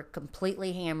if you were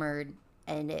completely hammered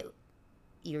and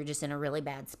you're just in a really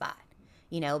bad spot,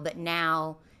 but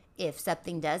now if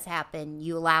something does happen,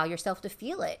 you allow yourself to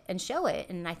feel it and show it.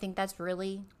 And I think that's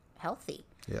really healthy.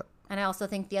 Yep. And I also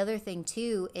think the other thing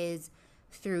too is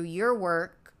through your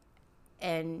work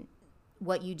and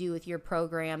what you do with your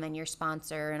program and your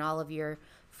sponsor and all of your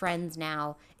friends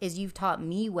now is you've taught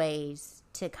me ways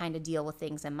to kind of deal with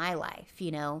things in my life.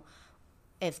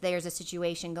 If there's a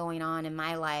situation going on in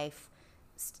my life,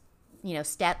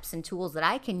 steps and tools that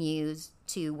I can use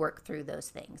to work through those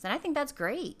things. And I think that's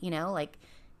great. Like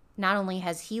not only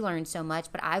has he learned so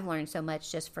much, but I've learned so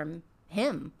much just from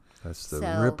him. That's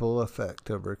the ripple effect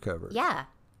of recovery. Yeah.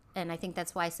 And I think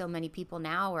that's why so many people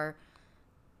now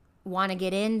want to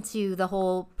get into the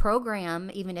whole program,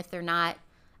 even if they're not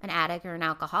an addict or an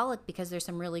alcoholic, because there's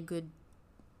some really good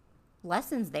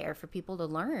lessons there for people to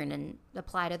learn and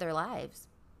apply to their lives.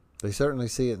 They certainly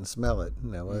see it and smell it.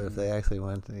 If they actually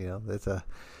went,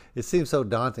 it seems so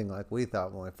daunting like we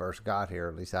thought when we first got here.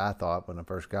 At least I thought when I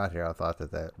first got here, I thought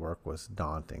that work was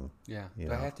daunting. Yeah.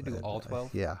 Do I have to do all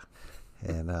 12? Yeah.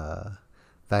 And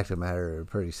fact of the matter,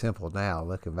 pretty simple now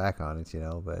looking back on it,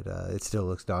 but it still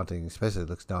looks daunting, especially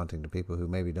looks daunting to people who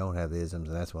maybe don't have the isms.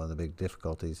 And that's one of the big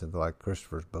difficulties of like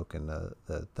Christopher's book and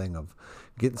the thing of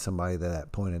getting somebody to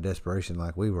that point of desperation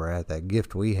like we were at, that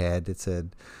gift we had that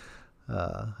said,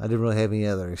 I didn't really have any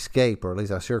other escape, or at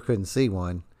least I sure couldn't see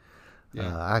one.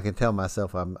 Yeah. I can tell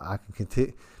myself I can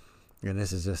continue, and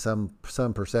this is just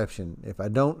some perception. If I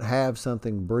don't have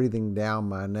something breathing down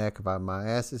my neck, if my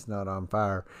ass is not on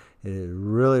fire, it is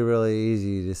really, really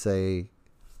easy to say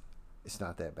it's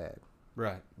not that bad.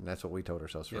 Right. And that's what we told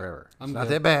ourselves forever. I'm it's not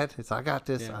that bad. I got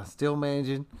this. Yeah. I'm still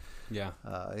managing. Yeah.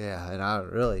 And I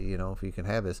really, if you can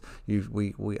have this,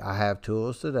 I have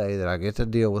tools today that I get to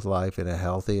deal with life in a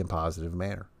healthy and positive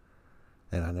manner.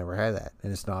 And I never had that.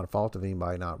 And it's not a fault of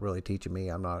anybody not really teaching me.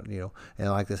 I'm not, and I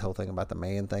like this whole thing about the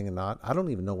man thing I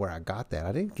don't even know where I got that.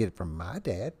 I didn't get it from my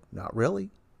dad. Not really.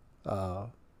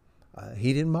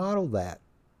 He didn't model that.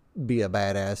 Be a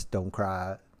badass, don't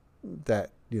cry,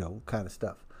 that, kind of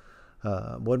stuff.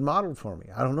 Wasn't modeled for me.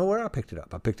 I don't know where I picked it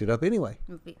up. I picked it up anyway.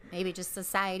 Maybe just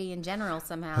society in general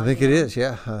somehow. I think it is,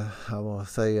 yeah. I will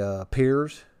say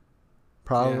peers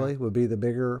probably would be the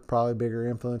bigger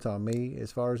influence on me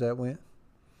as far as that went.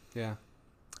 Yeah.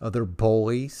 Other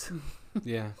boys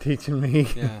teaching me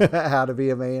how to be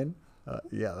a man.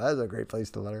 That's a great place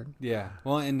to learn. Yeah.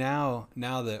 Well, and now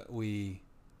that we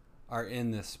are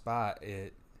in this spot,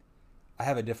 I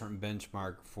have a different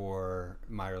benchmark for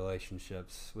my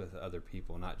relationships with other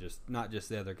people, not just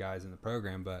the other guys in the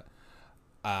program, but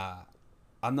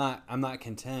I'm not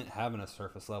content having a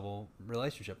surface level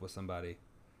relationship with somebody.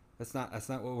 That's not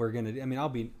what we're gonna do. I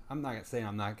mean, I'm not saying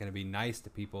I'm not gonna be nice to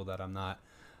people that I'm not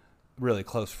really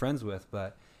close friends with,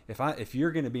 but if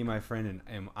you're gonna be my friend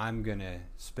and I'm gonna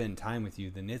spend time with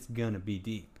you, then it's gonna be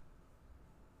deep.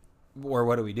 Or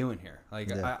what are we doing here?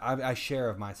 Like I share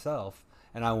of myself.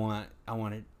 And I want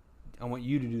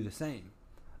you to do the same.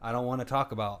 I don't want to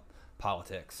talk about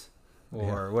politics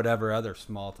or whatever other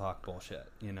small talk bullshit.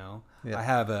 Yeah. I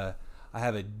have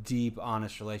a deep,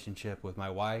 honest relationship with my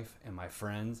wife and my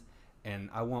friends, and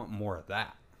I want more of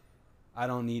that. I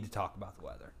don't need to talk about the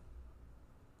weather.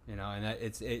 And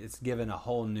it's given a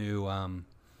whole new, like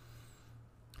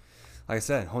I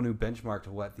said, whole new benchmark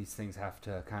to what these things have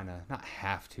to not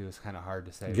have to. It's kind of hard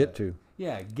to say. Get to.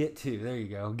 Yeah, get to. There you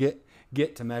go.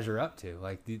 Get to measure up to.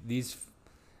 Like these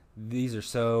are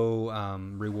so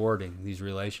rewarding, these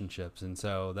relationships, and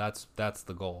so that's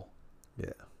the goal. Yeah.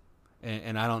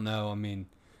 And I don't know. I mean,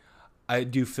 I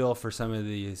do feel for some of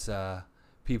these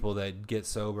people that get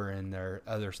sober and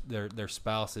their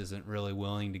spouse isn't really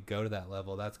willing to go to that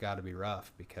level. That's got to be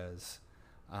rough because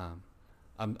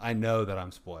I know that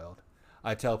I'm spoiled.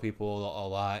 I tell people a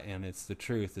lot, and it's the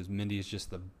truth, is Mindy is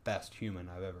just the best human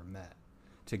I've ever met.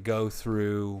 To go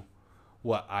through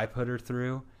what I put her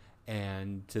through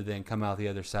and to then come out the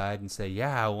other side and say,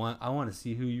 I want to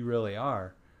see who you really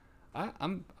are.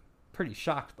 I'm pretty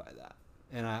shocked by that.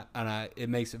 And it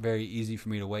makes it very easy for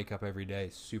me to wake up every day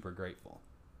super grateful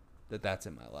that that's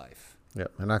in my life.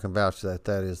 Yep, and I can vouch that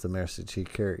is the message he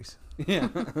carries. Yeah.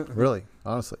 Really,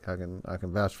 honestly, I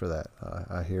can vouch for that.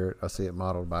 I hear it, I see it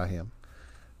modeled by him.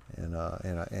 And I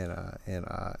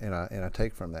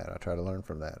take from that. I try to learn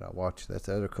from that. I watch. That's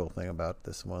the other cool thing about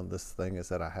this thing is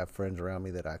that I have friends around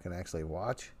me that I can actually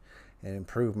watch and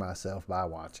improve myself by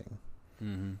watching.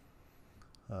 Mm-hmm.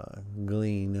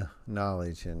 Glean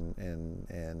knowledge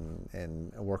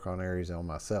and work on areas on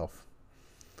myself.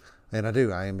 And I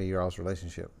do. I envy your all's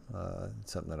relationship.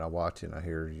 It's something that I watch and I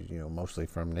hear, mostly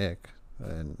from Nick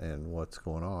and what's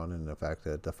going on, and the fact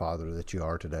that the father that you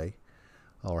are today,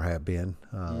 or have been,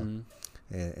 and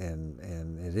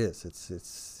it is.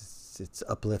 It's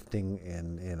uplifting,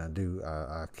 and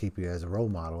I keep you as a role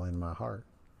model in my heart.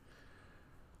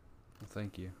 Well,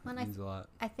 thank you. Well, it means a lot.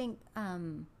 I think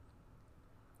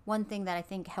one thing that I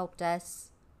think helped us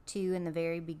too in the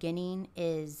very beginning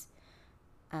is,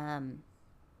 one,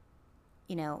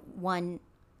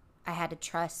 I had to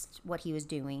trust what he was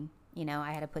doing.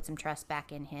 I had to put some trust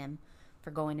back in him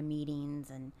for going to meetings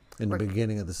and in the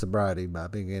beginning of the sobriety. By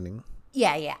beginning,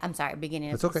 yeah. I'm sorry. Beginning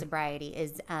of That's okay. sobriety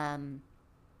is,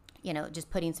 just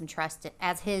putting some trust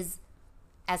as his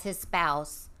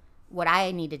spouse. What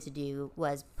I needed to do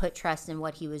was put trust in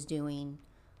what he was doing,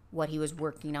 what he was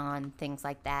working on, things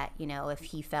like that. If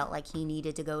he felt like he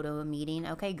needed to go to a meeting,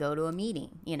 okay, go to a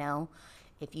meeting.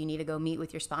 If you need to go meet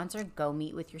with your sponsor, go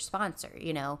meet with your sponsor.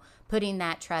 Putting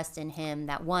that trust in him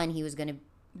that, one, he was going to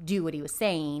do what he was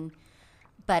saying,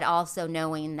 but also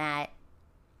knowing that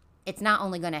it's not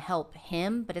only going to help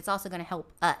him, but it's also going to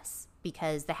help us,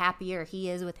 because the happier he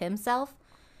is with himself,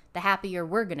 the happier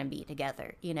we're going to be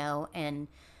together, and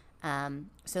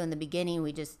so in the beginning,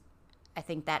 I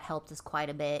think that helped us quite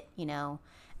a bit,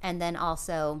 and then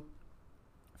also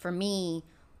for me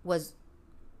was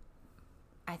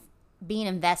being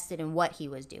invested in what he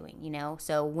was doing,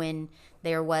 so when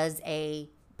there was a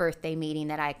birthday meeting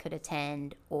that I could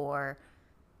attend, or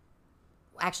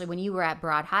actually when you were at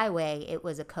Broad Highway, it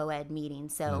was a co-ed meeting,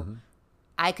 so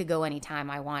I could go anytime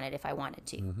I wanted if I wanted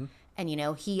to. And,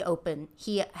 he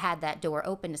had that door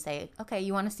open to say, okay,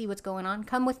 you want to see what's going on?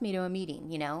 Come with me to a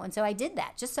meeting, and so I did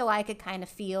that just so I could kind of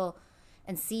feel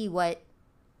and see what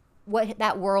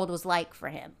that world was like for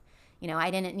him.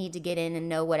 I didn't need to get in and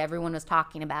know what everyone was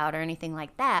talking about or anything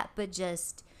like that, but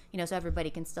just, so everybody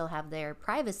can still have their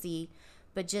privacy,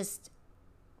 but just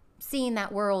seeing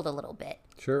that world a little bit.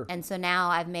 Sure. And so now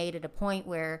I've made it a point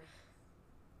where,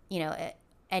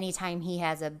 anytime he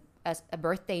has a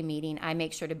birthday meeting, I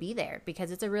make sure to be there,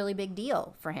 because it's a really big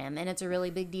deal for him and it's a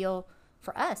really big deal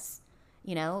for us,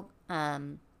 and I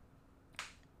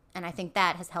think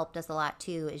that has helped us a lot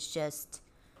too, is just,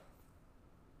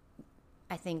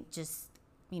 I think just,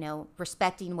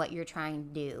 respecting what you're trying to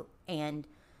do and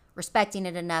respecting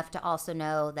it enough to also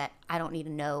know that I don't need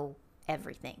to know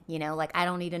everything, like I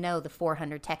don't need to know the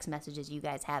 400 text messages you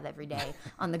guys have every day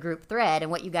on the group thread and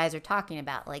what you guys are talking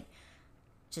about, like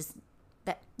just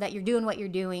that you're doing what you're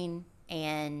doing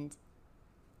and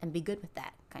be good with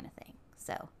that kind of thing.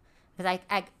 So, because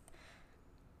I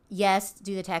yes,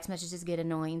 do the text messages get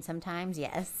annoying sometimes?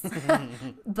 Yes.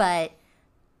 But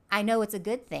I know it's a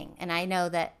good thing. And I know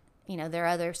that, there are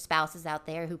other spouses out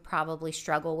there who probably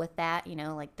struggle with that,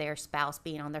 like their spouse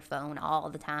being on their phone all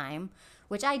the time,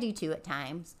 which I do too at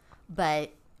times.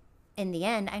 But in the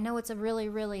end, I know it's a really,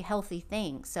 really healthy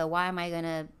thing. So why am I going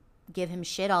to give him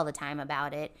shit all the time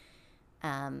about it?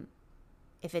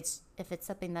 If it's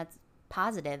something that's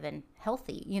positive and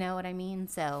healthy, you know what I mean?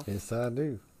 So yes, I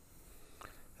do.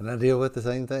 And I deal with the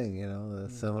same thing, a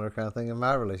similar kind of thing in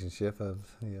my relationship of,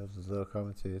 those little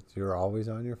comments. You're always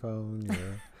on your phone.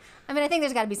 I mean, I think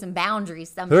there's got to be some boundaries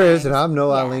sometimes. There is, and I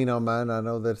lean on mine. I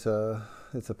know that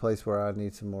it's a place where I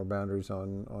need some more boundaries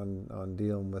on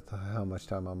dealing with how much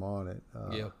time I'm on it.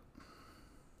 Yep.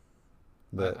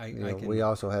 But we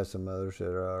also have some others that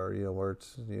are, where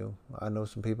it's, I know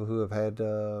some people who have had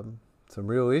some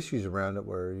real issues around it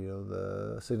where,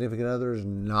 the significant other is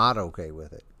not okay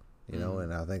with it.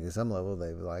 And I think at some level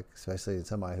they've especially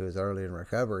somebody who is early in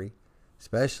recovery,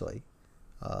 especially,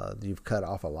 you've cut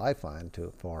off a lifeline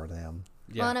for them.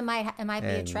 Yeah. Well, and it might be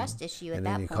a trust issue at that point.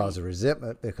 And then you cause a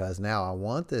resentment because now I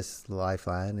want this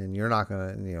lifeline and you're not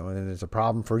going to, and it's a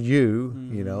problem for you,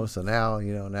 so now,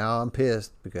 now I'm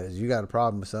pissed because you got a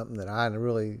problem with something that I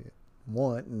really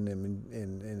want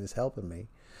and is helping me.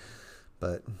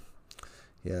 But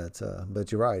yeah,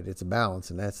 but you're right. It's a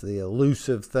balance, and that's the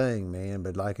elusive thing, man.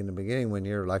 But like in the beginning, when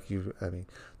you're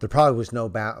there probably was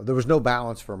there was no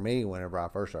balance for me whenever I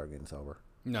first started getting sober.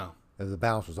 No, the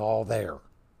balance was all there.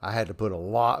 I had to put a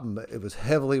lot. It was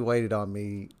heavily weighted on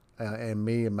me and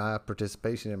my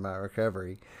participation in my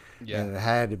recovery, and it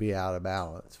had to be out of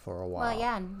balance for a while. Well,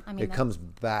 yeah, I mean, it comes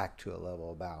back to a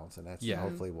level of balance, and that's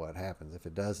hopefully what happens. If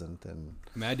it doesn't, then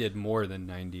I did more than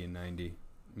 90 and 90.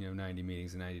 90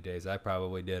 meetings in 90 days. I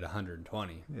probably did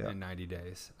 120 in 90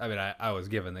 days. I mean, I was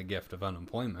given the gift of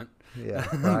unemployment. Yeah,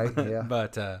 right. Yeah.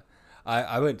 But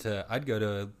I'd go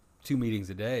to 2 meetings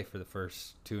a day for the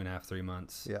first 2.5, 3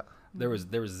 months. Yeah. There was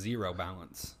zero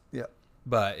balance. Yeah.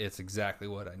 but it's exactly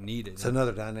what I needed. It's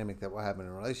another dynamic that will happen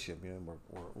in a relationship. You know,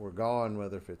 we're gone,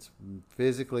 whether if it's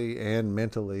physically and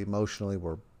mentally, emotionally,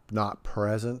 we're not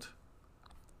present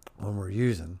when we're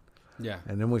using. Yeah.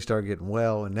 And then we start getting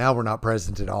well, and now we're not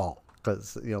present at all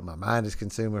because, you know, my mind is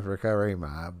consumed with recovery.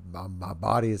 My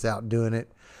body is out doing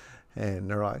it. And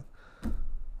they're like,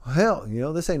 well, hell, you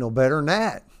know, this ain't no better than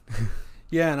that.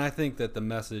 Yeah, and I think that the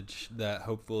message that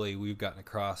hopefully we've gotten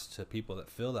across to people that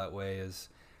feel that way is,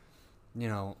 you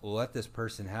know, let this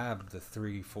person have the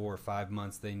 3, 4, 5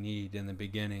 months they need in the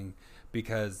beginning,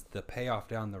 because the payoff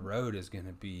down the road is going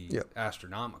to be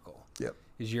astronomical. Yep.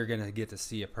 Is you're going to get to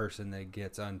see a person that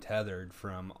gets untethered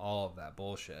from all of that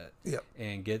bullshit. Yep.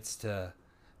 And gets to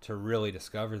really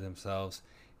discover themselves.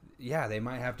 Yeah, they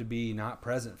might have to be not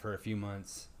present for a few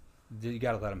months. You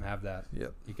got to let them have that.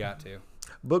 Yep. You got to.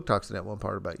 Book talks in that one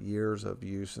part about years of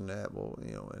use and that. Well,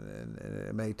 you know, and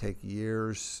it may take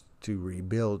years to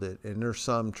rebuild it, and there's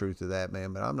some truth to that,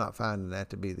 man. But I'm not finding that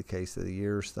to be the case. The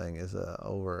years thing is a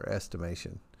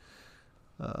overestimation.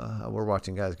 We're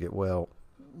watching guys get well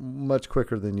much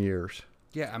quicker than years.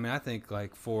 Yeah, I mean, I think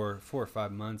like 4 or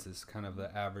 5 months is kind of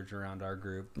the average around our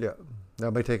group. Yeah,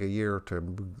 that may take a year to,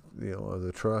 you know,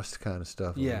 the trust kind of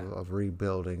stuff of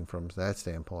rebuilding from that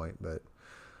standpoint, but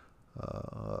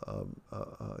a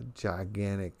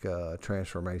gigantic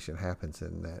transformation happens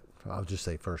in that. I'll just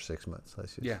say first 6 months.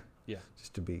 Let's just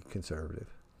just to be conservative.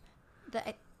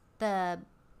 The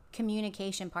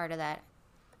communication part of that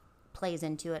plays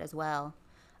into it as well,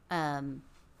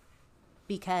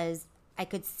 because I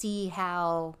could see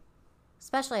how,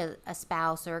 especially a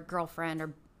spouse or a girlfriend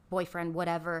or boyfriend,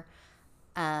 whatever,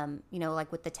 you know,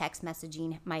 like with the text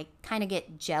messaging, might kind of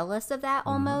get jealous of that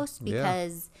almost,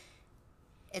 because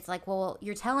it's like, well,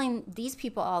 you're telling these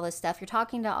people all this stuff. You're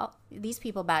talking to these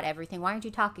people about everything. Why aren't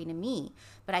you talking to me?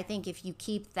 But I think if you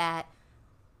keep that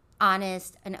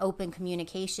honest and open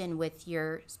communication with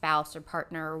your spouse or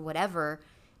partner or whatever,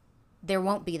 there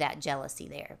won't be that jealousy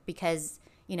there, because,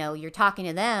 you know, you're talking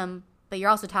to them, but you're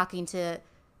also talking to,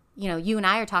 you know, you and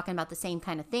I are talking about the same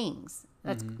kind of things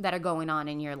that are going on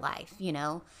in your life, you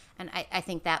know? And I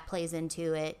think that plays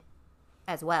into it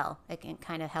as well. It can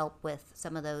kind of help with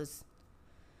some of those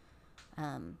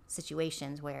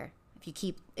situations where if you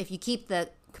keep the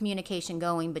communication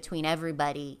going between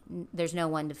everybody, there's no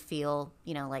one to feel,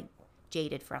 you know, like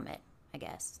jaded from it, I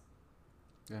guess.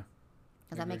 Yeah.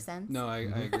 Does that make sense? No, I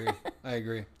agree. I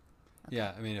agree. Okay.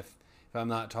 Yeah, I mean, if I'm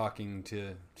not talking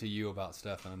to you about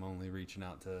stuff and I'm only reaching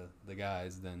out to the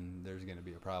guys, then there's going to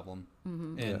be a problem.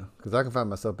 Mm-hmm. And because I can find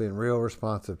myself being real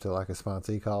responsive to like a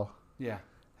sponsee call. Yeah.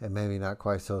 And maybe not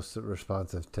quite so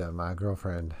responsive to my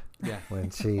girlfriend when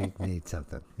she needs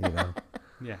something, you know.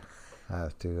 Yeah. I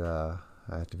have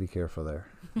to be careful there.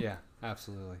 Yeah,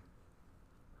 absolutely.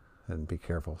 And be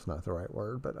careful is not the right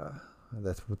word, but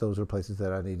those are places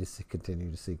that I need to continue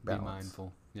to seek balance. Be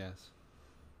mindful, yes.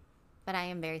 But I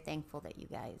am very thankful that you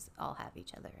guys all have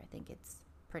each other. I think it's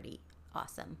pretty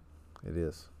awesome. It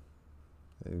is.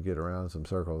 And you get around in some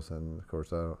circles, and of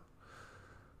course I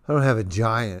don't have a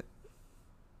giant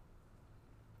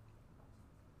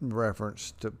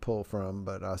reference to pull from,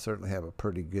 but I certainly have a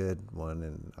pretty good one,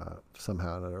 and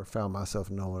somehow I found myself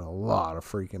knowing a lot of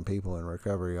freaking people in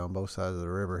recovery on both sides of the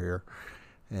river here,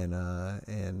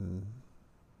 and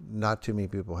not too many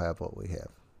people have what we have.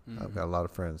 Mm-hmm. I've got a lot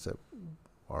of friends that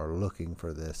are looking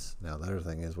for this. Now the other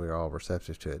thing is we're all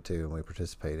receptive to it too, and we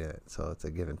participate in it, so it's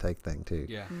a give and take thing too.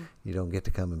 Yeah. Mm-hmm. You don't get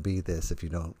to come and be this if you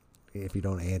don't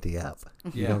ante up.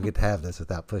 You don't get to have this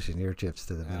without pushing your chips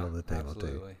to the middle of the table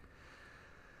absolutely. Too.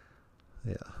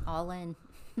 Yeah. All in.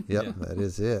 Yep, that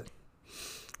is it.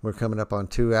 We're coming up on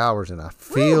 2 hours, and I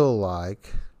feel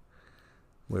like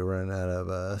we're running out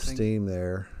of steam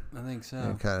there. I think so.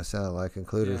 And kind of sound like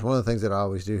concluders. Yeah. One of the things that I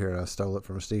always do here, and I stole it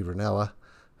from Steve Ranella,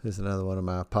 who's another one of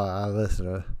my I listen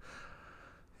to.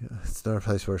 It's another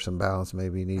place where some balance may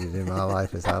be needed in my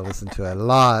life, as I listen to a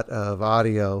lot of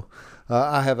audio.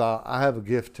 I have a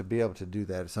gift to be able to do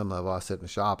that. At some level, I sit in the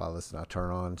shop, I listen, I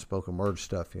turn on spoken word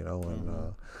stuff, you know,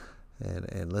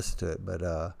 and listen to it.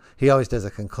 But he always does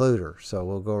a concluder, so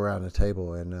we'll go around the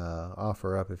table and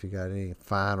offer up if you got any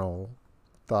final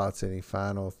thoughts, any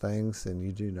final things, and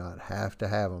you do not have to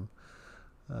have them.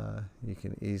 You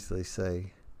can easily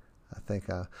say, I think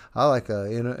I like,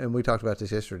 and we talked about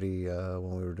this yesterday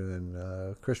when we were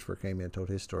doing, Christopher came in and told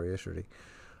his story yesterday.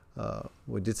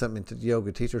 We did something in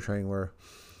yoga teacher training where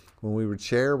when we would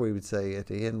share, we would say at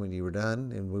the end when you were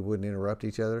done, and we wouldn't interrupt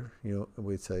each other, you know,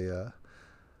 we'd say,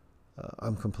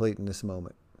 I'm complete in this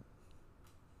moment.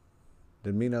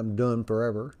 Doesn't mean I'm done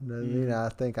forever. Doesn't mean I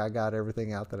think I got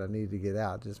everything out that I need to get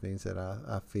out. It just means that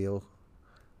I feel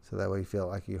So that way you feel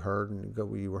like you heard and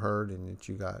you were heard, and that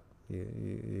you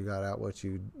got out what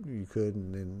you could,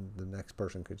 and then the next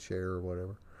person could share or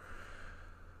whatever.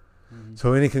 Mm-hmm.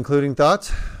 So any concluding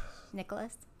thoughts?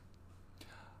 Nicholas?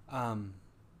 I'm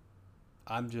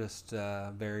just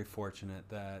very fortunate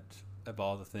that of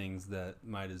all the things that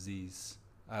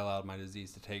I allowed my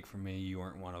disease to take from me, you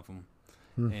weren't one of them.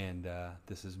 And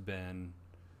this has been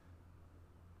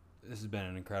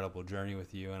an incredible journey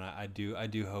with you, and I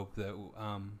do hope that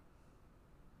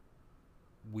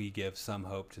we give some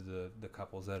hope to the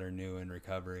couples that are new in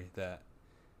recovery that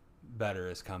better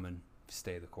is coming.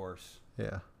 Stay the course.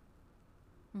 Yeah.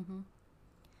 Mm-hmm.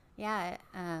 Yeah.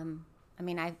 I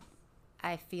mean,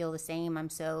 I feel the same. I'm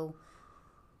so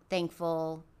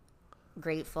thankful,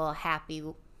 grateful, happy,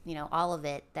 all of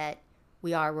it, that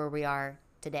we are where we are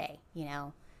today,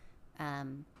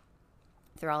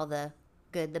 through all the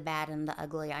good, the bad, and the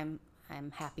ugly. I'm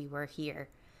happy we're here,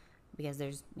 because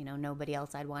there's, nobody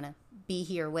else I'd want to be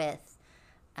here with.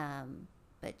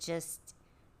 But just,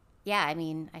 yeah, I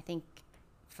mean, I think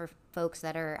for folks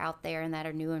that are out there and that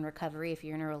are new in recovery, if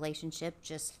you're in a relationship,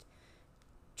 just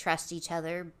trust each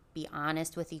other, be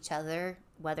honest with each other,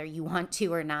 whether you want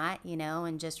to or not,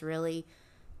 and just really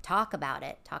talk about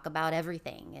it, talk about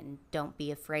everything, and don't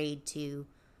be afraid to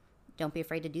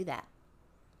do that.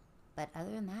 But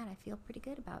other than that, I feel pretty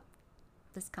good about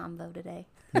this convo today.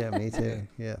 Yeah, me too.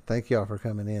 Yeah, thank y'all for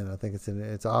coming in. I think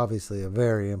it's obviously a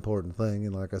very important thing,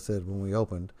 and like I said when we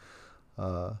opened,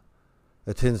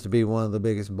 it tends to be one of the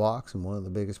biggest blocks and one of the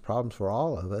biggest problems for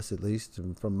all of us, at least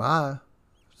from my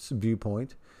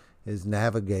viewpoint, is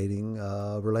navigating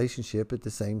a relationship at the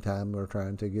same time we're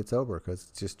trying to get sober, because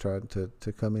it's just trying to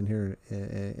come in here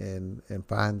and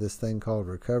find this thing called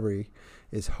recovery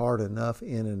is hard enough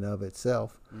in and of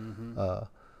itself. Mm-hmm.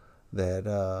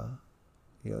 That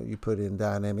you put in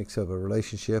dynamics of a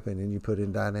relationship, and then you put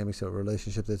in dynamics of a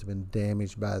relationship that's been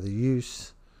damaged by the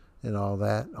use and all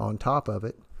that on top of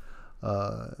it.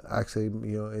 Actually,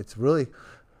 it's really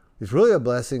a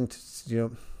blessing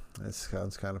to, it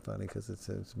sounds kind of funny because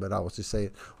but I was just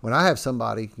saying, when I have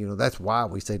somebody, that's why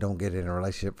we say don't get in a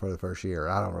relationship for the first year.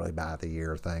 I don't really buy the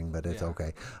year thing, but it's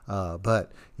okay.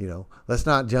 But let's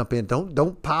not jump in.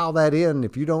 Don't pile that in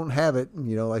if you don't have it.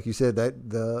 Like you said, that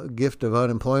the gift of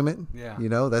unemployment. Yeah.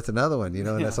 That's another one.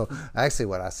 And that's all. Actually,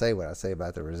 what I say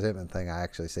about the resentment thing, I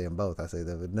actually say them both. I say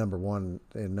the number one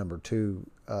and number two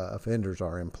offenders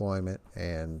are employment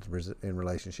and in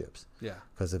relationships. Yeah.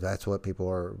 Because if that's what people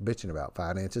are bitching about,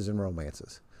 finances and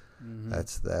romances.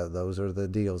 Mm-hmm. Those are the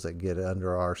deals that get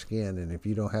under our skin. And if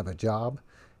you don't have a job,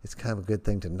 it's kind of a good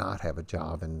thing to not have a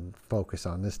job and focus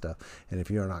on this stuff. And if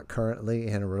you're not currently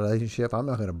in a relationship, I'm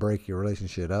not going to break your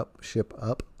relationship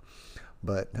up.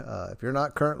 But if you're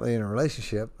not currently in a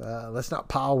relationship, let's not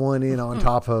pile one in on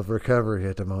top of recovery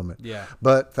at the moment. Yeah.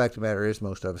 But fact of the matter is,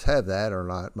 most of us have that, or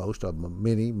not most of them,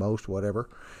 many, most, whatever.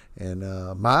 And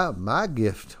my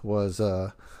gift was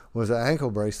an ankle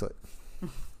bracelet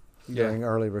during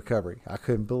early recovery. I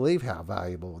couldn't believe how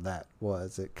valuable that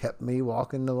was. It kept me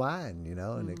walking the line,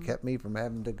 and it kept me from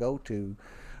having to go to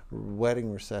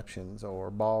wedding receptions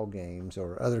or ball games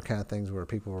or other kind of things where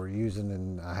people were using,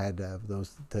 and I had to have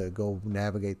those to go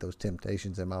navigate those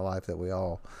temptations in my life that we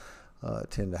all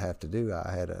tend to have to do.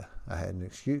 I had an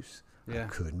excuse. Yeah. I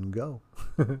couldn't go.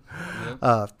 Yep.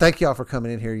 Thank y'all for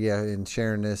coming in here, and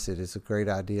sharing this. It is a great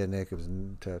idea, Nick. It was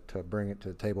to bring it to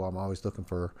the table. I'm always looking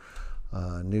for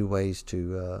new ways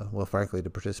to, frankly, to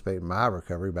participate in my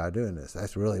recovery by doing this.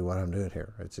 That's really what I'm doing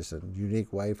here. It's just a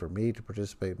unique way for me to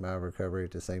participate in my recovery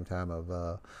at the same time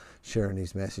of sharing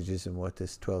these messages and what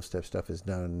this 12-step stuff has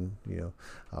done.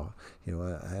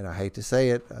 And I hate to say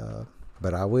it,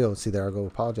 but I will. See, there I go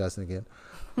apologizing again.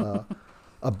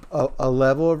 A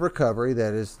level of recovery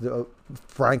that is,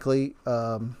 frankly,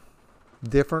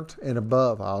 different and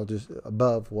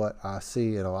above what I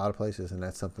see in a lot of places, and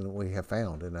that's something that we have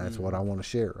found, and that's what I want to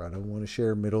share. I don't want to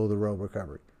share middle of the road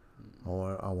recovery.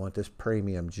 I want this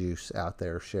premium juice out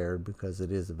there shared because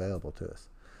it is available to us,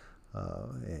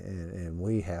 and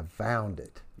we have found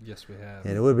it. Yes, we have.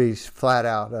 And it would be flat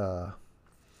out.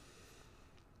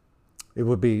 It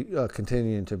would be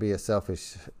continuing to be a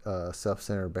selfish,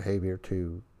 self-centered behavior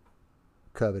to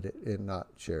covet it and not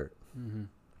share it. Mm-hmm.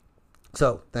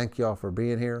 So thank y'all for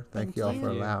being here. Thank y'all for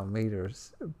allowing me to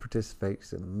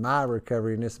participate in my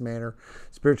recovery in this manner.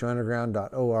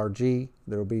 spiritualunderground.org.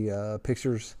 There will be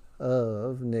pictures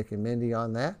of Nick and Mindy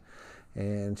on that,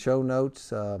 and show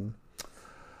notes.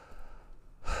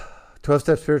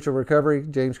 12-step spiritual recovery,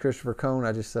 James Christopher Cone.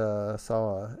 I just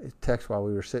saw a text while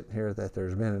we were sitting here that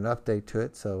there's been an update to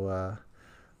it, so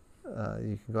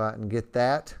you can go out and get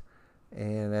that.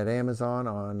 and at Amazon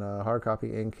on hard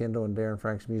copy and Kindle, and Darren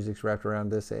Frank's music's wrapped around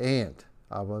this. And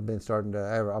I've been starting to,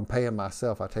 I'm paying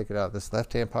myself. I take it out of this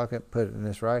left-hand pocket, put it in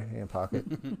this right-hand pocket.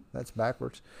 That's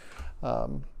backwards.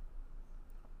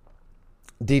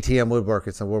 DTM Woodwork,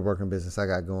 it's a woodworking business I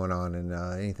got going on, and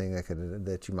anything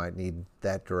that you might need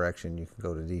that direction, you can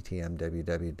go to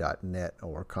dtmww.net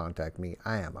or contact me.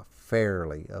 I am a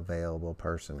fairly available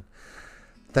person.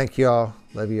 Thank you all.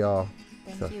 Love you all.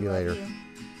 Talk to you later.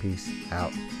 Peace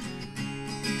out.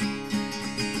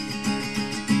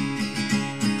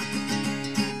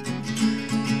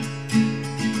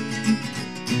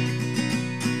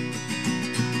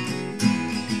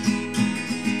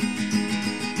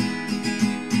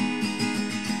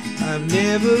 I've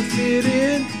never fit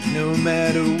in, no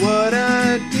matter what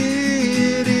I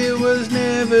did, it was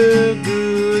never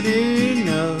good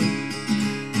enough.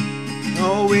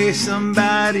 Always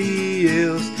somebody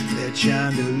else that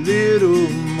shined a little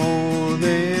more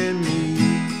than me.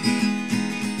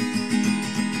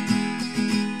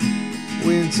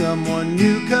 When someone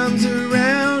new comes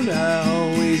around, I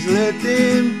always let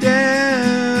them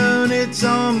down. It's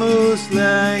almost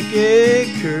like a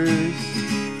curse.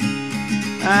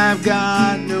 I've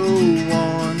got no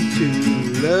one to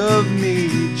love me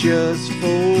just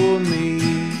for me.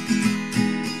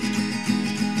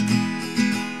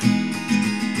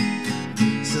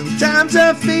 Sometimes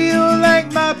I feel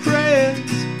like my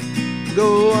prayers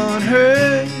go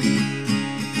unheard.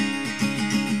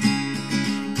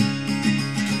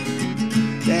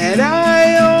 That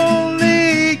I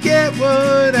only get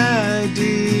what I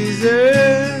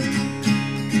deserve.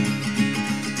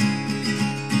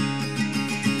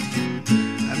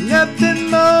 Nothing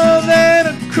more than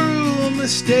a cruel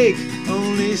mistake,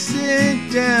 only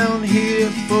sent down here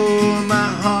for my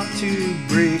heart to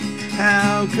break.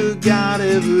 How could God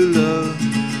ever love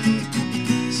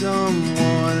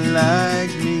someone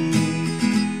like me?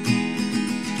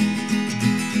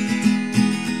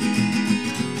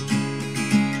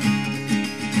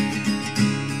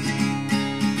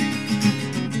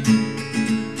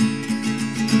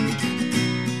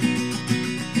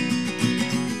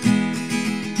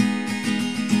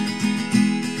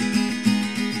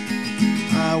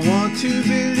 I want to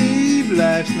believe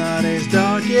life's not as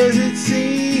dark as it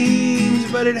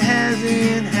seems, but it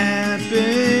hasn't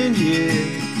happened yet.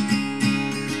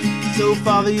 So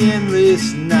far the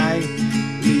endless night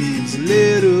leaves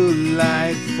little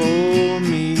light for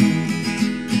me.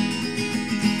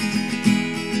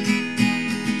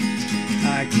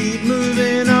 I keep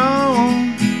moving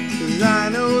on, 'cause I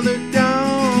know the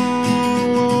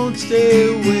dawn won't stay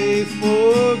away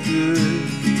for good.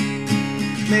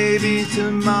 Maybe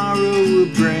tomorrow will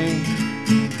bring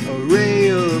a ray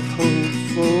of hope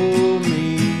for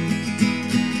me.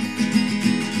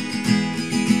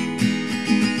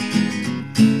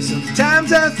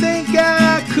 Sometimes I think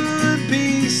I could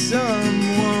be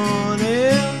someone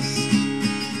else.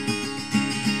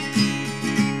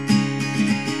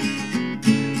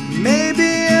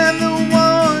 Maybe I'm the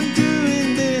one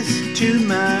doing this to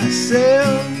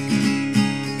myself.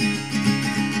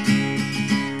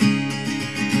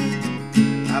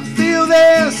 I feel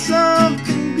there's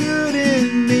something good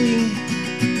in me.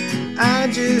 I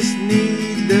just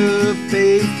need the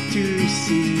faith to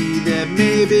see that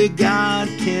maybe God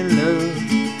can love